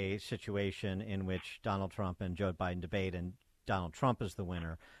describe a situation in which Donald Trump and Joe Biden debate, and Donald Trump is the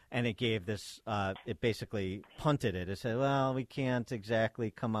winner. And it gave this, it basically punted it. It said, well, we can't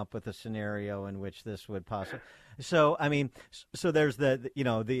exactly come up with a scenario in which this would possibly. So, I mean, so there's the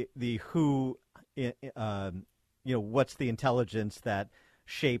who, what's the intelligence that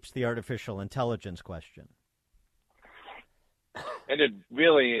shapes the artificial intelligence question? And it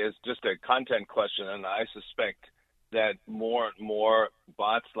really is just a content question, and I suspect that more and more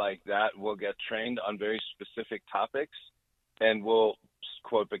bots like that will get trained on very specific topics and will,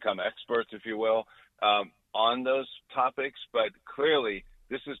 quote, become experts, if you will, on those topics. But clearly,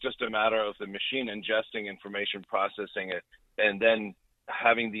 this is just a matter of the machine ingesting information, processing it, and then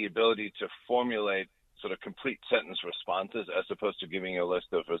having the ability to formulate sort of complete sentence responses as opposed to giving you a list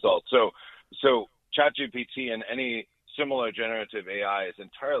of results. So ChatGPT and any similar generative AI is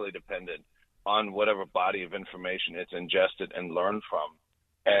entirely dependent on whatever body of information it's ingested and learned from,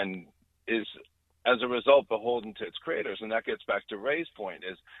 and is, as a result, beholden to its creators. And that gets back to Ray's point,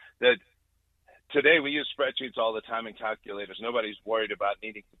 is that today we use spreadsheets all the time and calculators. Nobody's worried about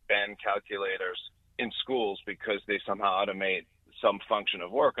needing to ban calculators in schools because they somehow automate some function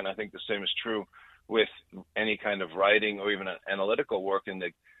of work. And I think the same is true with any kind of writing or even analytical work. And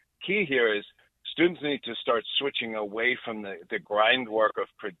the key here is students need to start switching away from the grind work of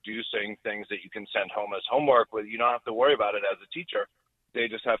producing things that you can send home as homework, where you don't have to worry about it as a teacher. They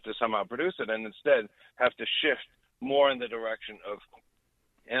just have to somehow produce it, and instead have to shift more in the direction of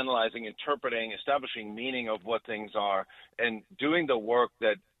analyzing, interpreting, establishing meaning of what things are, and doing the work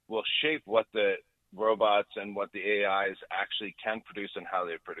that will shape what the robots and what the AIs actually can produce and how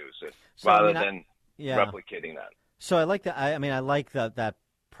they produce it, rather than replicating that. So I like that. I like that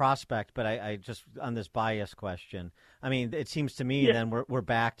prospect, but I just, on this bias question, I mean, it seems to me then we're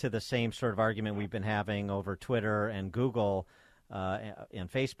back to the same sort of argument we've been having over Twitter and Google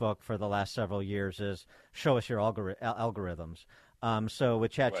and Facebook for the last several years, is show us your algorithms. So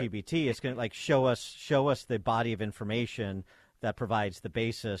with ChatGPT, it's going to show us the body of information that provides the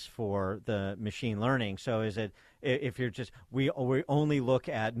basis for the machine learning. So is it, if you're just, we only look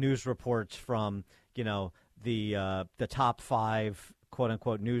at news reports from, the top 5 quote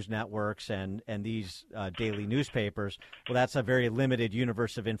unquote news networks and these daily newspapers, well, that's a very limited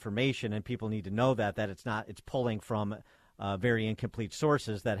universe of information, and people need to know that it's pulling from very incomplete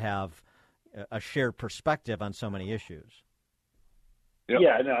sources that have a shared perspective on so many issues. Yep.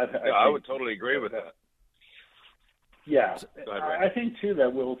 Yeah, no, I would totally agree with that. Yeah, I think too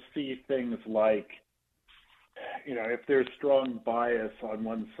that we'll see things like, if there's strong bias on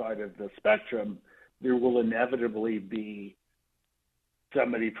one side of the spectrum, there will inevitably be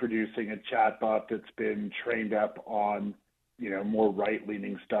somebody producing a chatbot that's been trained up on, more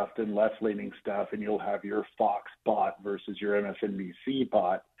right-leaning stuff than left-leaning stuff, and you'll have your Fox bot versus your MSNBC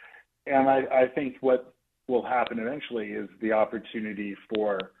bot. And I think what will happen eventually is the opportunity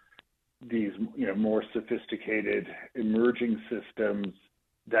for these, more sophisticated emerging systems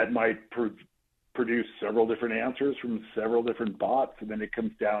that might produce several different answers from several different bots, and then it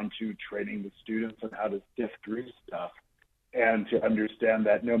comes down to training the students on how to sift through stuff and to understand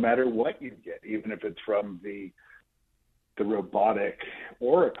that no matter what you get, even if it's from the robotic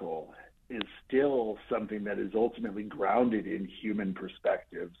oracle, is still something that is ultimately grounded in human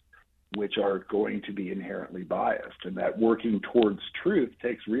perspectives, which are going to be inherently biased, and that working towards truth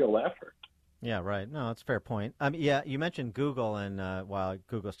takes real effort. Yeah, right. No, that's a fair point. You mentioned Google, and while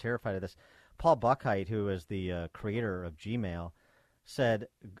Google's terrified of this, Paul Buchheit, who is the creator of Gmail,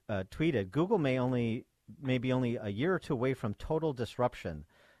 tweeted, Google may be only a year or two away from total disruption.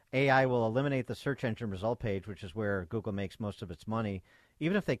 AI will eliminate the search engine result page, which is where Google makes most of its money.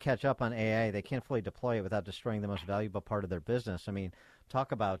 even if they catch up on AI, they can't fully deploy it without destroying the most valuable part of their business. I mean,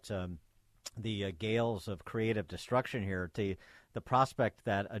 talk about the gales of creative destruction here. To the prospect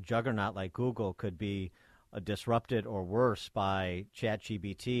that a juggernaut like Google could be disrupted or worse by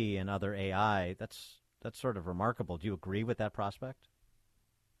ChatGPT and other AI, that's sort of remarkable. Do you agree with that prospect?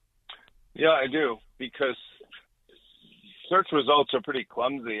 Yeah, I do, because search results are pretty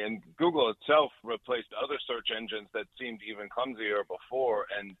clumsy, and Google itself replaced other search engines that seemed even clumsier before,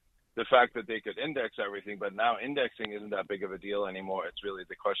 and the fact that they could index everything, but now indexing isn't that big of a deal anymore. It's really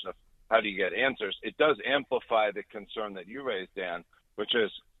the question of how do you get answers. It does amplify the concern that you raised, Dan, which is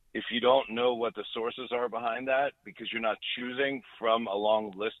if you don't know what the sources are behind that, because you're not choosing from a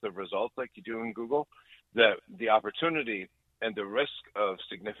long list of results like you do in Google, that the opportunity and the risk of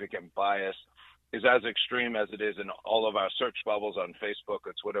significant bias is as extreme as it is in all of our search bubbles on Facebook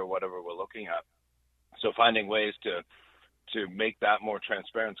or Twitter, whatever we're looking at. So finding ways to make that more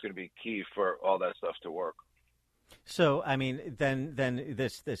transparent is going to be key for all that stuff to work. So, I mean, then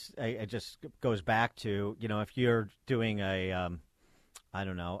this it just goes back to, if you're doing a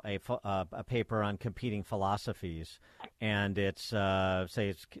paper on competing philosophies, and it's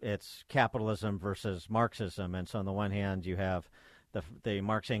say it's capitalism versus Marxism, and so on the one hand you have the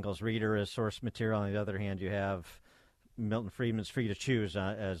Marx Engels reader as source material, on the other hand you have Milton Friedman's Free to Choose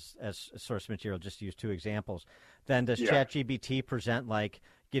as source material, just to use two examples. Then does ChatGPT present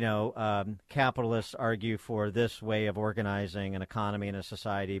capitalists argue for this way of organizing an economy and a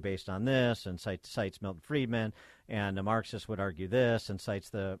society based on this, and cites Milton Friedman, and a Marxist would argue this, and cites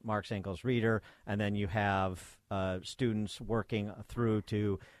the Marx Engels reader, and then you have students working through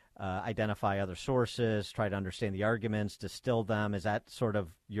to identify other sources, try to understand the arguments, distill them. Is that sort of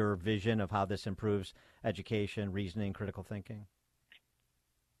your vision of how this improves education, reasoning, critical thinking?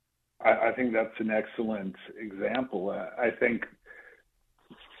 I think that's an excellent example. I think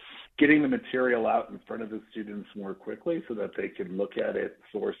getting the material out in front of the students more quickly so that they can look at it,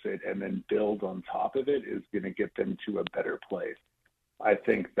 source it, and then build on top of it is going to get them to a better place. I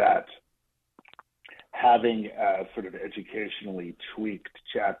think that having a sort of educationally tweaked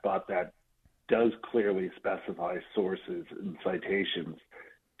chatbot that does clearly specify sources and citations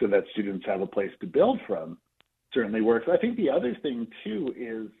so that students have a place to build from certainly works. I think the other thing, too,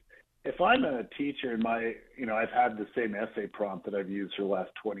 is if I'm a teacher and I've had the same essay prompt that I've used for the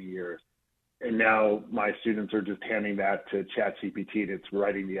last 20 years, and now my students are just handing that to ChatGPT and it's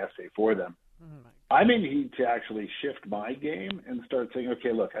writing the essay for them, I may need to actually shift my game and start saying,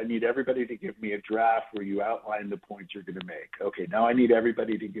 okay, look, I need everybody to give me a draft where you outline the points you're going to make. Okay, now I need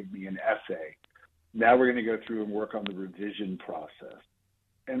everybody to give me an essay. Now we're going to go through and work on the revision process.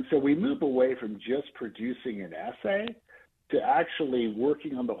 And so we move away from just producing an essay to actually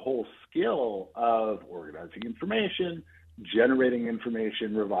working on the whole skill of organizing information, generating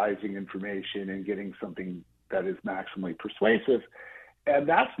information, revising information, and getting something that is maximally persuasive. And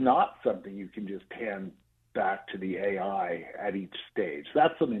that's not something you can just hand back to the AI at each stage.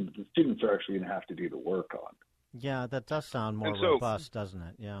 That's something that the students are actually going to have to do the work on. Yeah, that does sound more robust, doesn't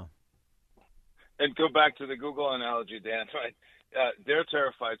it? Yeah. And go back to the Google analogy, Dan, right? They're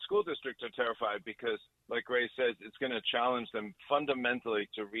terrified. School districts are terrified because, like Ray says, it's going to challenge them fundamentally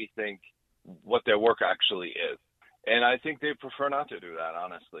to rethink what their work actually is. And I think they prefer not to do that,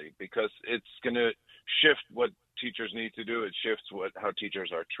 honestly, because it's going to shift what teachers need to do. It shifts how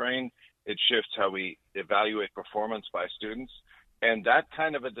teachers are trained. It shifts how we evaluate performance by students. And that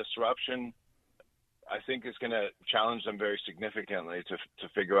kind of a disruption, I think, is going to challenge them very significantly to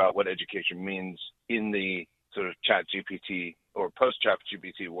figure out what education means in the sort of ChatGPT or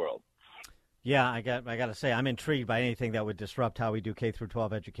post-ChatGPT world. Yeah, I got to say, I'm intrigued by anything that would disrupt how we do K through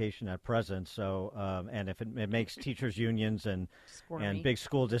 12 education at present. So, and if it makes teachers' unions and big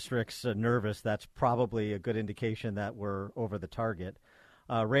school districts nervous, that's probably a good indication that we're over the target.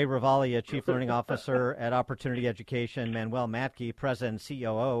 Ray Ravalia, Chief Learning Officer at Opportunity Education, Manuel Matke, President and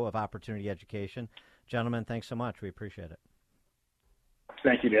COO of Opportunity Education. Gentlemen, thanks so much. We appreciate it.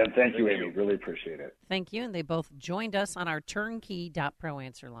 Thank you, Dan. Thank you, Amy. Really appreciate it. Thank you. And they both joined us on our turnkey.pro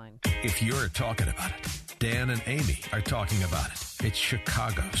answer line. If you're talking about it, Dan and Amy are talking about it. It's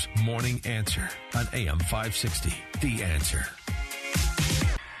Chicago's Morning Answer on AM 560. The Answer.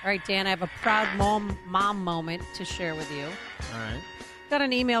 All right, Dan, I have a proud mom moment to share with you. All right. Got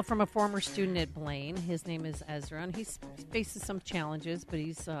an email from a former student at Blaine. His name is Ezra, and he faces some challenges, but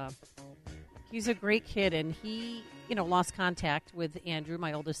he's a great kid, and he lost contact with Andrew,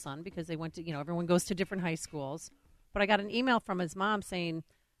 my oldest son, because they went to, everyone goes to different high schools. But I got an email from his mom saying,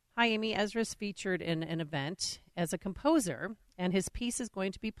 "Hi, Amy, Ezra's featured in an event as a composer, and his piece is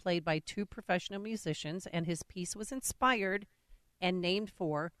going to be played by 2 professional musicians, and his piece was inspired and named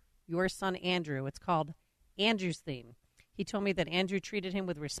for your son Andrew. It's called Andrew's Theme. He told me that Andrew treated him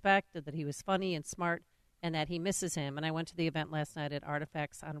with respect, that he was funny and smart, and that he misses him. And I went to the event last night at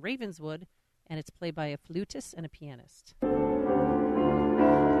Artifacts on Ravenswood, and it's played by a flutist and a pianist.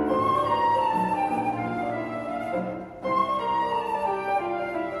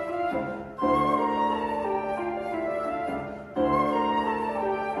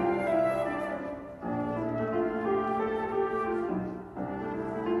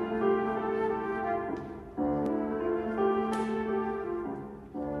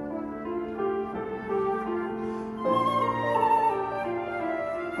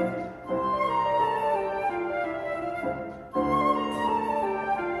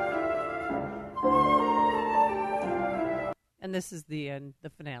 And this is the end, the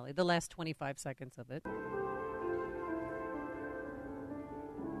finale, the last 25 seconds of it.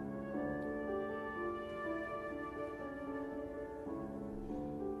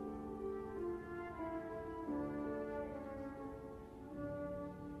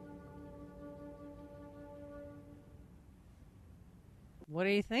 What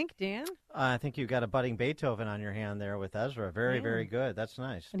do you think, Dan? I think you've got a budding Beethoven on your hand there with Ezra. Very, very good. That's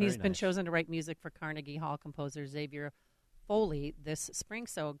nice. And he's been chosen to write music for Carnegie Hall composer Xavier Foley this spring,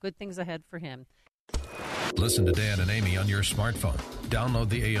 so good things ahead for him. Listen to Dan and Amy on your smartphone. Download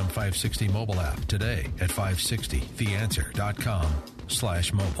the AM 560 mobile app today at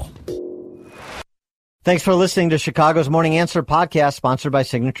 560theanswer.com/mobile. Thanks for listening to Chicago's Morning Answer podcast, sponsored by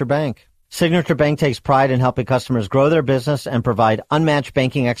Signature Bank. Signature Bank takes pride in helping customers grow their business and provide unmatched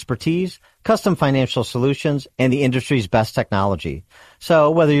banking expertise, custom financial solutions, and the industry's best technology. So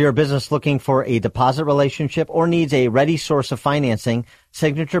whether you're a business looking for a deposit relationship or needs a ready source of financing,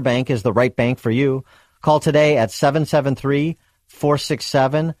 Signature Bank is the right bank for you. Call today at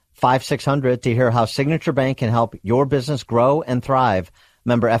 773-467-5600 to hear how Signature Bank can help your business grow and thrive.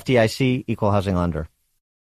 Member FDIC, Equal Housing Lender.